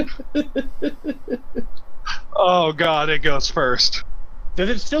 Oh God, it goes first. Does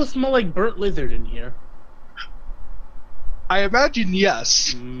it still smell like burnt lizard in here? I imagine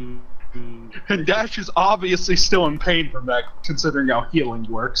yes. And Dash is obviously still in pain from that, considering how healing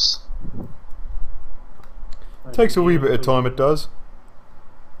works. Takes a wee bit of time, it does.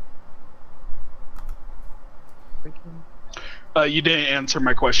 You didn't answer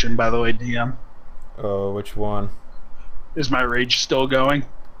my question, by the way, DM. Oh, which one? Is my rage still going?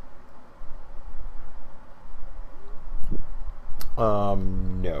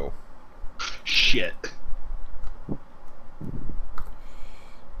 No. Shit.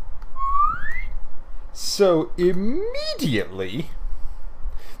 So immediately,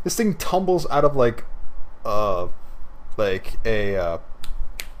 this thing tumbles out of like a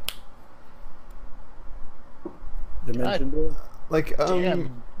Dimension door? like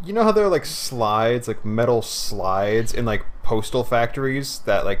you know how there are like slides, like metal slides in like postal factories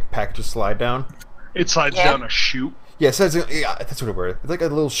that like packages slide down? It slides down a chute. Yeah, it says, yeah, that's what it word. It's like a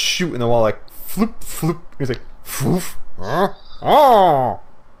little chute in the wall, like floop, floop. It's like foof. Oh.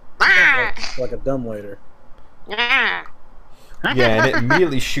 It's like a dumbwaiter. Yeah, and it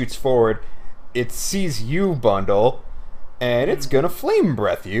immediately shoots forward. It sees you, Bundle, and it's gonna flame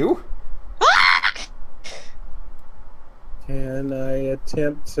breath you. Can I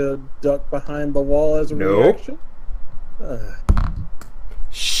attempt to duck behind the wall as a Nope. reaction?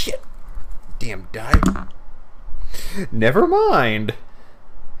 Shit. Damn die. Never mind.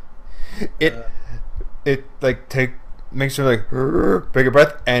 It like makes her like take a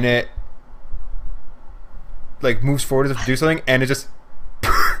breath, and it like moves forward as if to do something, and it just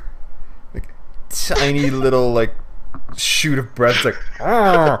like tiny little like shoot of breath, like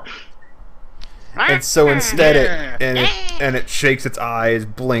and so instead it shakes its eyes,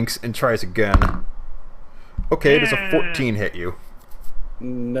 blinks, and tries again. Okay, does a 14 hit you?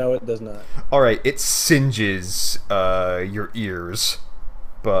 No, it does not. Alright, it singes your ears,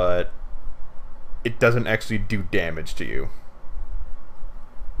 but it doesn't actually do damage to you.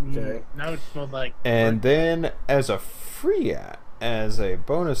 Okay. Now it smells like. And then, as a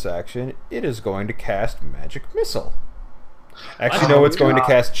bonus action, it is going to cast Magic Missile. Actually, no, it's going to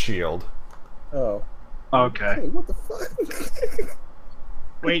cast Shield. Oh. Okay. Hey, what the fuck?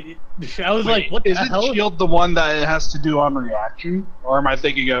 Wait, I was like, what the Isn't hell? shield the one that it has to do on reaction? Or am I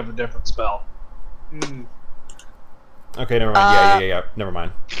thinking of a different spell? Okay, never mind. Yeah. Never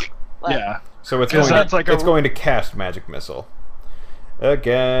mind. What? Yeah. So it's 'Cause going that's to, like a- it's going to cast Magic Missile.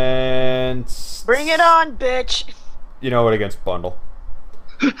 Against... Bring it on, bitch! You know what, against Bundle.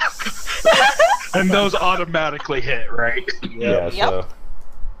 And those automatically hit, right? Yeah, Yep. so...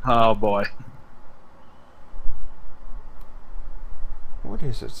 Oh boy. What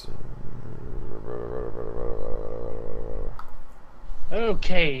is it?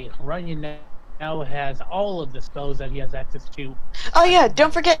 Okay, Ranya now has all of the spells that he has access to. Oh yeah,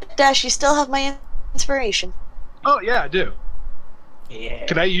 don't forget, Dash, you still have my inspiration. Oh yeah, I do. Yeah.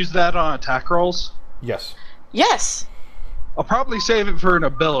 Can I use that on attack rolls? Yes. Yes! I'll probably save it for an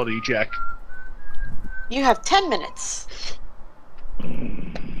ability check. You have 10 minutes.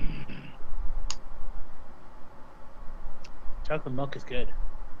 Chocolate milk is good.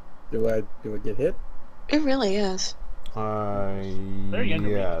 Do I get hit? It really is. Very younger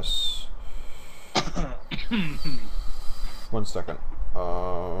me. Yes. 1 second.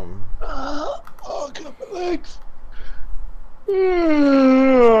 Oh, God, my legs.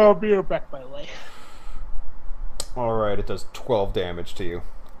 I'll be right back, by the way. Alright, it does 12 damage to you.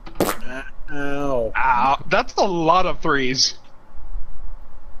 Ow. Ow, that's a lot of threes.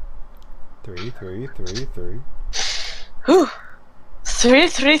 3, 3, 3, 3. Whew. 3,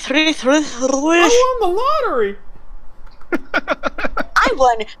 3, 3, 3, 3. I won the lottery! I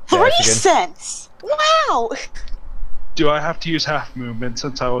won 3 Dashegen. cents. Wow. Do I have to use half movement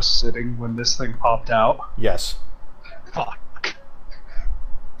since I was sitting when this thing popped out? Yes. Fuck.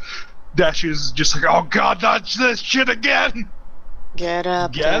 Dash is just like, oh god, not this shit again! Get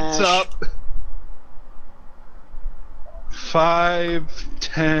up, Gets Dash. up. 5,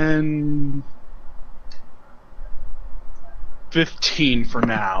 10, 15 for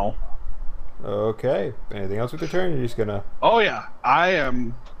now. Okay. Anything else with your turn? You're just gonna... Oh yeah, I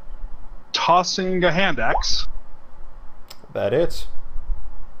am tossing a hand axe. That hits.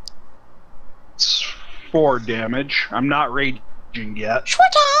 It's 4 damage. I'm not raging yet.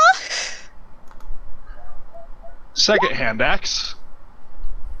 Shwata! Second hand axe.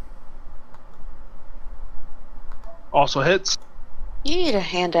 Also hits. You need a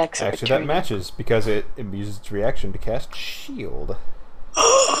hand axe. Actually, that matches because it uses its reaction to cast shield.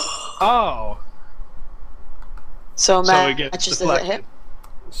 Oh. So So it gets matches does it hit? deflected.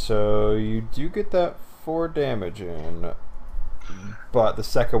 So you do get that 4 damage in, but the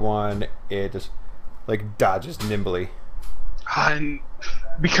second one, it just like dodges nimbly. And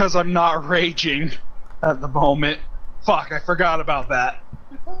because I'm not raging at the moment. Fuck, I forgot about that.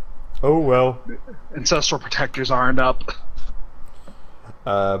 Oh well. Ancestral protectors aren't up.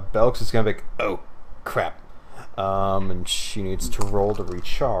 Belks is gonna be like, oh crap, and she needs to roll to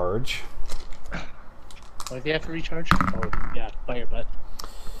recharge. What do you have to recharge? Oh, yeah, fire butt.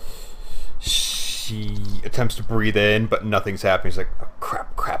 She attempts to breathe in, but nothing's happening. She's like, oh,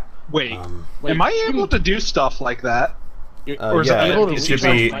 crap. Wait, Wait, am I able to do stuff like that? Or is yeah, it able to it should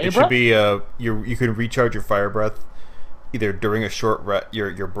recharge be. fire It should be. You can recharge your fire breath either during a short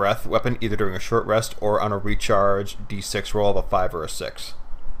your breath weapon either during a short rest or on a recharge D6 roll of a 5 or a 6.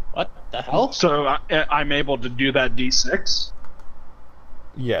 What the hell? So I'm able to do that D6?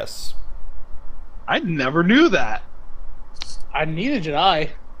 Yes. I never knew that. Neither did I.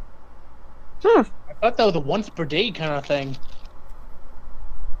 I thought that was a once per day kind of thing.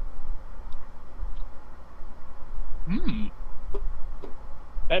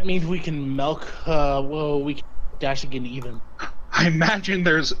 That means we can milk. We can dash again even. I imagine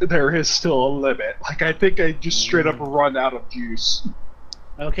there is still a limit. Like I think I just straight up run out of juice.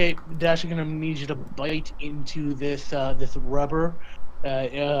 Okay, Dash, I'm gonna need you to bite into this this rubber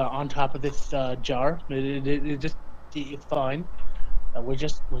on top of this jar. It's fine. We're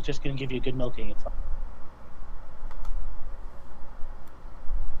just gonna give you a good milking. It's fine.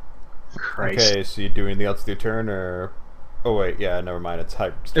 Christ. Okay, so you do anything else with your turn, or? Oh wait, yeah, never mind. It's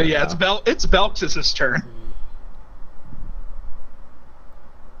Hybrid's turn Yeah, now. it's Belks' turn.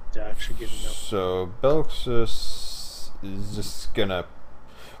 Dash should give you milk. So Belks is just gonna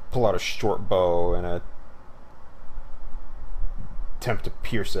pull out a short bow and attempt to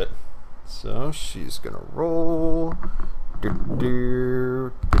pierce it. So she's gonna roll.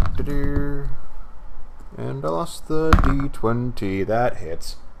 And I lost the D20. That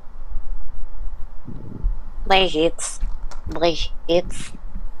hits. Play hits. It's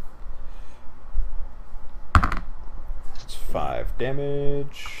 5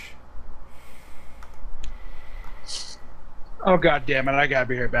 damage. Oh god damn it! I gotta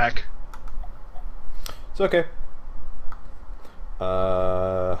be right back. It's okay.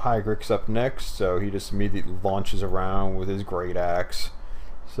 Hygrick's up next, so he just immediately launches around with his great axe.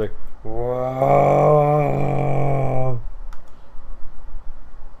 It's like, whoa!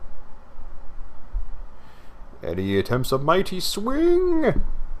 And he attempts a mighty swing.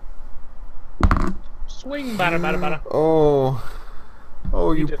 Swing, bada. Oh,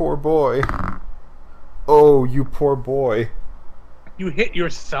 you poor boy. Oh, you poor boy. You hit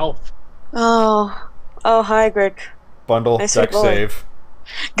yourself. Oh, hi, Greg. Bundle, Nice deck boy. save.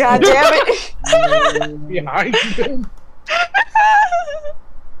 God damn it! Behind him.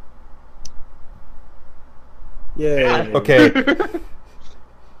 Yay. Okay.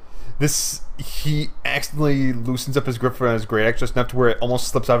 He accidentally loosens up his grip on his great axe just enough to where it almost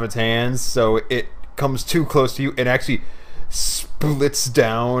slips out of its hands, so it comes too close to you and actually splits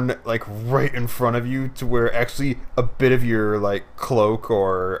down like right in front of you to where actually a bit of your like cloak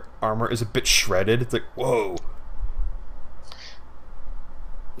or armor is a bit shredded. It's like, whoa.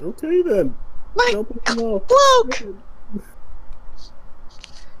 Okay then. My Jump him off. cloak!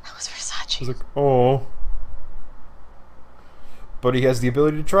 That was I Versace. was like, oh. But he has the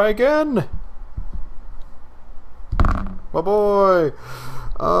ability to try again. My boy!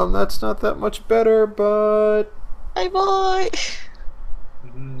 That's not that much better, but... Hey, boy!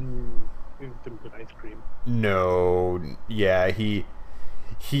 Some good ice cream. No. Yeah, he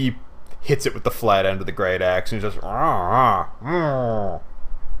hits it with the flat end of the great axe and he's just...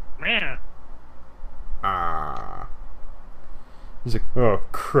 He's like, oh,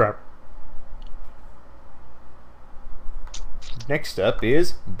 crap. Next up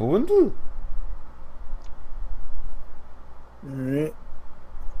is Bundle. Alright.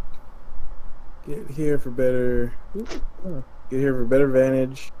 Get here for better. Get here for better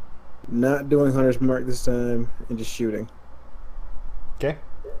vantage. Not doing Hunter's Mark this time, and just shooting. Okay.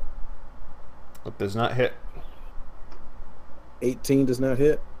 That does not hit. 18 does not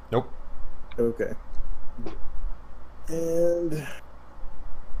hit? Nope. Okay. And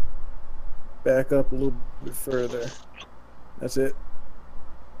back up a little bit further. That's it.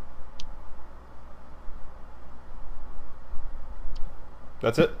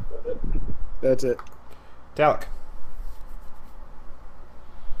 That's it? That's it. Talic.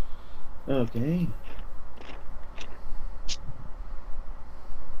 Okay.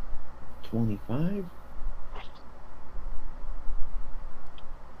 25.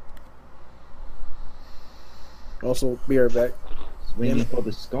 Also, be right back. Swinging for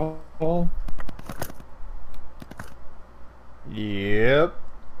the skull. Yep.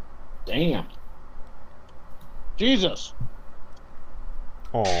 Damn. Jesus.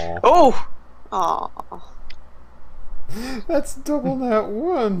 Aw. Oh! Aw. That's double that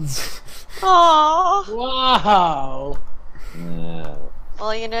ones. Aw. Wow.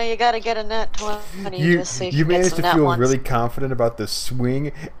 Well, you know, you gotta get a net 20 You just so you can get managed some to net feel ones. really confident about the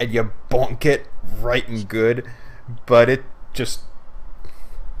swing, and you bonk it right and good, but it just...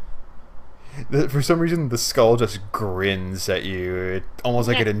 For some reason, the skull just grins at you. It almost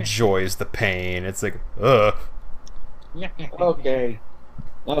like it enjoys the pain. It's like, ugh. Okay.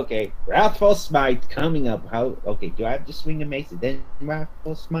 Okay. Wrathful Smite coming up. How? Okay, do I have to swing the mace and then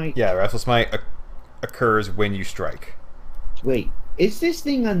Wrathful Smite? Yeah, Wrathful Smite occurs when you strike. Wait, is this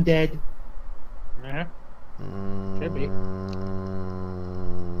thing undead? Yeah. Could be.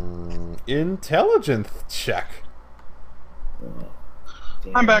 Intelligence check. Oh,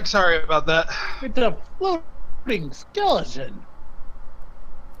 damn. I'm back. Sorry about that. It's a floating skeleton.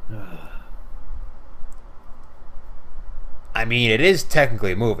 I mean, it is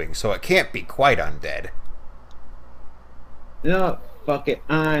technically moving, so it can't be quite undead. No, fuck it.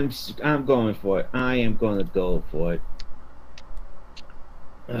 I'm going for it. I am going to go for it.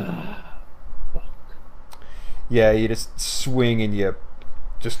 Fuck. Yeah, you just swing and you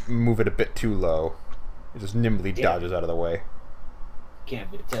just move it a bit too low. It just nimbly Yeah. dodges out of the way.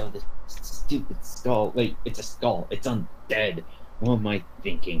 Can't even tell this stupid skull. Wait, it's a skull. It's undead. What am I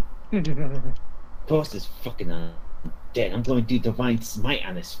thinking? Boss is fucking undead. I'm going to do Divine Smite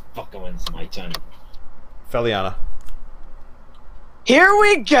on this fucker when it's my turn. Feliana. Here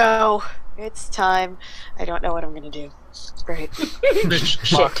we go! It's time. I don't know what I'm gonna do. Great. It's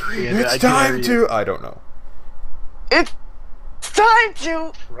time to... I don't know. It's time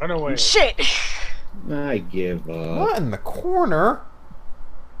to... Run away. Shit! I give up. Not in the corner.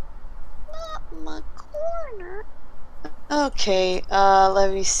 Not my corner. Okay,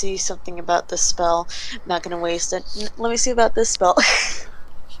 let me see something about this spell. Not gonna waste it. Let me see about this spell.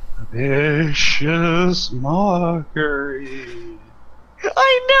 Vicious mockery.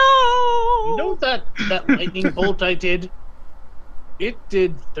 I know! You know that lightning bolt I did? It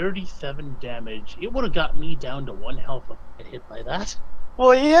did 37 damage. It would have got me down to 1 health if I get hit by that.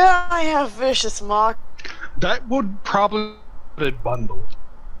 Well, yeah, I have Vicious Mock. That would probably be bundle.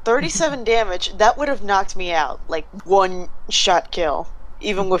 37 damage, that would have knocked me out. Like, 1 shot kill.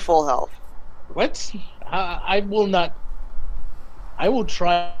 Even with full health. What? I will not. I will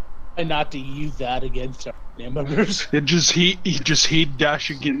try not to use that against our members. He just heed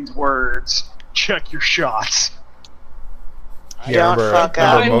Dashegen's words. Check your shots. Yeah, Don't fuck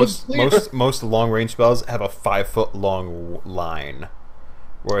up. remember most long range spells have a 5 foot long line,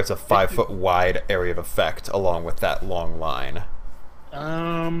 where it's a 5 foot wide area of effect along with that long line.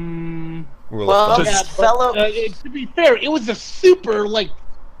 Rule Well, of thumb. Yeah, fellow... to be fair, it was a super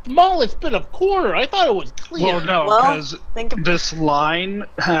smallest bit of corner. I thought it was clear. Well, no, Well, because think of... this line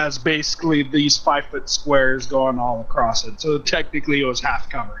has basically these 5 foot squares going all across it. So technically, it was half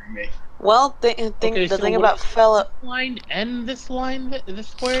covering me. Well, the Okay, so thing what- about fellow... Line and this line, this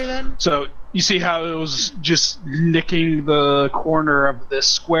square then. So you see how it was just nicking the corner of this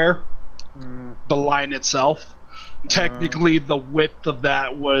square, the line itself. Technically, the width of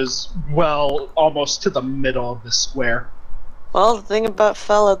that was almost to the middle of the square. Well, the thing about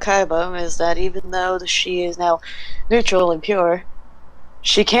fellow Kaiba is that even though she is now neutral and pure,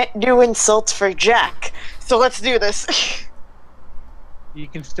 she can't do insults for Jack. So let's do this. You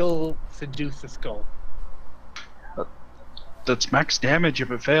can still seduce the skull. That's max damage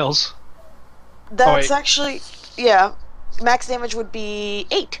if it fails. That's wait. actually, yeah. Max damage would be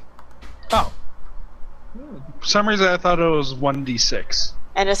 8. Oh. For some reason I thought it was 1d6.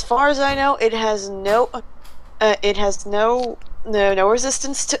 And as far as I know, it has no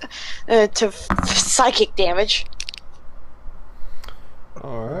resistance to psychic damage.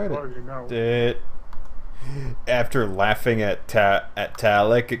 Alright. Well, you know. After laughing at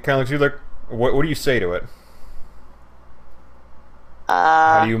Talic, it kind of looks at you like, what do you say to it?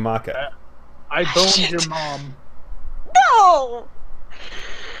 How do you mock it? I boned shit. your mom. No!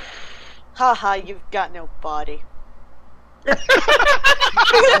 Haha, you've got no body. Aww.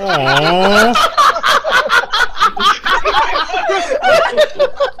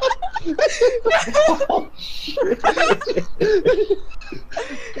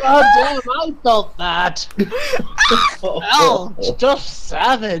 God damn, I felt that. Ouch, just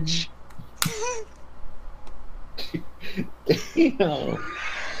savage. Damn.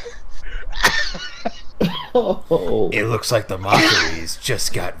 Oh. It looks like the mockeries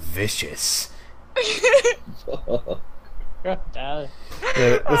just got vicious. God damn.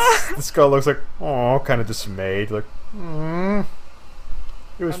 Yeah, the skull looks like, kind of dismayed. Like, it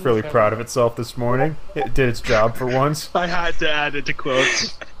was fairly proud of itself this morning. It did its job for once. I had to add it to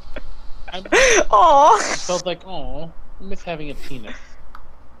quotes. Aww. I felt like, I miss having a penis.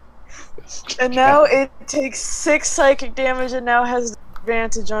 And now it takes 6 psychic damage and now has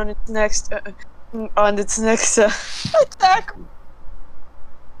advantage on its next attack.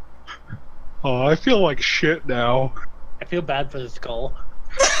 Oh, I feel like shit now. I feel bad for the skull.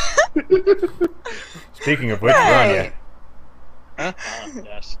 Speaking of which, Hey. Ranya. Huh? Oh,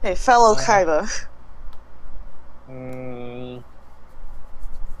 yes. Hey, fellow Kaiba.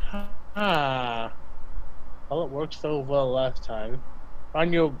 Well, it worked so well last time.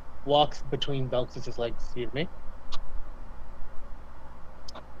 Ranya walks between belts and just like, excuse me.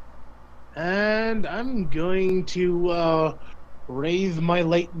 And I'm going to raise my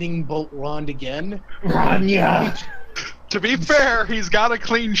lightning bolt wand again. Ranya! To be fair, he's got a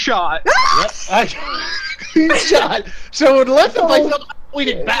clean shot. Yep, clean shot. So unless if I somehow point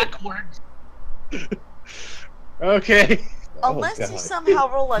it backwards. Okay. Unless God. you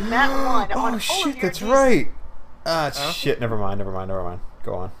somehow roll a nat 1 on all Oh of shit, your that's DC. right. Huh? Shit, never mind.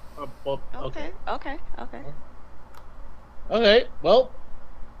 Go on. Okay. Okay, well.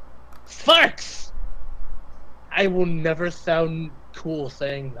 Farts! I will never sound cool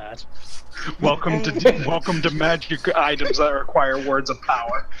saying that. Welcome to magic items that require words of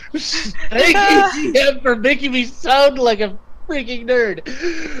power. Thank you, GM, for making me sound like a freaking nerd.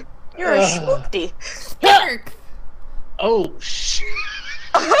 You're a schmoopty. Oh, shit.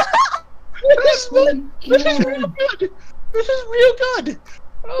 This This is real good. This is real good.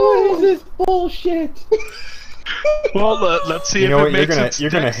 What is this bullshit? Well, let's see You know if what? it makes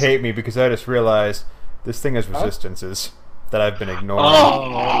You're gonna hate me because I just realized this thing has resistances that I've been ignoring.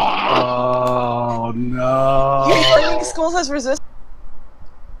 Oh no! Flaming Skulls has resist.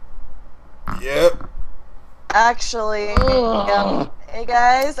 Yep. Actually, yeah. Hey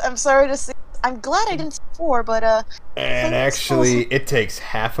guys, I'm sorry to see. I'm glad I didn't see 4, but And Flaming actually, Skulls- it takes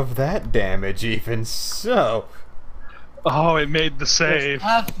half of that damage, even so. Oh, it made the save.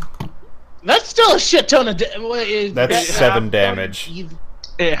 That's still a shit ton of damage. That's 7 damage.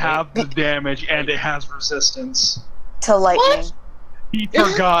 It has the damage and it has resistance. to lightning. He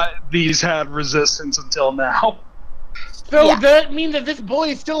forgot these had resistance until now. So Yeah. that means that this boy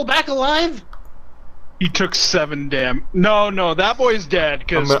is still back alive? He took 7 damage. No, that boy's dead.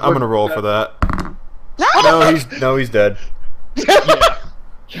 I'm Cause gonna roll for that. No, he's dead. Yeah,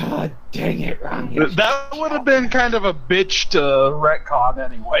 God dang it, Ranya. that would have been kind of a bitch to retcon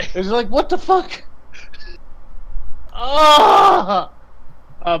anyway. It's like, what the fuck? Ah!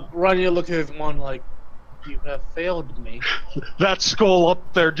 Ranya looked at his wand like, you have failed me. That skull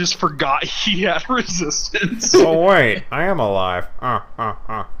up there just forgot he had resistance. Oh wait, I am alive. God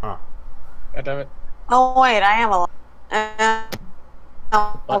damn it. Oh wait, I am alive.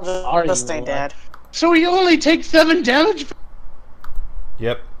 But are This you thing alive? dead. So he only takes 7 damage?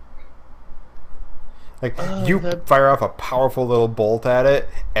 Yep. Like, Oh, you that- fire off a powerful little bolt at it,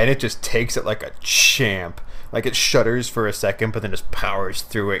 and it just takes it like a champ. Like, it shudders for a second, but then just powers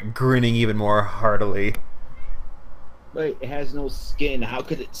through it, grinning even more heartily. Wait, it has no skin. How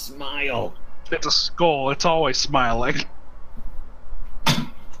could it smile? It's a skull. It's always smiling.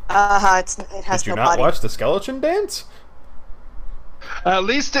 It has Did you no not body. watch the skeleton dance? At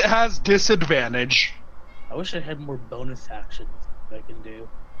least it has disadvantage. I wish I had more bonus actions I can do.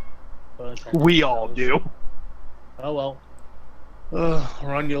 We all do. Oh well.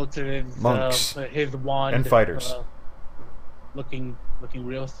 Ranya looks at Monks his wand and fighters. Looking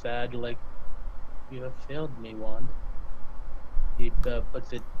real sad, like, you have failed me, wand. He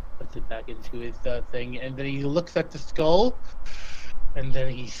puts it back into his thing, and then he looks at the skull, and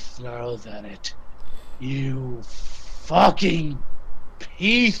then he snarls at it. You fucking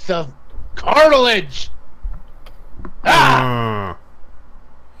piece of cartilage! Ah!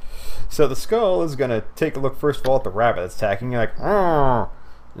 So the skull is gonna take a look first of all at the rabbit that's attacking. You're like,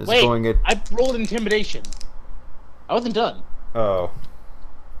 Wait, going at... I rolled intimidation. I wasn't done. Oh.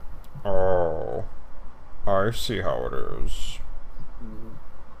 Oh. I see how it is.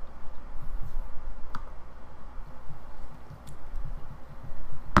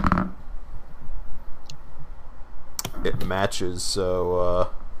 It matches, so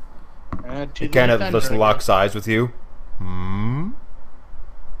it kind of just locks eyes with you. Hmm?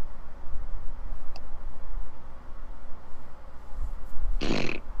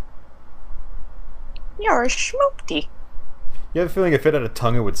 You're a schmoopty. You have a feeling if it had a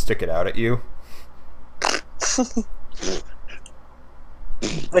tongue, it would stick it out at you.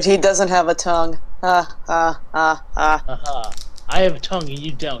 But he doesn't have a tongue. Ha ha ha ha. Aha. I have a tongue and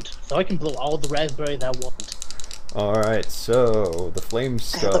you don't, so I can blow all the raspberries I want. Alright, so the flame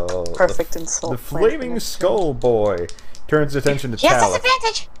skull. Perfect insult. The flaming skull boy turns attention to He has Talic.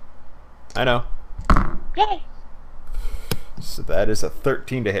 disadvantage! I know. Yay! So that is a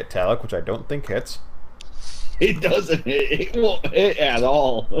 13 to hit Talic, which I don't think hits. It doesn't hit. It won't hit at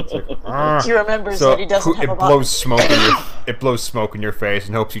all. He remembers So that he doesn't have a body. it blows smoke in your face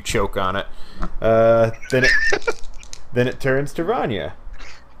and hopes you choke on it. Then it turns to Ranya.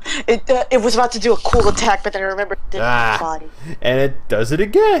 It was about to do a cool attack, but then I remembered it didn't have a body. And it does it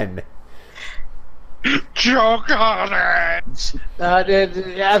again. Choke on it!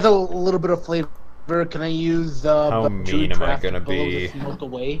 It adds a little bit of flavor. Can I use How mean am I gonna blow be? the smoke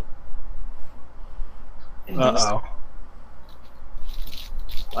away? Uh-oh.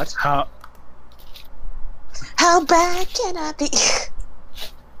 What? How bad can I be?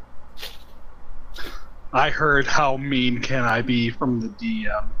 I heard how mean can I be from the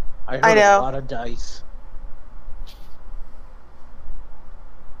DM. I heard I know. a lot of dice.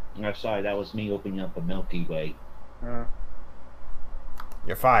 I'm sorry, that was me opening up a Milky Way.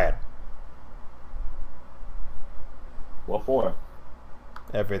 You're fired. What for?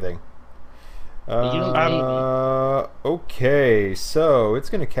 Everything. You don't pay me. Okay, so it's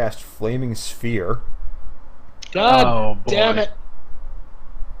gonna cast Flaming Sphere. God Oh, boy. damn it!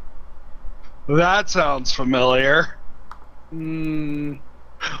 That sounds familiar. Mm,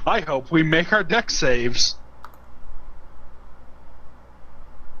 I hope we make our deck saves.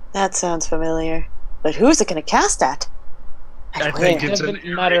 That sounds familiar. But who's it gonna cast at? I think it it's an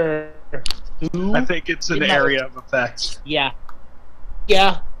doesn't matter who. I think it's an It area of effect. Yeah.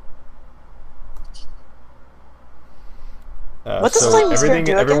 Yeah. What does So Flaming Sphere do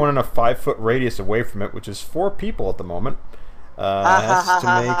again? everyone in a 5-foot radius away from it, which is 4 people at the moment, has to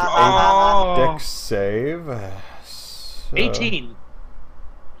make a Oh. dex save. So- 18.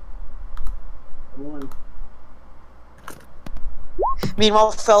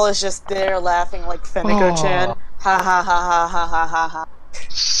 Meanwhile, fella's just there laughing like Fenico-chan. Oh. Ha ha ha ha ha ha ha ha.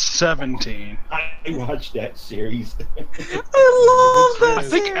 17. I watched that series. I love that I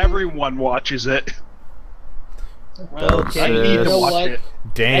think series. everyone watches it. Okay, I need you to know watch what? it. As soon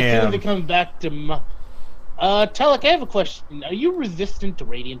as Damn. it comes back to Talic, I have a question. Are you resistant to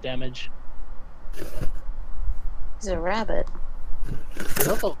radiant damage? He's a rabbit. He's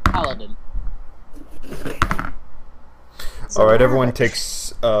also a paladin. He's a Alright, everyone rabbit.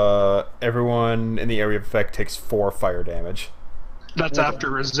 takes, everyone in the area of effect takes 4 fire damage. That's after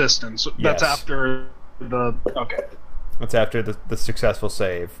resistance. Yes. That's after the... Okay. That's after the successful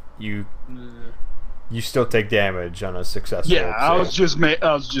save. You still take damage on a successful Yeah, I was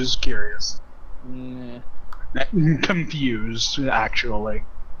just curious. Nah. Confused, actually.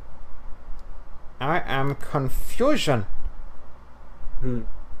 I am confusion.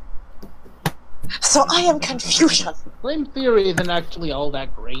 So I am confusion. Flame Theory isn't actually all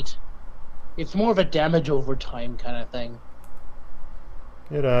that great. It's more of a damage over time kind of thing.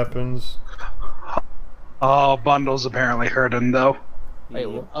 It happens. Oh, Bundles apparently hurt him, though. Wait,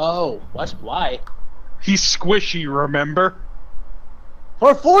 oh, what? Why? He's squishy, remember?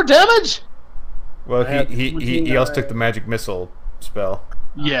 For 4 damage? Well, I have he also took 29. the magic missile spell.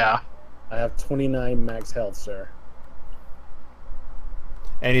 Yeah. I have 29 max health, sir.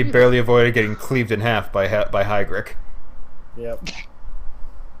 And he barely avoided getting cleaved in half by Hygric. Yep.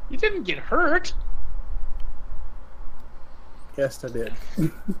 You didn't get hurt. Yes, I did.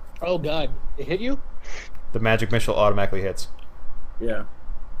 Oh god, it hit you? The magic missile automatically hits. Yeah.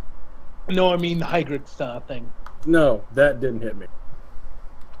 No, I mean the Hygrit's thing. No, that didn't hit me.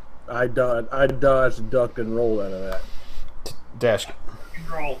 I dodged, ducked, and rolled out of that. Dashegen.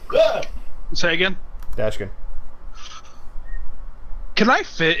 Roll. Say again? Dashegen. Can I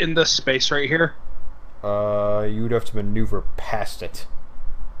fit in this space right here? You'd have to maneuver past it.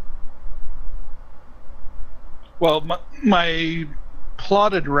 Well, my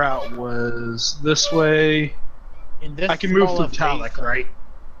plotted route was this way. In this I can move small through of Talic, space, right?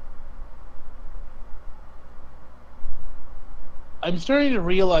 I'm starting to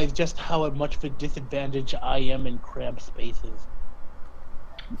realize just how much of a disadvantage I am in cramped spaces.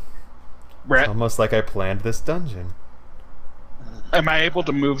 Brett, Almost like I planned this dungeon. am I able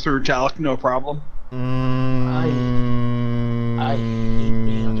to move through Talic? No problem. I hate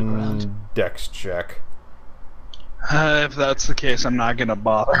being underground. Dex check. If that's the case, I'm not gonna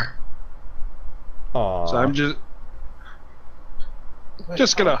bother. Aww. So I'm just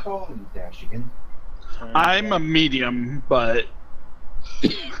gonna. How tall are you, Dashegen? I'm a medium, but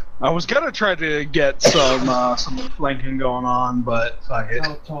I was gonna try to get some flanking going on, but fuck it.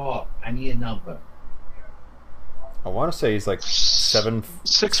 How tall? I need a number. I want to say he's like 7.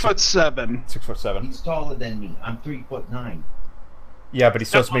 6'7". 6'7". He's taller than me. I'm 3'9". Yeah, but he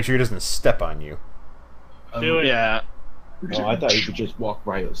still has to make sure he doesn't step on you. Do it. Yeah. Oh, I thought you could just walk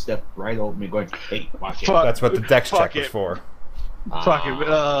right, step right over me, going, "Hey, watch it." Fuck. That's what the Dex Fuck check was it. for. Fuck it.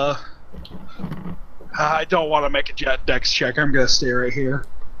 I don't want to make a jet dex check. I'm gonna stay right here.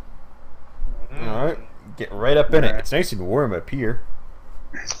 Alright. Get right up in it. It's nice and warm up here.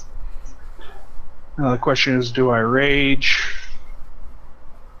 The question is, do I rage?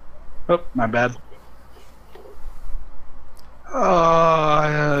 Oh, my bad.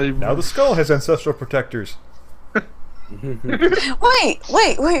 Now the skull has ancestral protectors. Wait,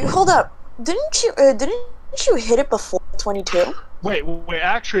 hold up. Didn't you hit it before 22? Wait,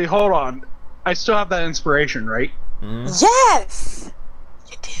 actually, hold on. I still have that inspiration, right? Yes!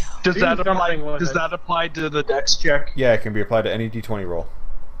 You do. Does that Do apply? something with Does it. that apply to the dex check? Yeah, it can be applied to any d20 roll.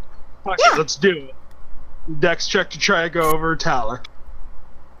 Fuck it, let's do it. Dex check to try to go over Talic.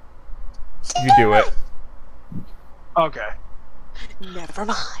 You do it. Okay. Never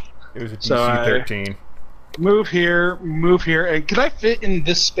mind. It was a DC So, 13. Move here, and can I fit in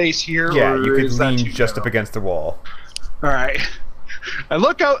this space here? Yeah, or you could is that lean too just up narrow? against the wall. All right. I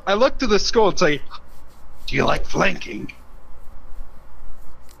look to the skull and say, "Do you like flanking?"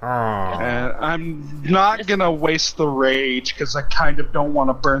 Aww. And I'm not gonna waste the rage because I kind of don't want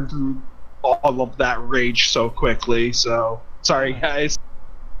to burn through all of that rage so quickly. So sorry, guys.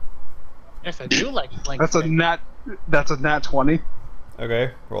 Yes, I do like flank. That's a nat 20.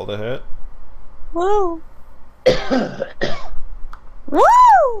 Okay, roll the hit. Woo!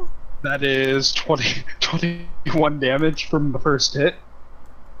 Woo! That is 21 damage from the first hit.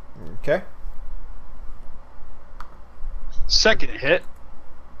 Okay. Second hit,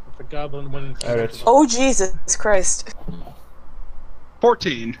 The goblin winning. Alright. Oh, Jesus Christ.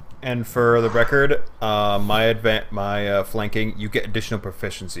 14. And for the record, my flanking, you get additional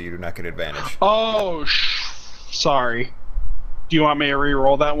proficiency. You do not get advantage. Oh, sorry. Do you want me to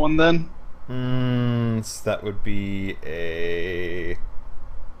re-roll that one then? So that would be a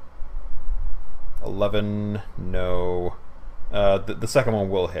 11. No. The second one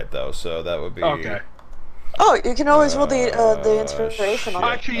will hit though, so that would be Okay. Oh, you can always roll the inspiration on it.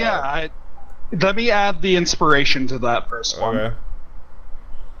 Actually, yeah. Let me add the inspiration to that first one. Okay.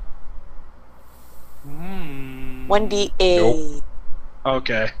 1d8. Nope.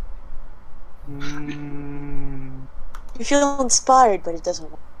 Okay. You feel inspired, but it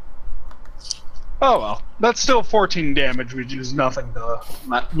doesn't work. Oh well, that's still 14 damage, which is nothing to.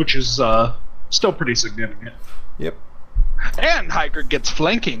 Which is still pretty significant. Yep. And Hygrid gets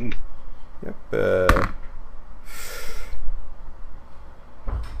flanking. Yep.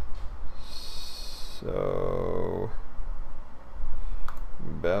 So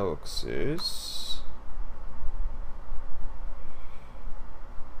Belks is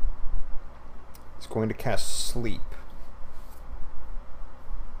going to cast sleep.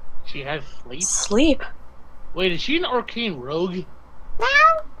 She has sleep. Sleep. Wait, is she an arcane rogue?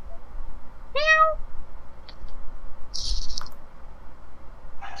 Meow. Meow.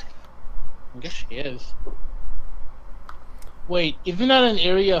 I guess she is. Wait, isn't that an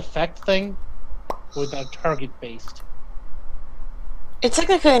area effect thing? Or is that target based? It's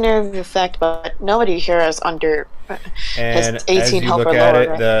technically an area of effect, but nobody here is under. And has 18 as you health look or at lower, it,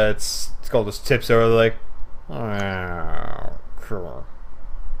 right? the skull just tips over like, oh, cool.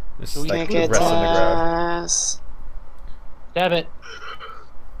 Just So we like can't rest get, on the ground. Stab it.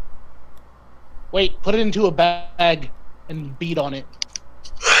 Wait, put it into a bag and beat on it.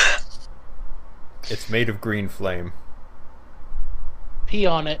 It's made of green flame. Pee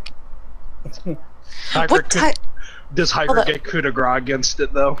on it. Hygrid does Hygrid get coup de grace against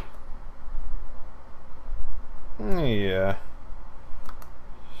it, though? Yeah.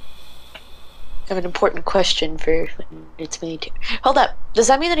 I have an important question for it's made. Hold up. Does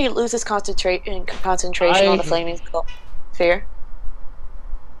that mean that he loses concentration on the flaming skull sphere?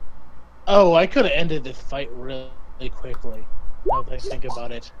 Oh, I could have ended this fight really quickly. Now that I think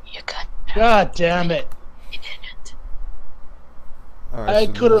about it. You could. God damn it. You didn't. Alright, I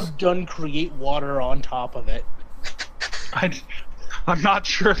so could this- have done create water on top of it. I'm not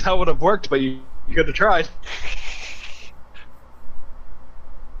sure if that would have worked, but you could have tried.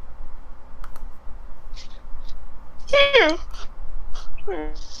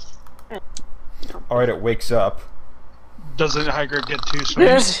 Alright, it wakes up. Doesn't Hygrid get 2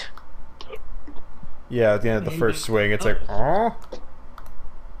 swings? Yeah, at the end of the first swing, it's like, oh.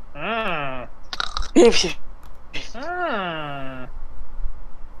 Ah. Ah.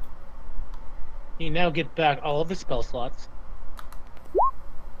 You now get back all of his spell slots.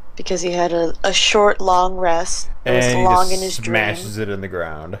 Because he had a short, long rest. It was And he long just in his dream. smashes it in the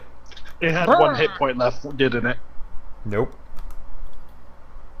ground. It had 1 hit point left, didn't it? Nope.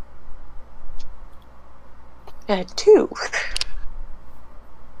 I had 2.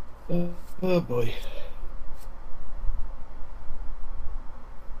 Oh boy.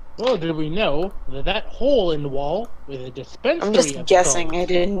 Well, did we know that that hole in the wall with a dispensary I'm just of guessing.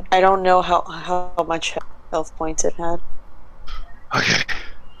 spells- I don't know how much health points it had. Okay.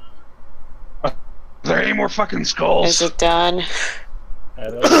 Are there any more fucking skulls? Is it done? I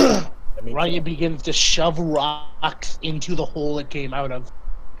don't know. I mean, Ranya begins to shove rocks into the hole it came out of.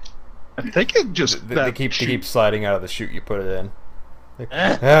 I think it just... They keep sliding out of the chute you put it in. Like,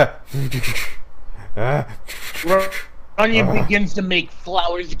 Eh. ah. Ranya begins to make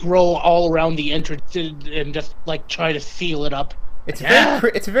flowers grow all around the entrance and just like try to seal it up. It's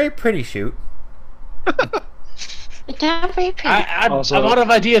a very pretty shoot. Not very pretty. I'm Also- out of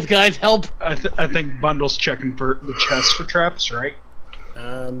ideas, guys. Help! I think Bundle's checking for the chest for traps, right?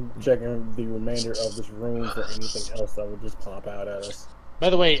 I'm checking the remainder of this room for anything else that would just pop out at us. By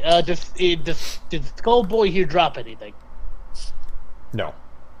the way, did Skull Boy here drop anything? No.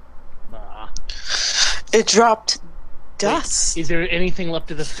 Ah. It dropped dust. Is there anything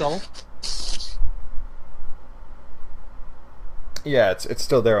left of the skull? Yeah, it's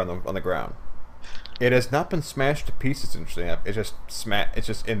still there on the ground. It has not been smashed to pieces. Interesting enough, it's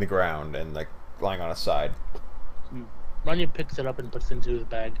just in the ground and like lying on its side. Ranya picks it up and puts it into his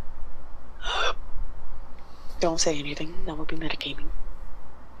bag. Don't say anything. That would be metagaming.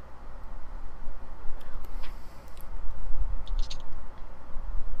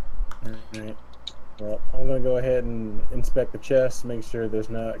 Alright. Well, I'm gonna go ahead and inspect the chest, make sure there's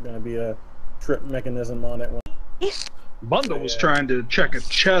not gonna be a trip mechanism on it. Bundle was trying to check a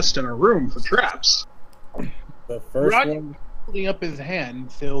chest in a room for traps. The first Ranya one, holding up his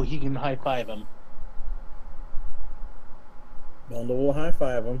hand so he can high five him. Bundle will high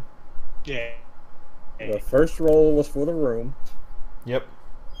five him. Yeah. The first roll was for the room. Yep.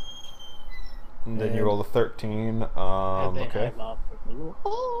 And then you And- roll a 13. And they Okay. high five him.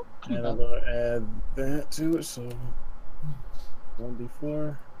 Oh, And I'm gonna add that to it, so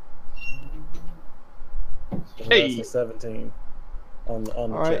 1d4. So Hey. that's a 17 on the All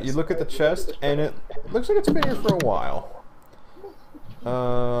right. chest. You look at the chest, and it looks like it's been here for a while.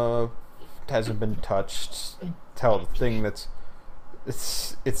 It hasn't been touched. Tell the thing that's.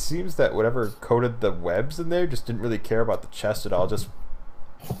 It seems that whatever coated the webs in there just didn't really care about the chest at all. Just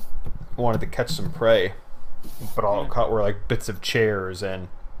wanted to catch some prey. But all it caught were like bits of chairs and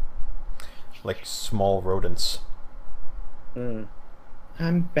like small rodents. Mm.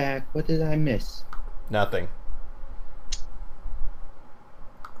 I'm back. What did I miss? Nothing.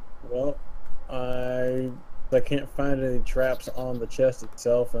 Well, I can't find any traps on the chest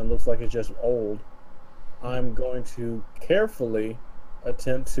itself, and it looks like it's just old. I'm going to carefully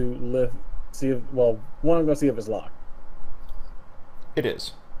attempt to lift. See if I'm going to see if it's locked. It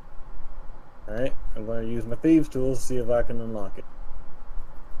is. All right, I'm going to use my thieves' tools to see if I can unlock it.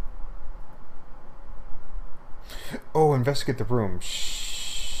 Oh, investigate the room.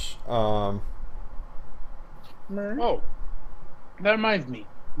 Shh. Oh, that reminds me.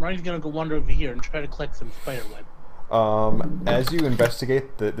 Ryan's gonna go wander over here and try to collect some spider web. As you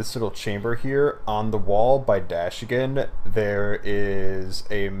investigate this little chamber here, on the wall by Dashegen, there is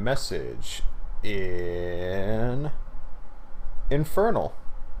a message in Infernal.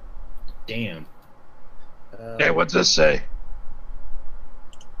 Damn. Hey, what's this say?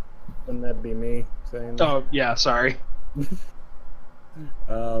 Wouldn't that be me saying that? Oh, yeah, sorry.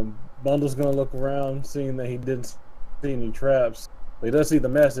 Bundle's gonna look around, seeing that he didn't see any traps. But he does see the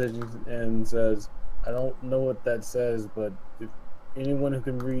message and says, I don't know what that says, but if anyone who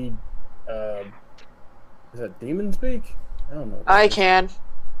can read, is that demon speak? I don't know. What I that is. can.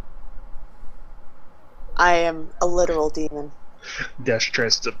 I am a literal demon. Dash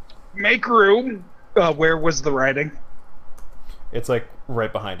tries to make room. Where was the writing? It's like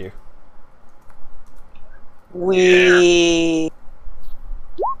right behind you. We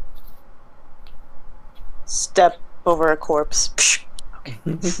step over a corpse.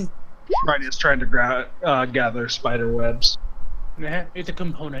 Ranya's trying to gather spider webs. Nah, it's a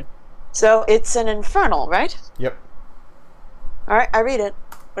component. So it's an infernal, right? Yep. Alright, I read it.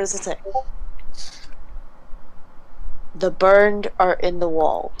 What does it say? The burned are in the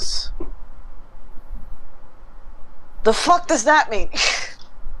walls. The fuck does that mean?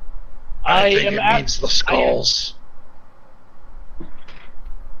 I think it means the skulls.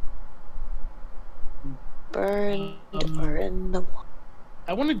 Burned are in the walls.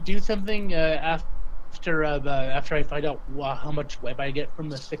 I want to do something after I find out how much web I get from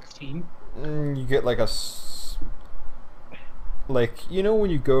the 16. You get like like, you know when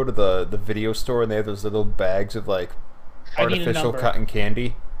you go to the video store and they have those little bags of like artificial cotton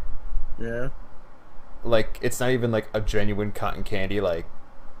candy? Yeah. Like, it's not even like a genuine cotton candy like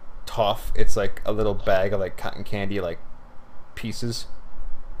toff. It's like a little bag of like cotton candy like pieces.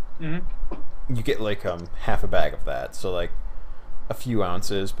 Mm-hmm. You get like half a bag of that, so like a few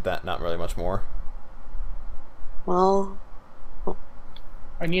ounces, but that not really much more. Well,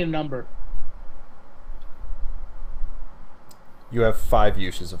 I need a number. You have 5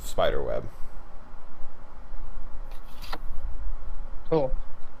 uses of spider web. Cool.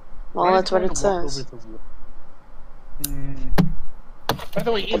 well, that's what it says. By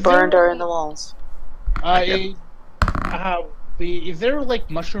the way, The burned are in the walls. Is there like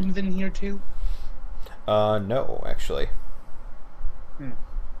mushrooms in here too? No, actually.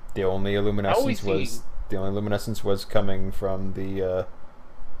 The only luminescence was coming from the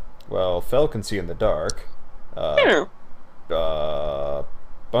well, Fel can see in the dark. Bundle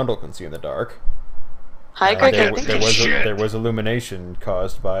can see in the dark. Hi, there was illumination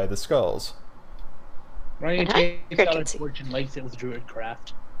caused by the skulls. Ryan And I takes out a can see. torch and lights it with druid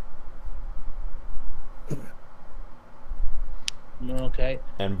craft. Okay.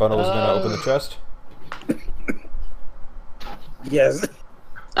 And Bundle was gonna open the chest. Yes.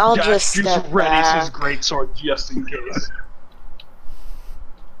 I'll Dash just just step readies his back. greatsword just in case.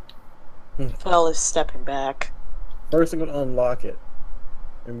 Fel is stepping back. First, I'm gonna unlock it,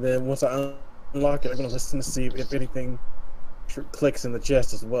 and then once I unlock it, I'm gonna listen to see if anything clicks in the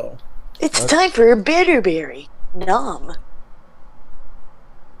chest as well. It's time for a bitterberry. Nom.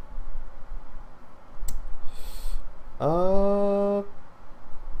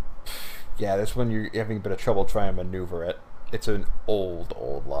 Yeah, this one you're having a bit of trouble trying to maneuver it. It's an old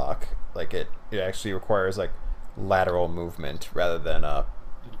lock. Like it actually requires like lateral movement rather than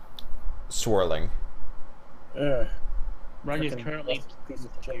swirling. Ryan is currently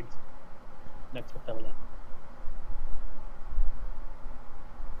next to Feliana.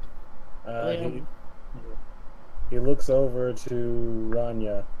 He looks over to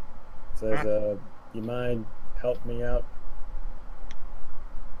Ranya, says, "You mind help me out?"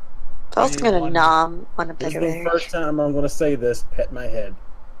 Fel's gonna nom on a This is the bitterberry. first time I'm gonna say this. Pet my head.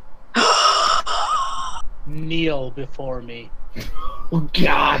 Kneel before me. Oh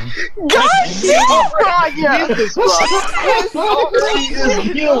God! God damn, Ranya! He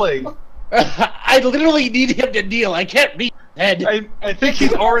is healing. I literally need him to kneel. I can't reach his head. I think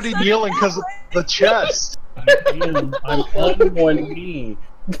he's already kneeling because of the chest. I'm on one knee.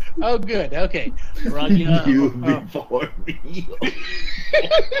 Oh, good. Okay. Ranya, before me.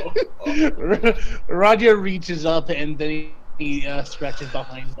 Ranya reaches up and then he stretches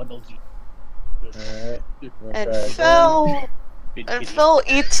behind Bundle's Alright. And Fel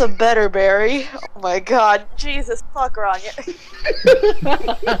eats a bitterberry. Oh my god, Jesus fuck, Ranya.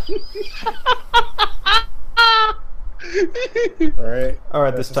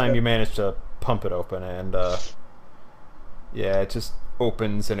 Alright, this time you managed to pump it open and yeah, it just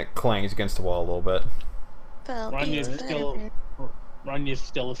opens and it clangs against the wall a little bit. Fel eats bitterberry. Ranya's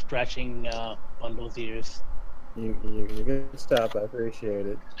still stretching Bundle's ears. You can stop. I appreciate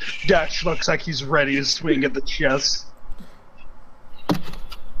it. Dash looks like he's ready to swing at the chest.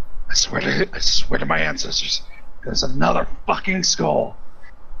 I swear to my ancestors, there's another fucking skull.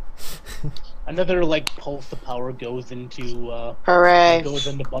 Another like pulse of power goes into Hooray!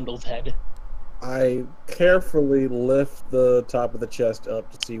 Bundle's head. I carefully lift the top of the chest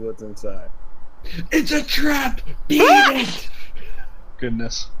up to see what's inside. It's a trap! Beat it!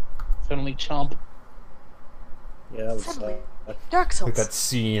 Goodness. Suddenly, chomp. Yeah, that was Suddenly. Dark Like that Souls.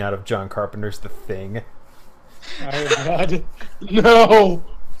 scene out of John Carpenter's The Thing. Oh God! No!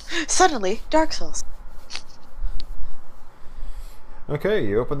 Suddenly, Dark Souls. Okay,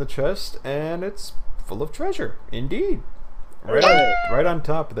 you open the chest, and it's full of treasure. Indeed. Hooray. Right on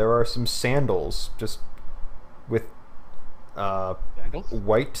top, there are some sandals, just with Sandals?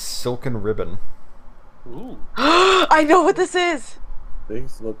 white silken ribbon. Ooh. I know what this is.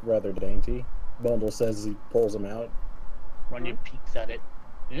 These look rather dainty. Bundle says as he pulls them out. Ranya peeks at it.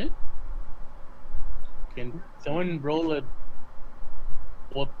 Eh? Can someone roll a...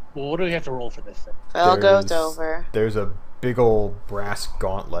 What do we have to roll for this thing? Fell goes There's- over. There's a big old brass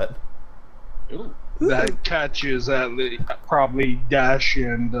gauntlet. Ooh. That catches at probably Dash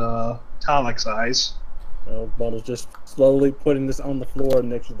and Talic's eyes. Well, Bundle's just slowly putting this on the floor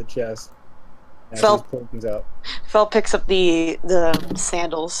next to the chest. As Felt- he's pulling things out. Fell picks up the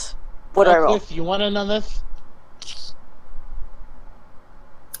sandals. What do I roll? You want in on this?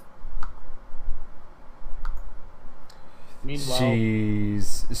 Meanwhile,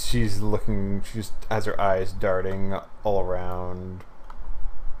 She's looking. She just has her eyes darting all around.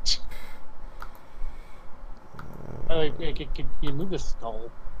 can you move the skull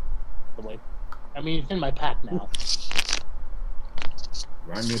away? I mean, it's in my pack now.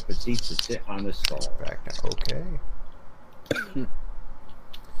 Ranya proceeds to sit on the skull. Back now. Okay.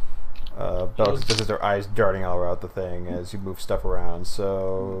 Belks just has her eyes darting all around the thing as you move stuff around.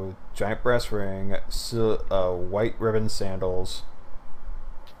 So, giant brass ring, white ribbon sandals.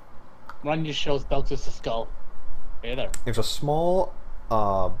 Ranya shows Beltus the skull. Hey there. There's a small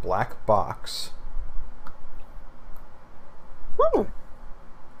black box. Ooh.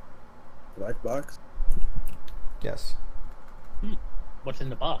 Black box. Yes. What's in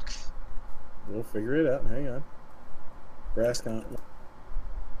the box? We'll figure it out. Hang on. Brass gauntlet.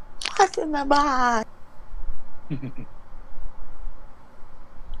 What's in the box? Ranya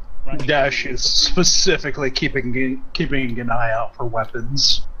Dash is specifically keeping an eye out for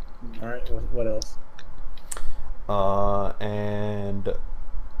weapons. Alright, what else? And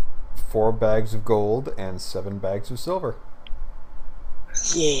 4 bags of gold and 7 bags of silver.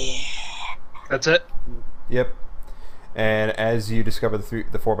 Yeah. That's it. Yep. And as you discover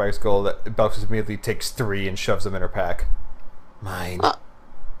the 4 bags of gold, Belks immediately takes 3 and shoves them in her pack. Mine.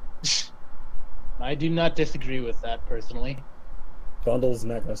 I do not disagree with that personally. Bundle's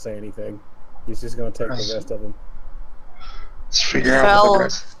not going to say anything. He's just going to take the rest of them. Let's figure out what the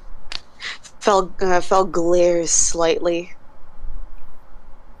rest. Fell glares slightly.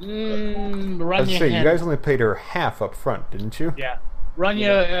 I was Ranya say, you hand- guys only paid her half up front, didn't you? Yeah.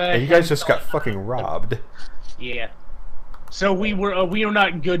 Ranya. And you guys just got fucking robbed. Yeah. So we were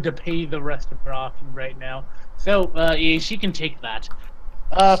not good to pay the rest of her off right now. So yeah, she can take that.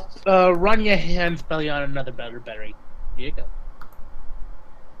 Ranya hands Feliana another better berry. Here you go.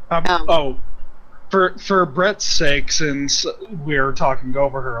 For Brett's sake, since we're talking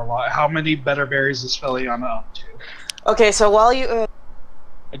over her a lot, how many better berries is Feliana up to? Okay, so while you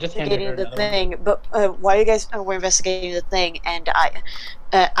I just handed her investigating the another thing, but while you guys were investigating the thing, and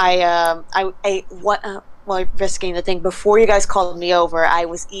while investigating the thing, before you guys called me over, I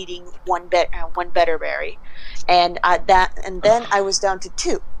was eating one better berry, and then I was down to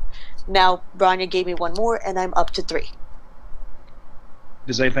 2. Now Ranya gave me 1 more, and I'm up to 3.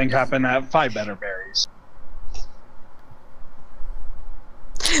 Does anything happen at 5 better berries?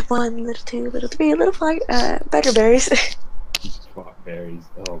 1, little 2, little 3, little 5 better berries. Swap berries.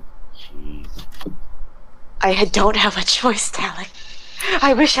 Oh, jeez. I don't have a choice, Talic.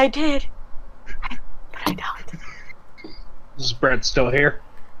 I wish I did, but I don't. Is Brett still here?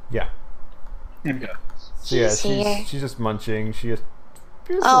 Yeah. Okay. So yeah, She's here. she's just munching. She just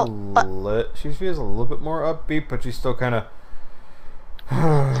feels she feels a little bit more upbeat, but she's still kind of.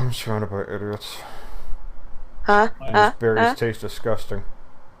 I'm surrounded by idiots. Huh? These berries taste disgusting.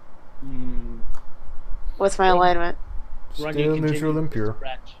 What's my alignment? Ranya Still continues neutral and to pure.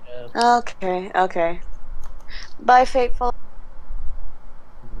 scratch, Okay. Bye, Fateful.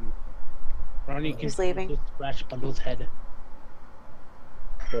 Ranya Who's continues leaving? to scratch Bundle's head.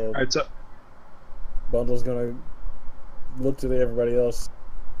 So Alright, so Bundle's going to look to everybody else.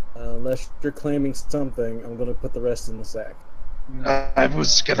 Unless you're claiming something, I'm going to put the rest in the sack. I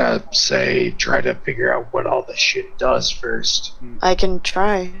was gonna say try to figure out what all this shit does first. I can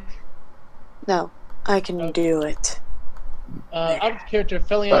try. No, I can do it. Out of character,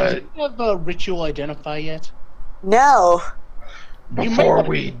 Feliana, do you have a ritual identify yet? No. You might Before wanna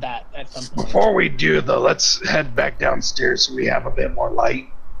we get that at some point. before we do though, let's head back downstairs so we have a bit more light.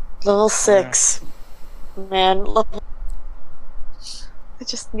 Level 6. Man, level. I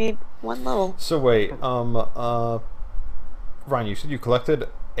just need one level. So wait, Ryan, you said you collected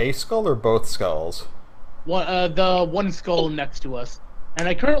a skull or both skulls? The one skull next to us, and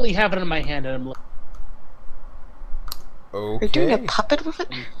I currently have it in my hand, and I'm Okay. Are you doing a puppet with it?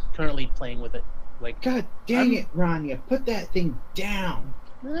 currently playing with it. Like, God dang it, Ranya! Put that thing down.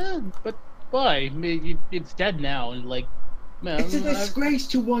 but why? I mean, it's dead now, and like, man, It's a disgrace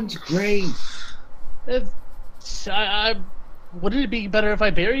to one's grave. wouldn't it be better if I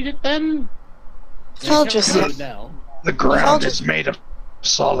buried it then? Fel I can't just do it now. The ground is made of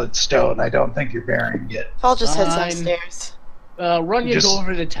solid stone. I don't think you're burying it. Fel just heads Fine. upstairs. Ranya, Just- go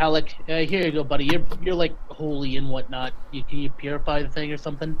over to Talic. Here you go, buddy. You're like holy and whatnot. Can you purify the thing or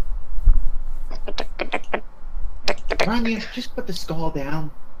something? Ranya, just put the skull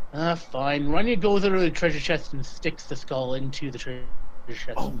down. Fine. Ranya goes over to the treasure chest and sticks the skull into the treasure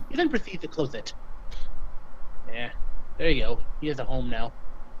chest. Oh. You then proceed to close it. Yeah. There you go. He has a home now.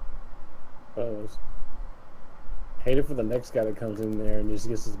 Hate it for the next guy that comes in there and just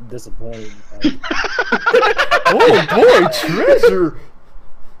gets disappointed. Like, Oh boy, treasure!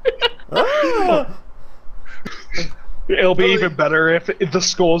 Ah! It'll be even better if the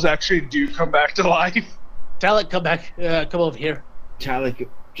skulls actually do come back to life. Talic, come back. Come over here. Talic,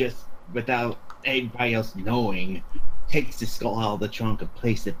 just without anybody else knowing, takes the skull out of the trunk and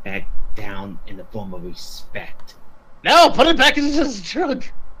places it back down in the form of respect. No, put it back into the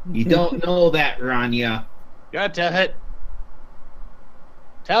trunk. You don't know that, Ranya. God damn it.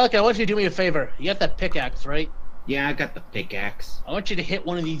 Talic, I want you to do me a favor. You got that pickaxe, right? Yeah, I got the pickaxe. I want you to hit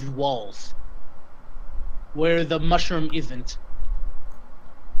one of these walls where the mushroom isn't.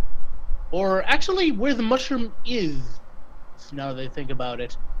 Or actually, where the mushroom is, now that I think about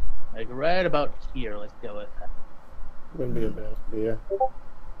it. Like right about here. Let's go with that. wouldn't be a bad idea.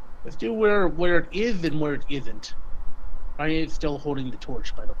 Let's do where it is and where it isn't. Ryan's still holding the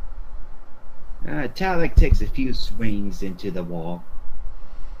torch, by the way. Talic takes a few swings into the wall.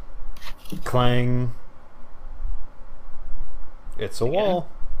 Clang. It's a wall.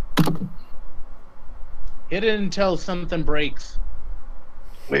 Hit it until something breaks.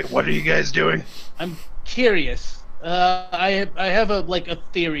 Wait, what are you guys doing? I'm curious. I have a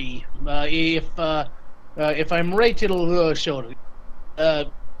theory. If I'm right, it'll show it.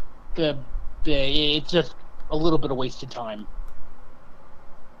 It's just a little bit of wasted time.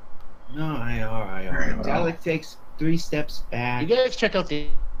 No, alright. Talic takes 3 steps back. You guys check out the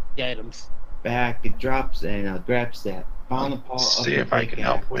items. It drops and grabs that bottom part of See the if I can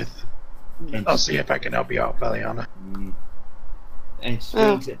help with. and I'll see if I can help you out, Feliana. and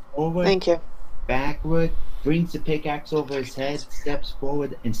swings it forward, Thank you. backward, brings the pickaxe over his head, steps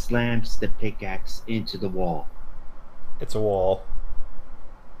forward, and slams the pickaxe into the wall. It's a wall.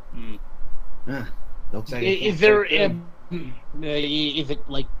 Looks like Is there is it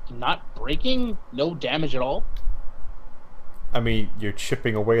like not breaking? No damage at all? I mean, you're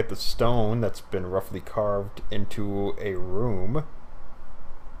chipping away at the stone that's been roughly carved into a room.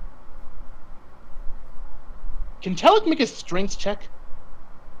 Can Talic make a strength check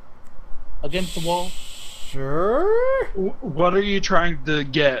against the wall? Sure. What are you trying to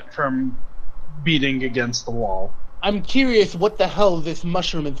get from beating against the wall? I'm curious what the hell this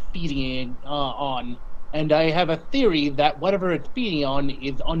mushroom is feeding on, and I have a theory that whatever it's feeding on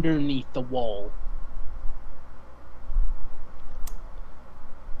is underneath the wall.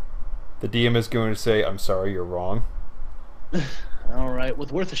 The DM is going to say, "I'm sorry, you're wrong." Alright,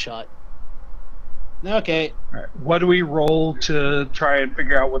 was worth a shot. Okay. All right. What do we roll to try and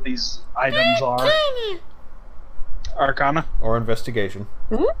figure out what these items are? Arcana? Or investigation.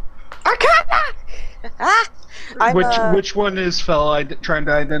 Arcana! I'm, Which one is Fel trying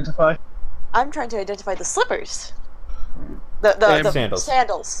to identify? I'm trying to identify the slippers. The Sandals.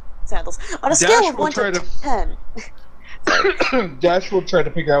 Sandals. On a scale of will 1 try to to- 10. Dash will try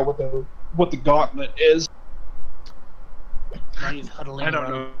to figure out what the gauntlet is. Ryan's huddling I don't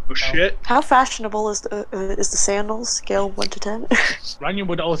around. know shit. How fashionable is the sandals? Scale 1 to 10. Ryan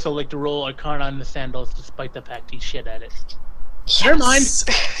would also like to roll Arcana on the sandals, despite the fact he's shit at it. Yes. Never mind.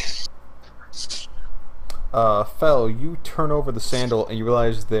 Fel, you turn over the sandal and you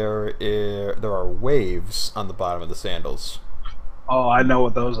realize there are waves on the bottom of the sandals. Oh, I know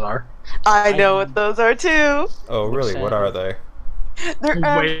what those are. I know what those are too. Oh, really? What are they? They're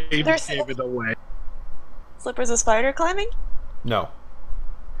Waves gave it away. slippers of spider climbing. No.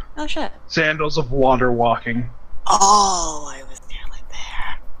 Oh shit. Sandals of water walking. Oh, I was nearly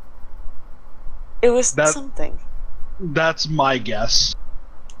there. It was something. That's my guess.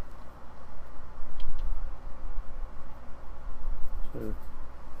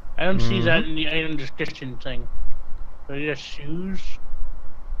 I don't see that in the item description thing. Are they just shoes?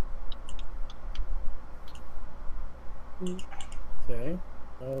 Okay.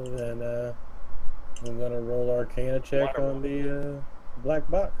 Well then, I'm gonna roll Arcana check on the black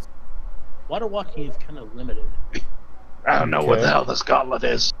box. Water walking is kind of limited. I don't know what the hell this gauntlet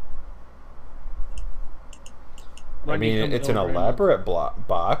is. I mean, it's an elaborate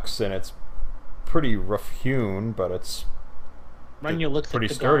box, and it's pretty rough-hewn, but it's pretty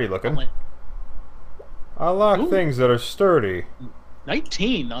sturdy looking. I like things that are sturdy.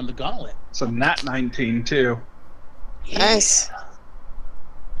 19 on the gauntlet. It's a nat 19 too. Nice.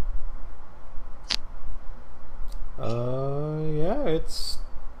 Yeah, it's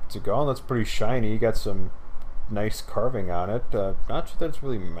a gauntlet that's pretty shiny. You got some nice carving on it. Not sure that it's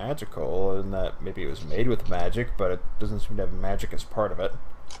really magical, and that maybe it was made with magic, but it doesn't seem to have magic as part of it.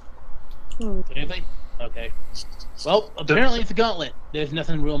 Anything? Okay. Well, apparently it's a gauntlet. There's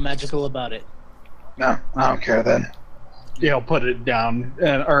nothing real magical about it. No, I don't care then. Yeah, I'll put it down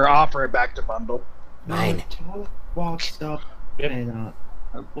or offer it back to bundle. Mine. Talic walks up and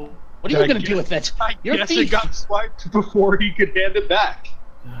What are you gonna do with it? You're guess it got swiped before he could hand it back.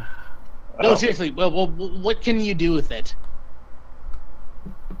 No, seriously. Well, what can you do with it?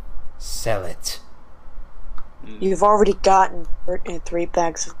 Sell it. You've already gotten 3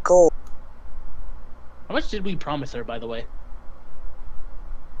 bags of gold. How much did we promise her, by the way?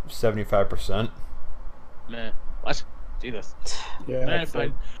 75%. Meh. What? Jesus. Yeah.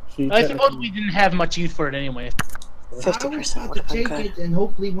 Fine. I suppose we didn't have much use for it anyway. 50% I would was have about to been take good. it, and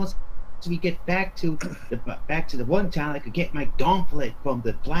hopefully once we get back to the one town, I could get my gauntlet from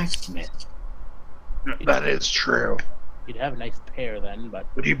the blacksmith. That is true. You'd have a nice pair then, but...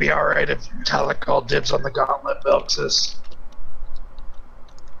 Would you be alright if Talic called dibs on the gauntlet, Belxis?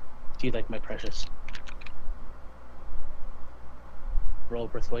 Do you like my precious? Roll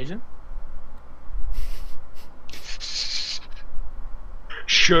persuasion?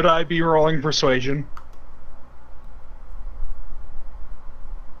 Should I be rolling persuasion?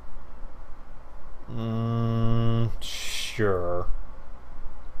 Sure.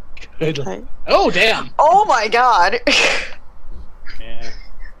 Good. Okay. Oh, damn! Oh my god! Yeah.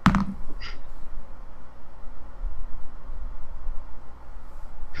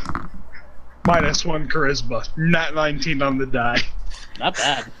 -1 charisma. Nat 19 on the die. Not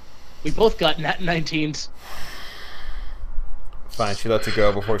bad. We both got nat 19s. Fine, she lets it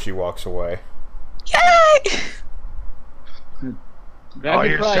go before she walks away. Yay! Oh,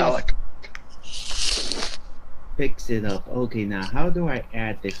 you're Talic. Fix it up. Okay, now how do I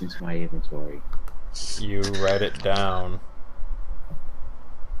add this into my inventory? You write it down.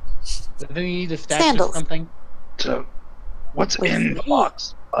 Then you need to stash Sandals. or something. So, what's in the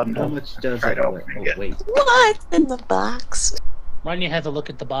box? How much does Try it to worth? open Oh, it. wait. What's in the box? Ranya has a look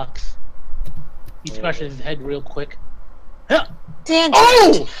at the box. He scratches his head real quick. Huh. Dandrift!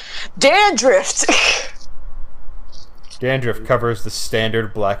 Oh! Dandrift! Dandruff covers the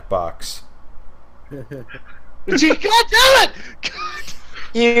standard black box. God damn it! God.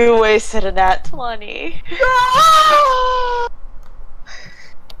 You wasted a nat 20. I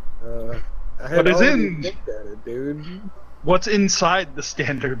had What is already in? looked at it, dude. What's inside the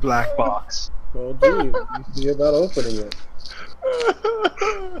standard black box? Well, gee, you see about opening it.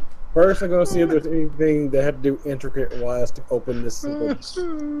 First, I'm gonna see if there's anything that had to do intricate-wise to open this simple. No,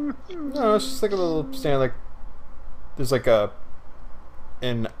 it's just like a little stand, like there's like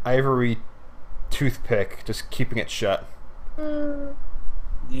an ivory toothpick just keeping it shut.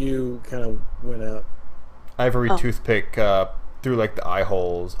 You kind of went out. Ivory toothpick through like the eye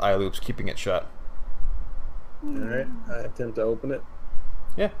holes, eye loops, keeping it shut. Alright, I attempt to open it.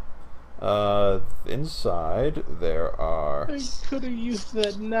 Yeah. Inside there are I could have used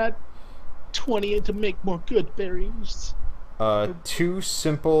that nat 20 to make more good berries. 2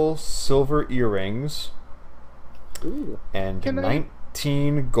 simple silver earrings Ooh. and Can I-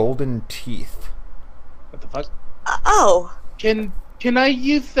 19 golden teeth. What the fuck? Oh! Can I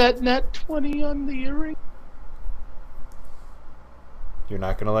use that nat 20 on the earring? You're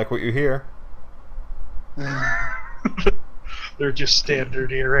not gonna like what you hear. They're just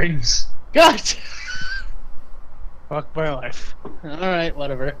standard earrings. God! Fuck my life. Alright,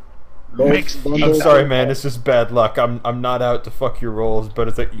 whatever. Makes- I'm bundles sorry, are- man. It's just bad luck. I'm not out to fuck your rolls, but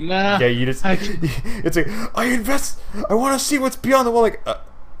it's like, Nah, yeah, you just. It's like I invest. I want to see what's beyond the wall. Like,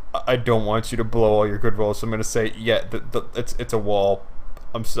 I don't want you to blow all your good rolls. So I'm gonna say, yeah, it's a wall.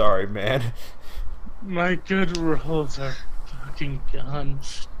 I'm sorry, man. My good rolls are fucking gone.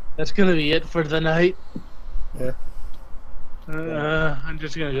 That's gonna be it for the night. Yeah. I'm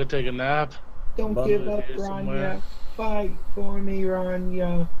just gonna go take a nap. Don't Bundle give is up, here somewhere. Ranya. Fight for me,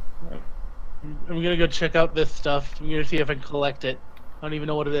 Ranya. I'm gonna go check out this stuff. I'm gonna see if I can collect it. I don't even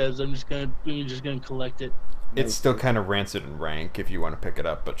know what it is. I'm just gonna collect it. It's still kind of rancid in rank if you want to pick it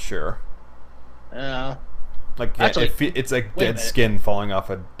up, but sure. Like, yeah, Actually, it's like wait a dead minute. skin falling off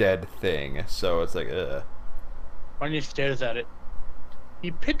a dead thing, so it's like, ugh. Ranya stares at it. He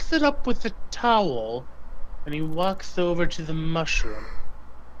picks it up with a towel, and he walks over to the mushroom.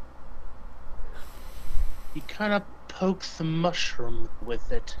 He kind of pokes the mushroom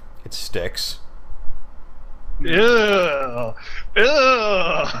with it. It sticks. Ew.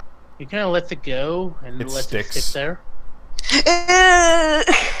 Ew. He kind of lets it go and It lets sticks. it stick there.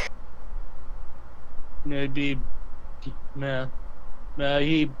 Maybe,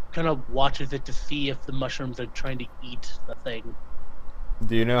 he kind of watches it to see if the mushrooms are trying to eat the thing.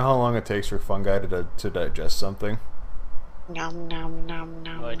 Do you know how long it takes for fungi to digest something? Nom nom nom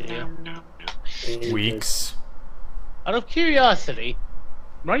nom No idea. nom nom nom. Weeks. Out of curiosity,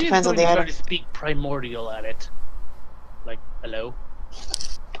 Ranya's Depends on going the to try item. to speak primordial at it. Like, hello?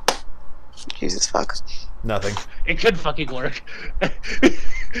 Jesus fuck. Nothing. It could fucking work.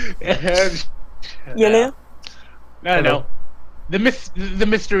 Yellow? No. The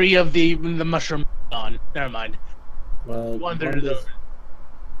mystery of the mushroom gone. Never mind. Well, Wonder bundles,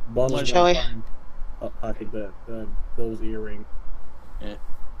 bundles Shall we? pocket those earrings.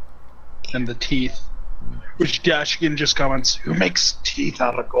 And the teeth. Which Dashegen just comments, who makes teeth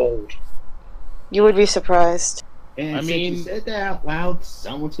out of gold? You would be surprised. And I since mean- you said that out loud,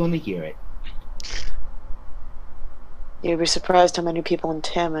 someone's going to hear it. You'd be surprised how many people in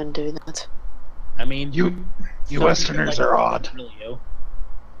Taman do that. I mean, You some Westerners people are like odd. Ranya.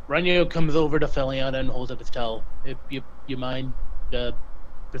 Ranya comes over to Feliana and holds up his towel. If you mind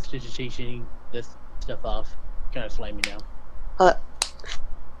prestidigitating this stuff off. Kind of slimy now.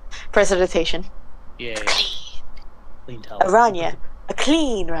 Precipitation. Yeah. Clean towel. A Ranya. A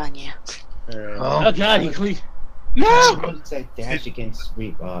clean Ranya. Oh god, he clean. I No! once said dash against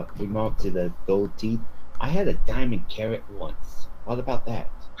remark to the gold teeth. I had a diamond carrot once. What about that?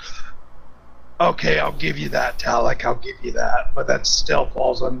 Okay, I'll give you that, Talic, I'll give you that. But that still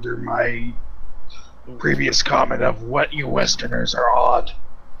falls under my previous comment of what you Westerners are odd.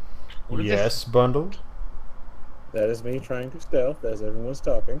 What is Yes, bundle. That is me trying to stealth as everyone's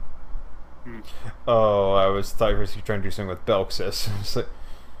talking. Oh, I thought you were trying to do something with Belxis. It's like,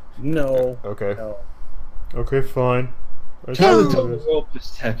 No. okay. No. Okay, fine. Tell the total roll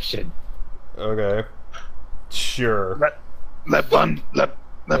perception. Okay. Sure. Let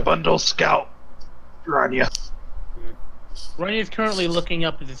bundle scout, Ranya. Ranya is currently looking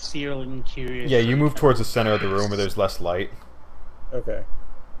up at the ceiling, curious. Yeah, you move towards the center of the room where there's less light. Okay.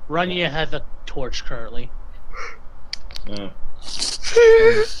 Ranya has a torch currently.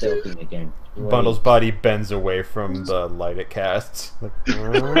 Stealthing again. Great. Bundle's body bends away from the light it casts. Like,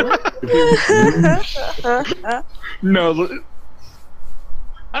 No,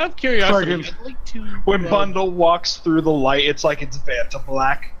 Out of curiosity, Fucking- I'd like to. when Bundle walks through the light, it's like it's Vanta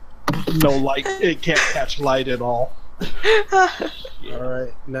Black. No light, it can't catch light at all.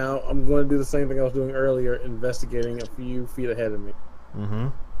 Alright. Now I'm going to do the same thing I was doing earlier, investigating a few feet ahead of me. mm-hmm.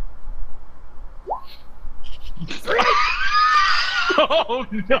 Oh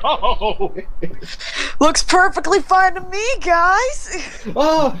no! Looks perfectly fine to me, guys!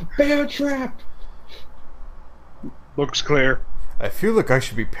 Oh, bear trap! Looks clear. I feel like I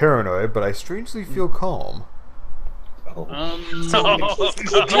should be paranoid, but I strangely feel calm. Oh,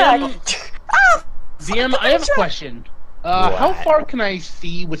 DM, I have a question. How What? far can I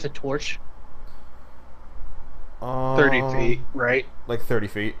see with a torch? 30 feet, right? Like 30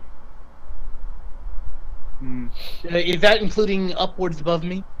 feet. Is that including upwards above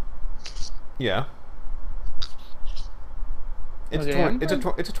me? Yeah. It's Okay, I'm it's a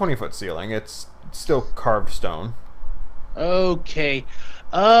 20-foot ceiling. It's still carved stone. Okay.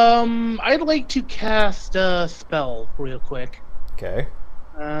 I'd like to cast a spell real quick. Okay.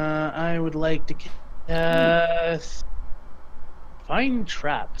 I would like to cast Find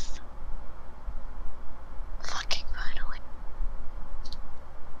Traps. Fucking finally.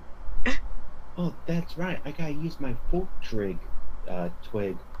 oh, that's right. I gotta use my fork twig.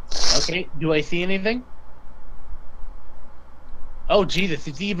 Okay, do I see anything? Oh Jesus,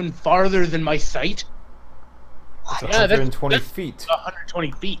 it's even farther than my sight. It's Yeah, 120 that's- feet.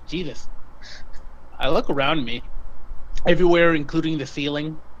 120 feet, Jesus. I look around me. Everywhere, including the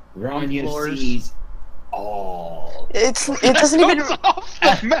ceiling. Ranya Floors. sees all. It doesn't even. Goes off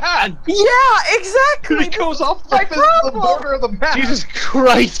the map. Yeah, exactly. It goes off my the problem. border of the map. Jesus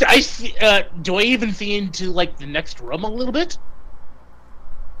Christ! I see. Do I even see into like the next room a little bit?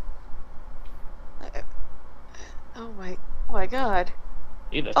 Oh my god.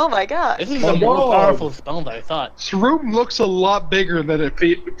 Jesus. Oh my god. This is Oh, a more God. powerful spell than I thought. This room looks a lot bigger than it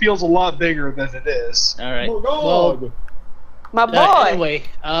feels a lot bigger than it is. All right. Oh Well, God! My boy. anyway,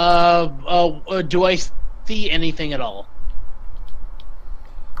 do I see anything at all?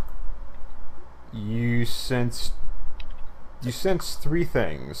 You sense 3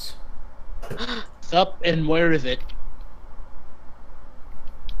 things. It's up, and where is it?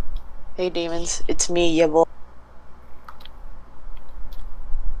 Hey demons, it's me, ya boy.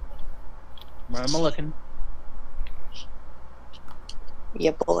 Where am I looking?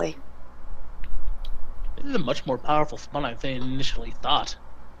 Ya boy. This is a much more powerful spell than I initially thought.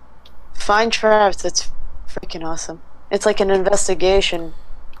 Find traps. That's freaking awesome. It's like an investigation,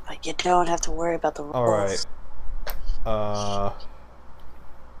 but you don't have to worry about the rules. Alright.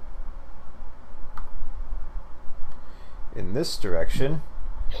 In this direction,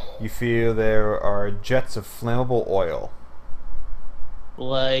 you feel there are jets of flammable oil.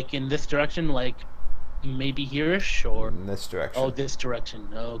 Like in this direction, like maybe here-ish, or In this direction. oh, this direction.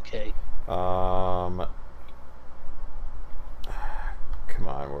 Okay. Come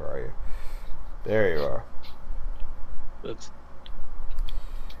on, where are you? There you are. Oops.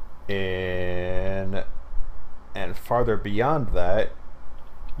 And farther beyond that,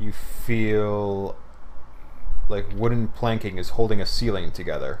 you feel like wooden planking is holding a ceiling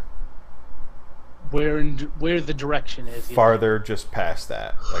together. Where the direction is? you Farther just past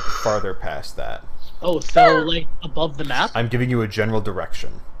that. Like farther past that. know? Oh, so like above the map? I'm giving you a general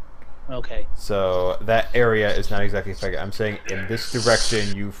direction. Okay. So that area is not exactly affected. I'm saying in this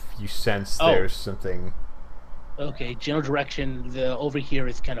direction you sense Oh. there's something. Okay, general direction. The over here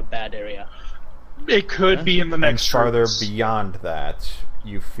is kind of bad area. It could be in the And next farther rooms. beyond that,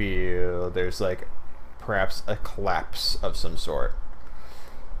 you feel there's like perhaps a collapse of some sort.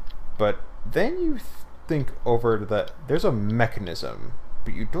 But then you think over to that there's a mechanism,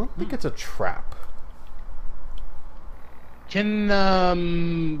 but you don't think it's a trap. Can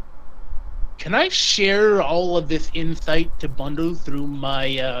I share all of this insight to Bundle through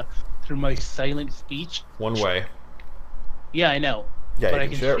my silent speech? One way. Yeah, I know. Yeah, but you I can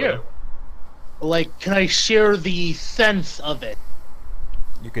can share it share. with him. Like, can I share the sense of it?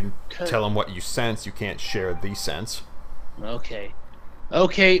 You can tell him what you sense, you can't share the sense. Okay.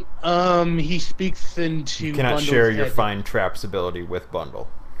 Okay, he speaks into You cannot Bundle's share your head. find traps ability with Bundle.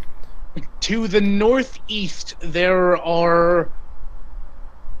 To the northeast, there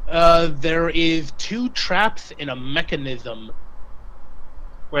is 2 traps in a mechanism.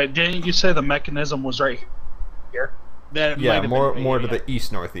 Wait, didn't you say the mechanism was right here? That might Yeah, have been more right to here, the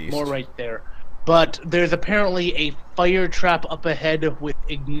east northeast. more right there. But there's apparently a fire trap up ahead with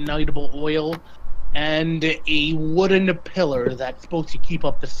ignitable oil, and a wooden pillar that's supposed to keep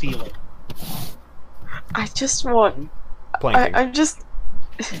up the ceiling. I just want. Planking. I'm just.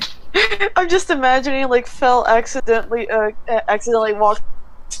 I'm just imagining like Fel accidentally walks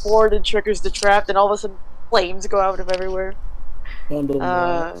forward and triggers the trap, and all of a sudden flames go out of everywhere. Bundle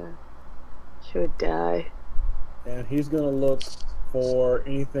She would die. and he's gonna look for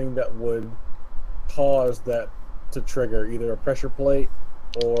anything that would cause that to trigger, either a pressure plate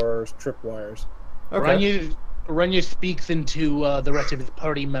or tripwires. Okay. Ranya speaks into the rest of his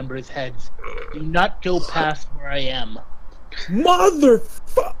party members' heads. Do not go past where I am.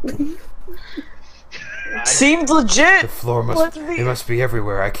 Motherfucker! Seemed legit. The floor What's must be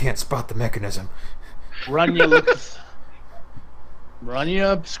everywhere. I can't spot the mechanism. Ranya looks.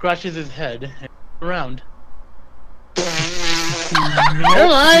 Ranya scratches his head and looks around. Never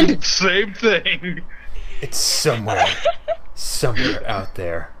mind. Same thing. It's somewhere out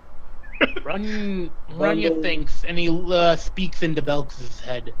there. Ranya thinks, and he speaks into Belks'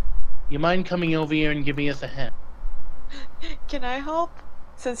 head. You mind coming over here and giving us a hand? Can I help?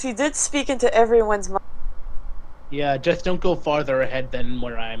 Since he did speak into everyone's mind. Yeah, just don't go farther ahead than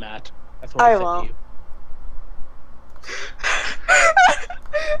where I'm at. That's what I I said won't. to you.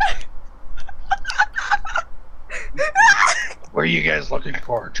 What are you guys looking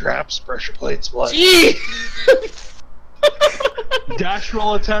for? Traps, pressure plates, what? Gee! Dash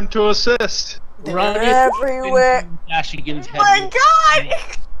will attempt to assist. They're Ranya everywhere. Dashigen's head. My God!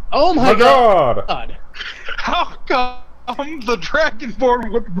 Oh my god! How come the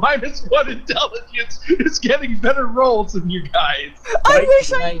dragonborn with -1 intelligence is getting better rolls than you guys? I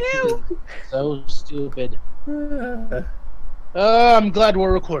wish I knew. So stupid. I'm glad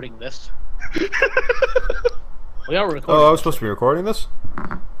we're recording this. We are recording. Oh, I was supposed to be recording this?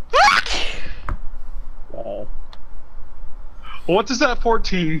 Wow. What does that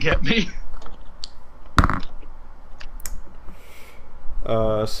 14 get me?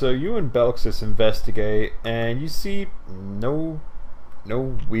 So you and Belxis investigate, and you see no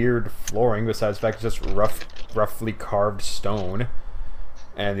weird flooring besides the fact it's just roughly carved stone.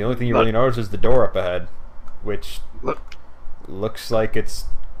 And the only thing you really notice is the door up ahead, which looks like it's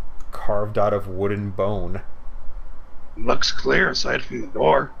carved out of wooden bone. Looks clear aside from the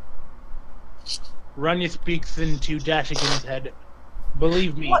door. Ranya speaks into Dashegen's head.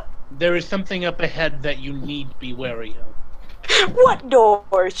 Believe me, there is something up ahead that you need to be wary of. What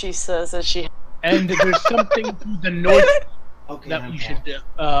door? She says as she. And there's something to the north that you should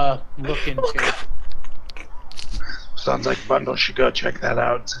look into. Sounds like Bundle should go check that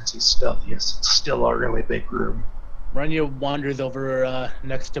out since he's stealthiest. It's still a really big room. Ranya wanders over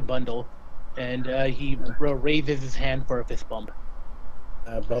next to Bundle, and he raises his hand for a fist bump.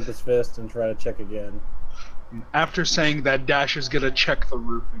 I bump his fist and try to check again. After saying that, Dash is gonna check the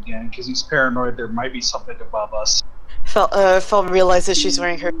roof again because he's paranoid there might be something above us. Fel realizes she's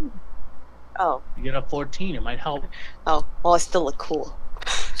wearing her. Oh. You get a 14, it might help. Oh, well, I still look cool.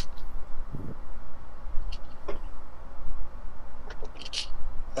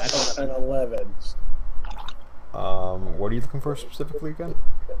 That's an 11. What are you looking for specifically again?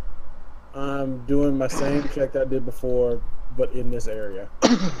 I'm doing my same check that I did before, but in this area.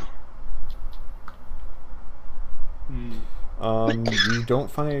 You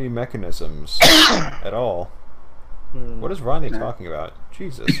don't find any mechanisms at all. What is Ranya talking about?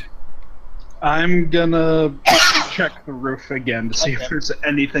 Jesus. I'm gonna check the roof again to see if there's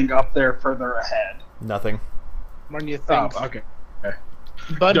anything up there further ahead. Nothing. Ranya Oh, thinks. okay.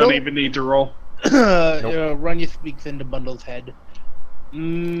 Bundle, Don't even need to roll. Ranya speaks into Bundle's head.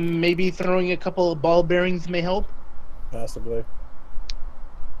 Maybe throwing a couple of ball bearings may help? Possibly.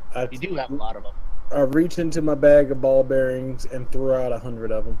 You do have a lot of them. I reach into my bag of ball bearings and throw out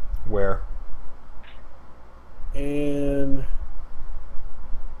 100 of them. Where? And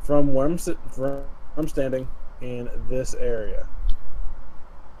from where I'm standing in this area.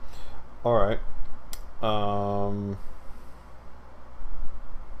 Alright.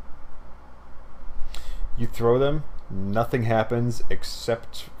 You throw them, nothing happens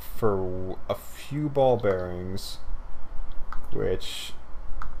except for a few ball bearings, which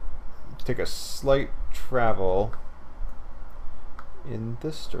take a slight travel in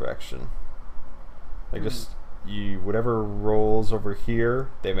this direction. Like just whatever rolls over here,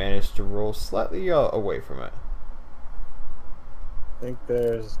 they manage to roll slightly away from it. I think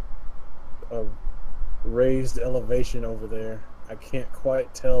there's a raised elevation over there. I can't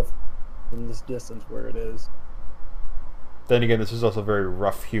quite tell from this distance where it is. Then again, this is also very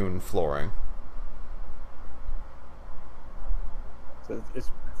rough-hewn flooring. So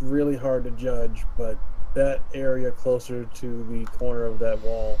it's really hard to judge, but that area closer to the corner of that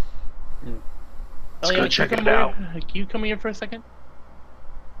wall. Let's go check it out. Can you come here for a second?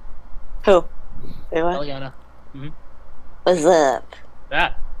 Who? Wait, what? Feliana. What's up?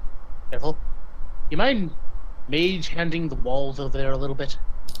 That. Careful. You mind mage handing the walls over there a little bit?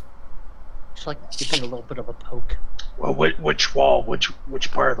 Just like giving a little bit of a poke. Well, which wall? Which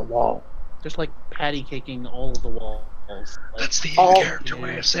part of the wall? Just like patty caking all of the walls. Like, That's the in-character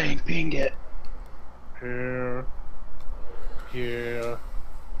way of saying ping it. Here.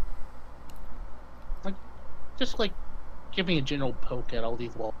 Like, just like giving a general poke at all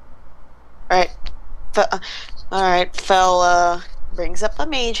these walls. Alright, Fel brings up a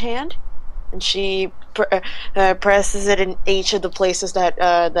mage hand, and she presses it in each of the places that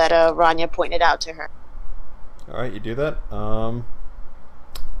Ranya pointed out to her. Alright, you do that.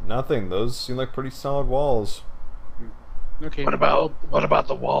 Nothing. Those seem like pretty solid walls. Okay. What about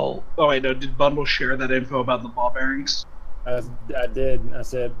the wall? Oh wait, no. Did Bundle share that info about the ball bearings? I did. I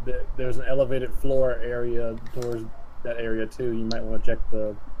said that there's an elevated floor area towards that area too. You might want to check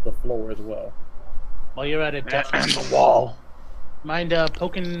the floor as well. While you're at it, and the wall. Mind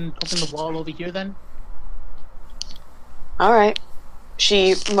poking the wall over here then? Alright.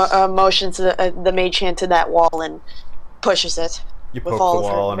 She motions the mage hand to that wall and pushes it. You poke the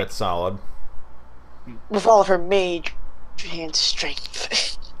wall and it's solid. With all of her mage hand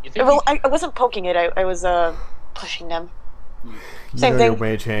strength. Well, I wasn't poking it, I was pushing them. Same thing. Your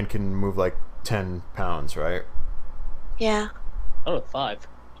mage hand can move like 10 pounds, right? Yeah. Oh, 5.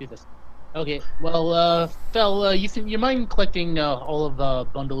 Jesus. Okay, well, Fel, you mind collecting all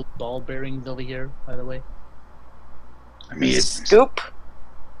of Bundle's ball bearings over here, by the way? I mean, it Scoop.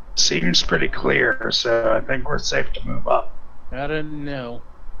 seems pretty clear, so I think we're safe to move up. I don't know.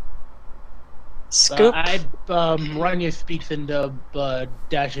 Scoop. Ranya speaks into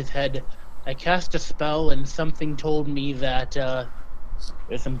Dash's head. I cast a spell and something told me that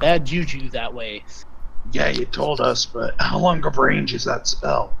there's some bad juju that way. Yeah, you told us, but how long of range is that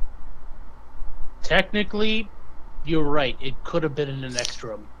spell? Technically, you're right. It could have been in the next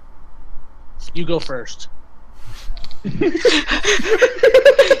room. You go first.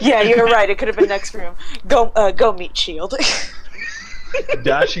 Yeah, you're right. It could have been next room. Go meet Shield.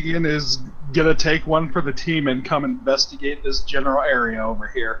 Dashegen is gonna take one for the team and come investigate this general area over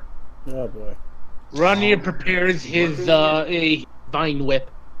here. Oh boy. Ranya prepares his a vine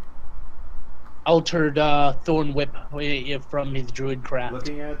whip. Altered thorn whip from his druid craft.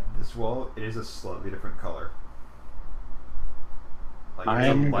 Looking at this wall, it is a slightly different color. Like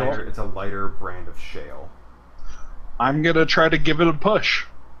it's a lighter brand of shale. I'm gonna try to give it a push.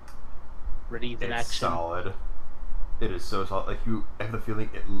 Ready in It's action. solid. It is so solid. Like I have the feeling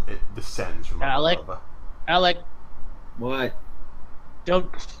it descends from Alec? above. Alec, What? don't.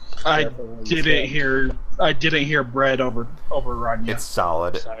 I Careful what you didn't say. hear bread over Ranya. It's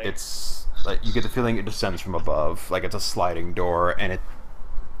solid. Sorry. It's like you get the feeling it descends from above, like it's a sliding door, and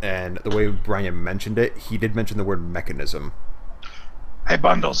the way Brian mentioned it, he did mention the word mechanism. Hey,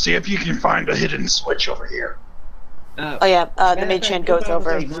 Bundle, see if you can find a hidden switch over here. Oh yeah, the mage hand goes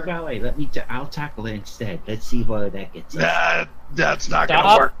over. Move out of the way. I'll tackle it instead. Let's see where that gets us. That's not Stop.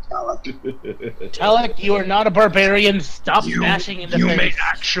 gonna work, Talic. Alec, you are not a barbarian. Stop smashing in the You face. may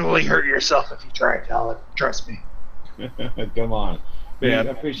actually hurt yourself if you try, Talic. Trust me. Come on. Yeah.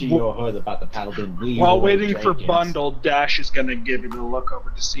 I'm pretty sure you heard about the paladin. While waiting for Bundle, Dash is gonna give it a look over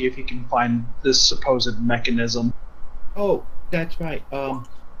to see if he can find this supposed mechanism. Oh, that's right.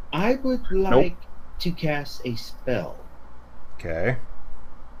 I would like to cast a spell. Okay.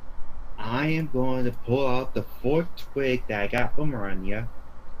 I am going to pull out the forked twig that I got from Ranya.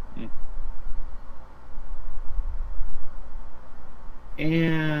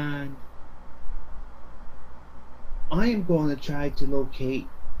 And I am going to try to locate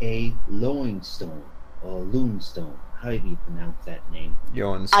a lowing stone or loon stone. How do you pronounce that name?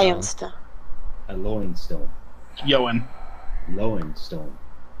 Yoan's Ionsta. A lowing stone. Yoan. Lowing stone.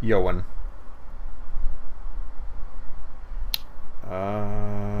 Yoan.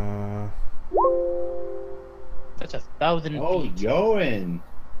 That's 1,000 Oh, feet. Yoan.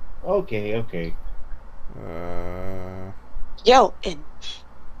 Okay. Yo, in.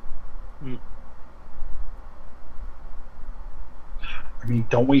 I mean,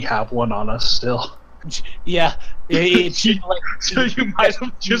 don't we have one on us still? Yeah, it's like So you might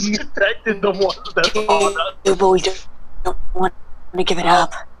have just detected the one that's on us. But we don't want to give it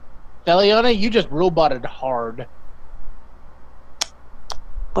up. Feliana, you just roboted hard.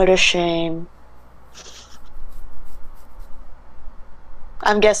 What a shame.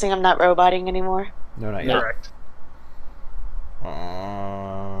 I'm guessing I'm not roboting anymore. No, not yet. Correct.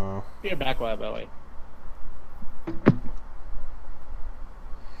 You're back, by the way.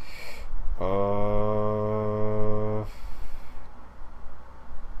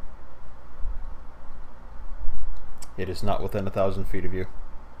 It is not within 1,000 feet of you.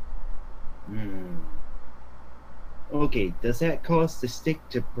 Okay, does that cause the stick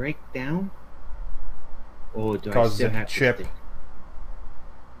to break down? Or do I Causes still it to have chip. the stick?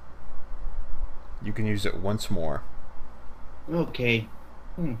 You can use it once more. Okay.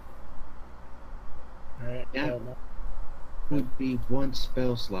 Alright. Yeah. Would be one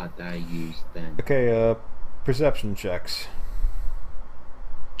spell slot that I used then. Okay, perception checks.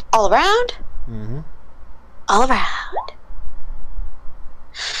 All around? Mm-hmm. All around.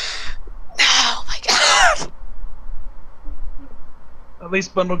 Oh my god. At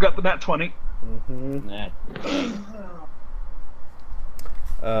least Bundle got the nat 20. That.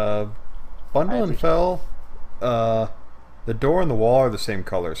 Bundle and Fell, the door and the wall are the same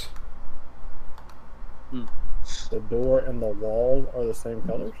colors. The door and the wall are the same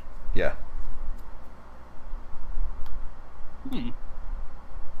colors? Yeah.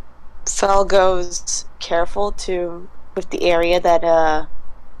 Fel goes careful with the area that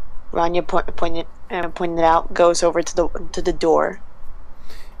Ranya pointed out. Goes over to the door.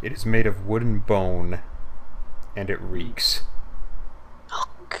 It is made of wood and bone, and it reeks. Oh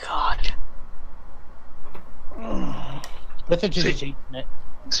god. With it to the net.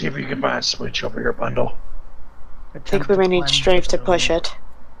 See if you can find a switch over here, Bundle. I think we may need strength to push it.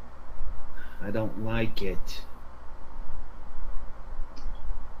 I don't like it.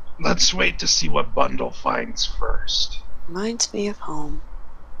 Let's wait to see what Bundle finds first. Reminds me of home.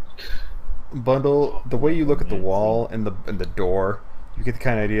 Bundle, the way you look at the wall and the door, you get the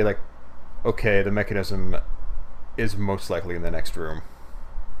kind of idea like, okay, the mechanism is most likely in the next room.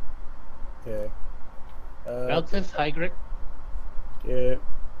 Okay. About this, Hygric? Yeah,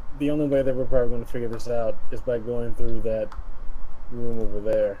 the only way that we're probably going to figure this out is by going through that room over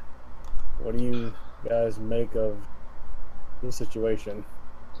there. What do you guys make of this situation?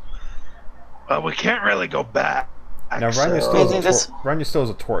 Well, we can't really go back. Now, Ranya still has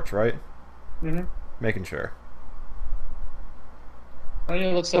a torch, right? Mm-hmm. Making sure.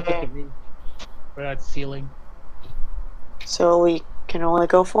 Ranya looks up at the roof. Or at the ceiling. So we can only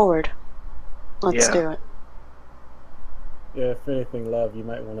go forward. Let's Yeah. do it. Yeah, if anything, love, you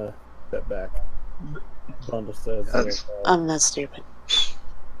might want to step back. Bundle says. That's- I'm not stupid.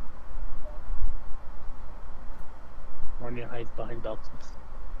 Ranya hides behind Belkins.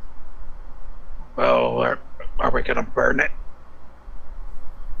 Well, are we gonna burn it?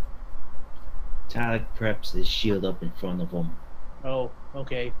 Talic preps his shield up in front of him. Oh,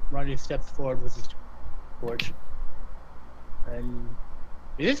 okay. Ranya steps forward with his torch. And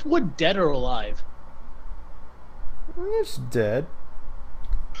is this wood dead or alive? It's dead.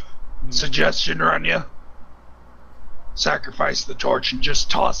 Suggestion, Ranya. Sacrifice the torch and just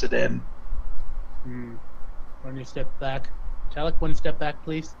toss it in. Ranya step back. Talic, one step back,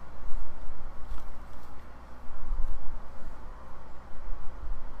 please.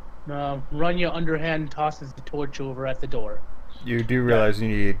 Ranya underhand tosses the torch over at the door. You do realize you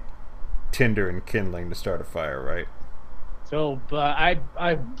need tinder and kindling to start a fire, right? So,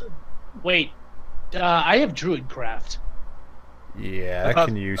 wait. I have druid craft. Yeah, I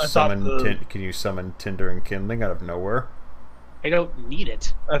can you thought summon tinder and kindling out of nowhere? I don't need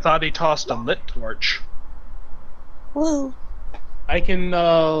it. I thought he tossed a lit torch. Woo. I can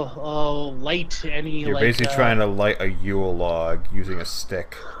light any. You're basically trying to light a Yule log using a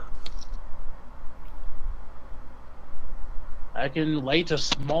stick. I can light a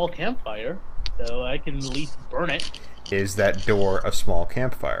small campfire, so I can at least burn it. Is that door a small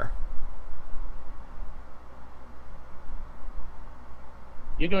campfire?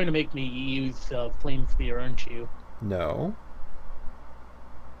 You're going to make me use flame spear, aren't you? No.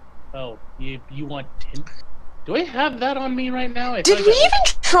 Oh, you want tint? Do I have that on me right now? Did we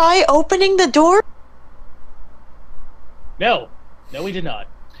even try opening the door? No, we did not.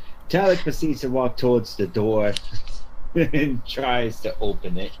 Talic proceeds to walk towards the door and tries to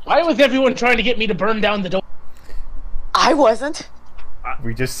open it. Why was everyone trying to get me to burn down the door? I wasn't.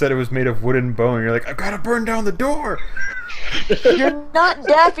 We just said it was made of wood and bone. You're like, I've got to burn down the door. You're not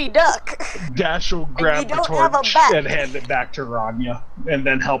Daffy Duck. Dash will grab the don't have a torch bat. and hand it back to Ranya, and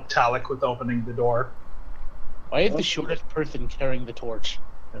then help Talic with opening the door. Why is the shortest person carrying the torch?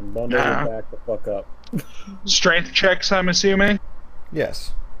 And bundle Nah. it back the fuck up. Strength checks, I'm assuming?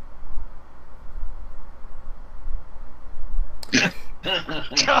 Yes.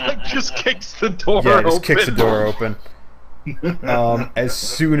 Talic just kicks the door Yeah, open. just kicks the door open. As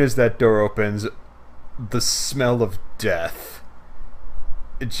soon as that door opens, the smell of death.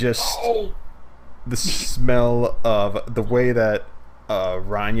 The smell of the way that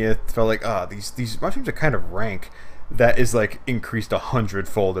Ranya felt like, these mushrooms are kind of rank. That is like increased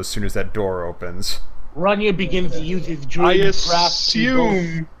 100-fold as soon as that door opens. Ranya begins to use his I druid craft to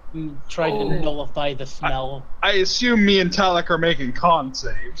assume... both try to nullify the smell. I assume me and Talic are making con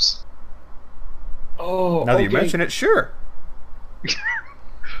saves. Oh, Now that you okay. mention it, sure.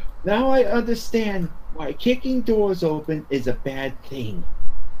 Now I understand why kicking doors open is a bad thing.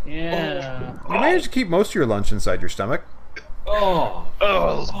 Yeah. You managed to keep most of your lunch inside your stomach. Oh,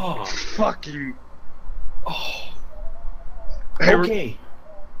 Oh, fucking... Hey, okay.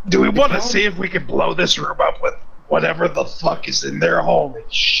 do we want to Calm- see if we can blow this room up with whatever the fuck is in there? Holy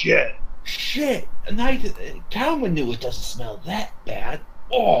shit. Shit, and Calvin knew it doesn't smell that bad.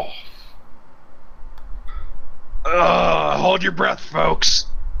 Hold your breath, folks.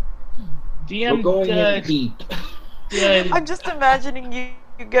 DM, We're going in deep. I'm just imagining you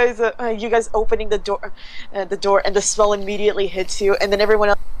guys opening the door, and the smell immediately hits you, and then everyone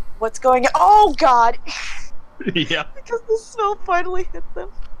else, what's going on? Oh God! Yeah. Because the smell finally hit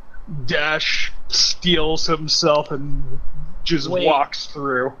them. Dash steals himself and just Wait. walks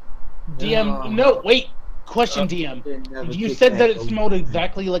through. DM, no, wait. Question, DM. You said that it smelled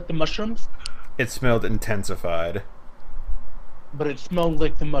exactly like the mushrooms, It smelled intensified. but it smelled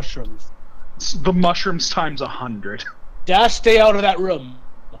like the mushrooms. It's the mushrooms times 100. Dash, stay out of that room.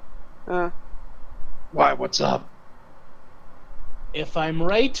 Why, what's up? If I'm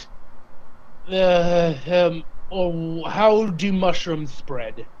right, how do mushrooms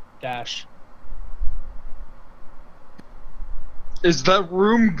spread? Dash. Is the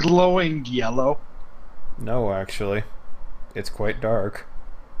room glowing yellow? No, actually. It's quite dark.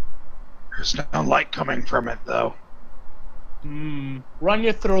 There's no light coming from it, though.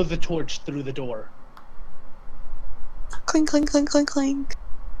 Ranya throws the torch through the door. Clink, clink, clink, clink, clink.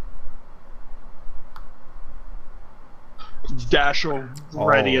 Dash will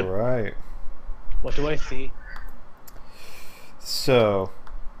ready it. All right. What do I see? So,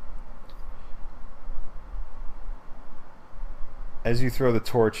 as you throw the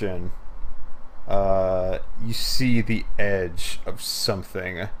torch in, you see the edge of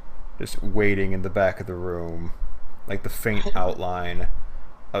something just waiting in the back of the room, like the faint outline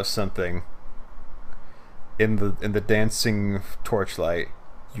of something. In the dancing torchlight,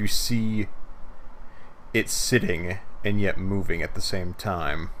 you see it sitting and yet moving at the same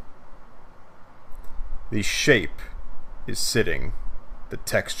time. The shape is sitting, the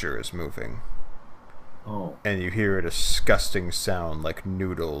texture is moving. Oh. And you hear a disgusting sound like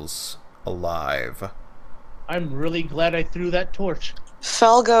noodles alive. I'm really glad I threw that torch.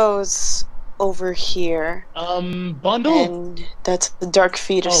 Fel goes over here. Bundle? And that's the dark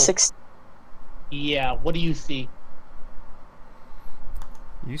feet of 6. Yeah, what do you see?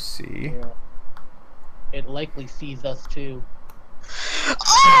 You see... Yeah. It likely sees us too.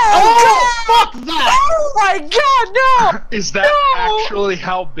 Oh, fuck that! Oh my god, no! Is that actually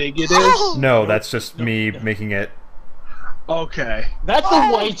how big it is? No, that's just me making it... Okay. That's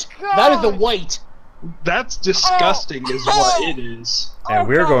a white. God. That is a white. That's disgusting is what it is. And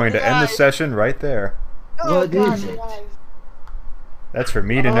we're going to end the session right there. What is it? That's for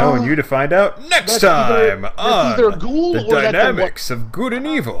me to know and you to find out next time that's on either a ghoul The or that's a Dynamics of Good and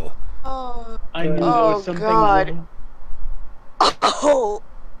Evil. I knew there was something God. wrong.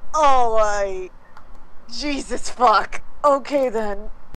 Oh, Jesus fuck. Okay then.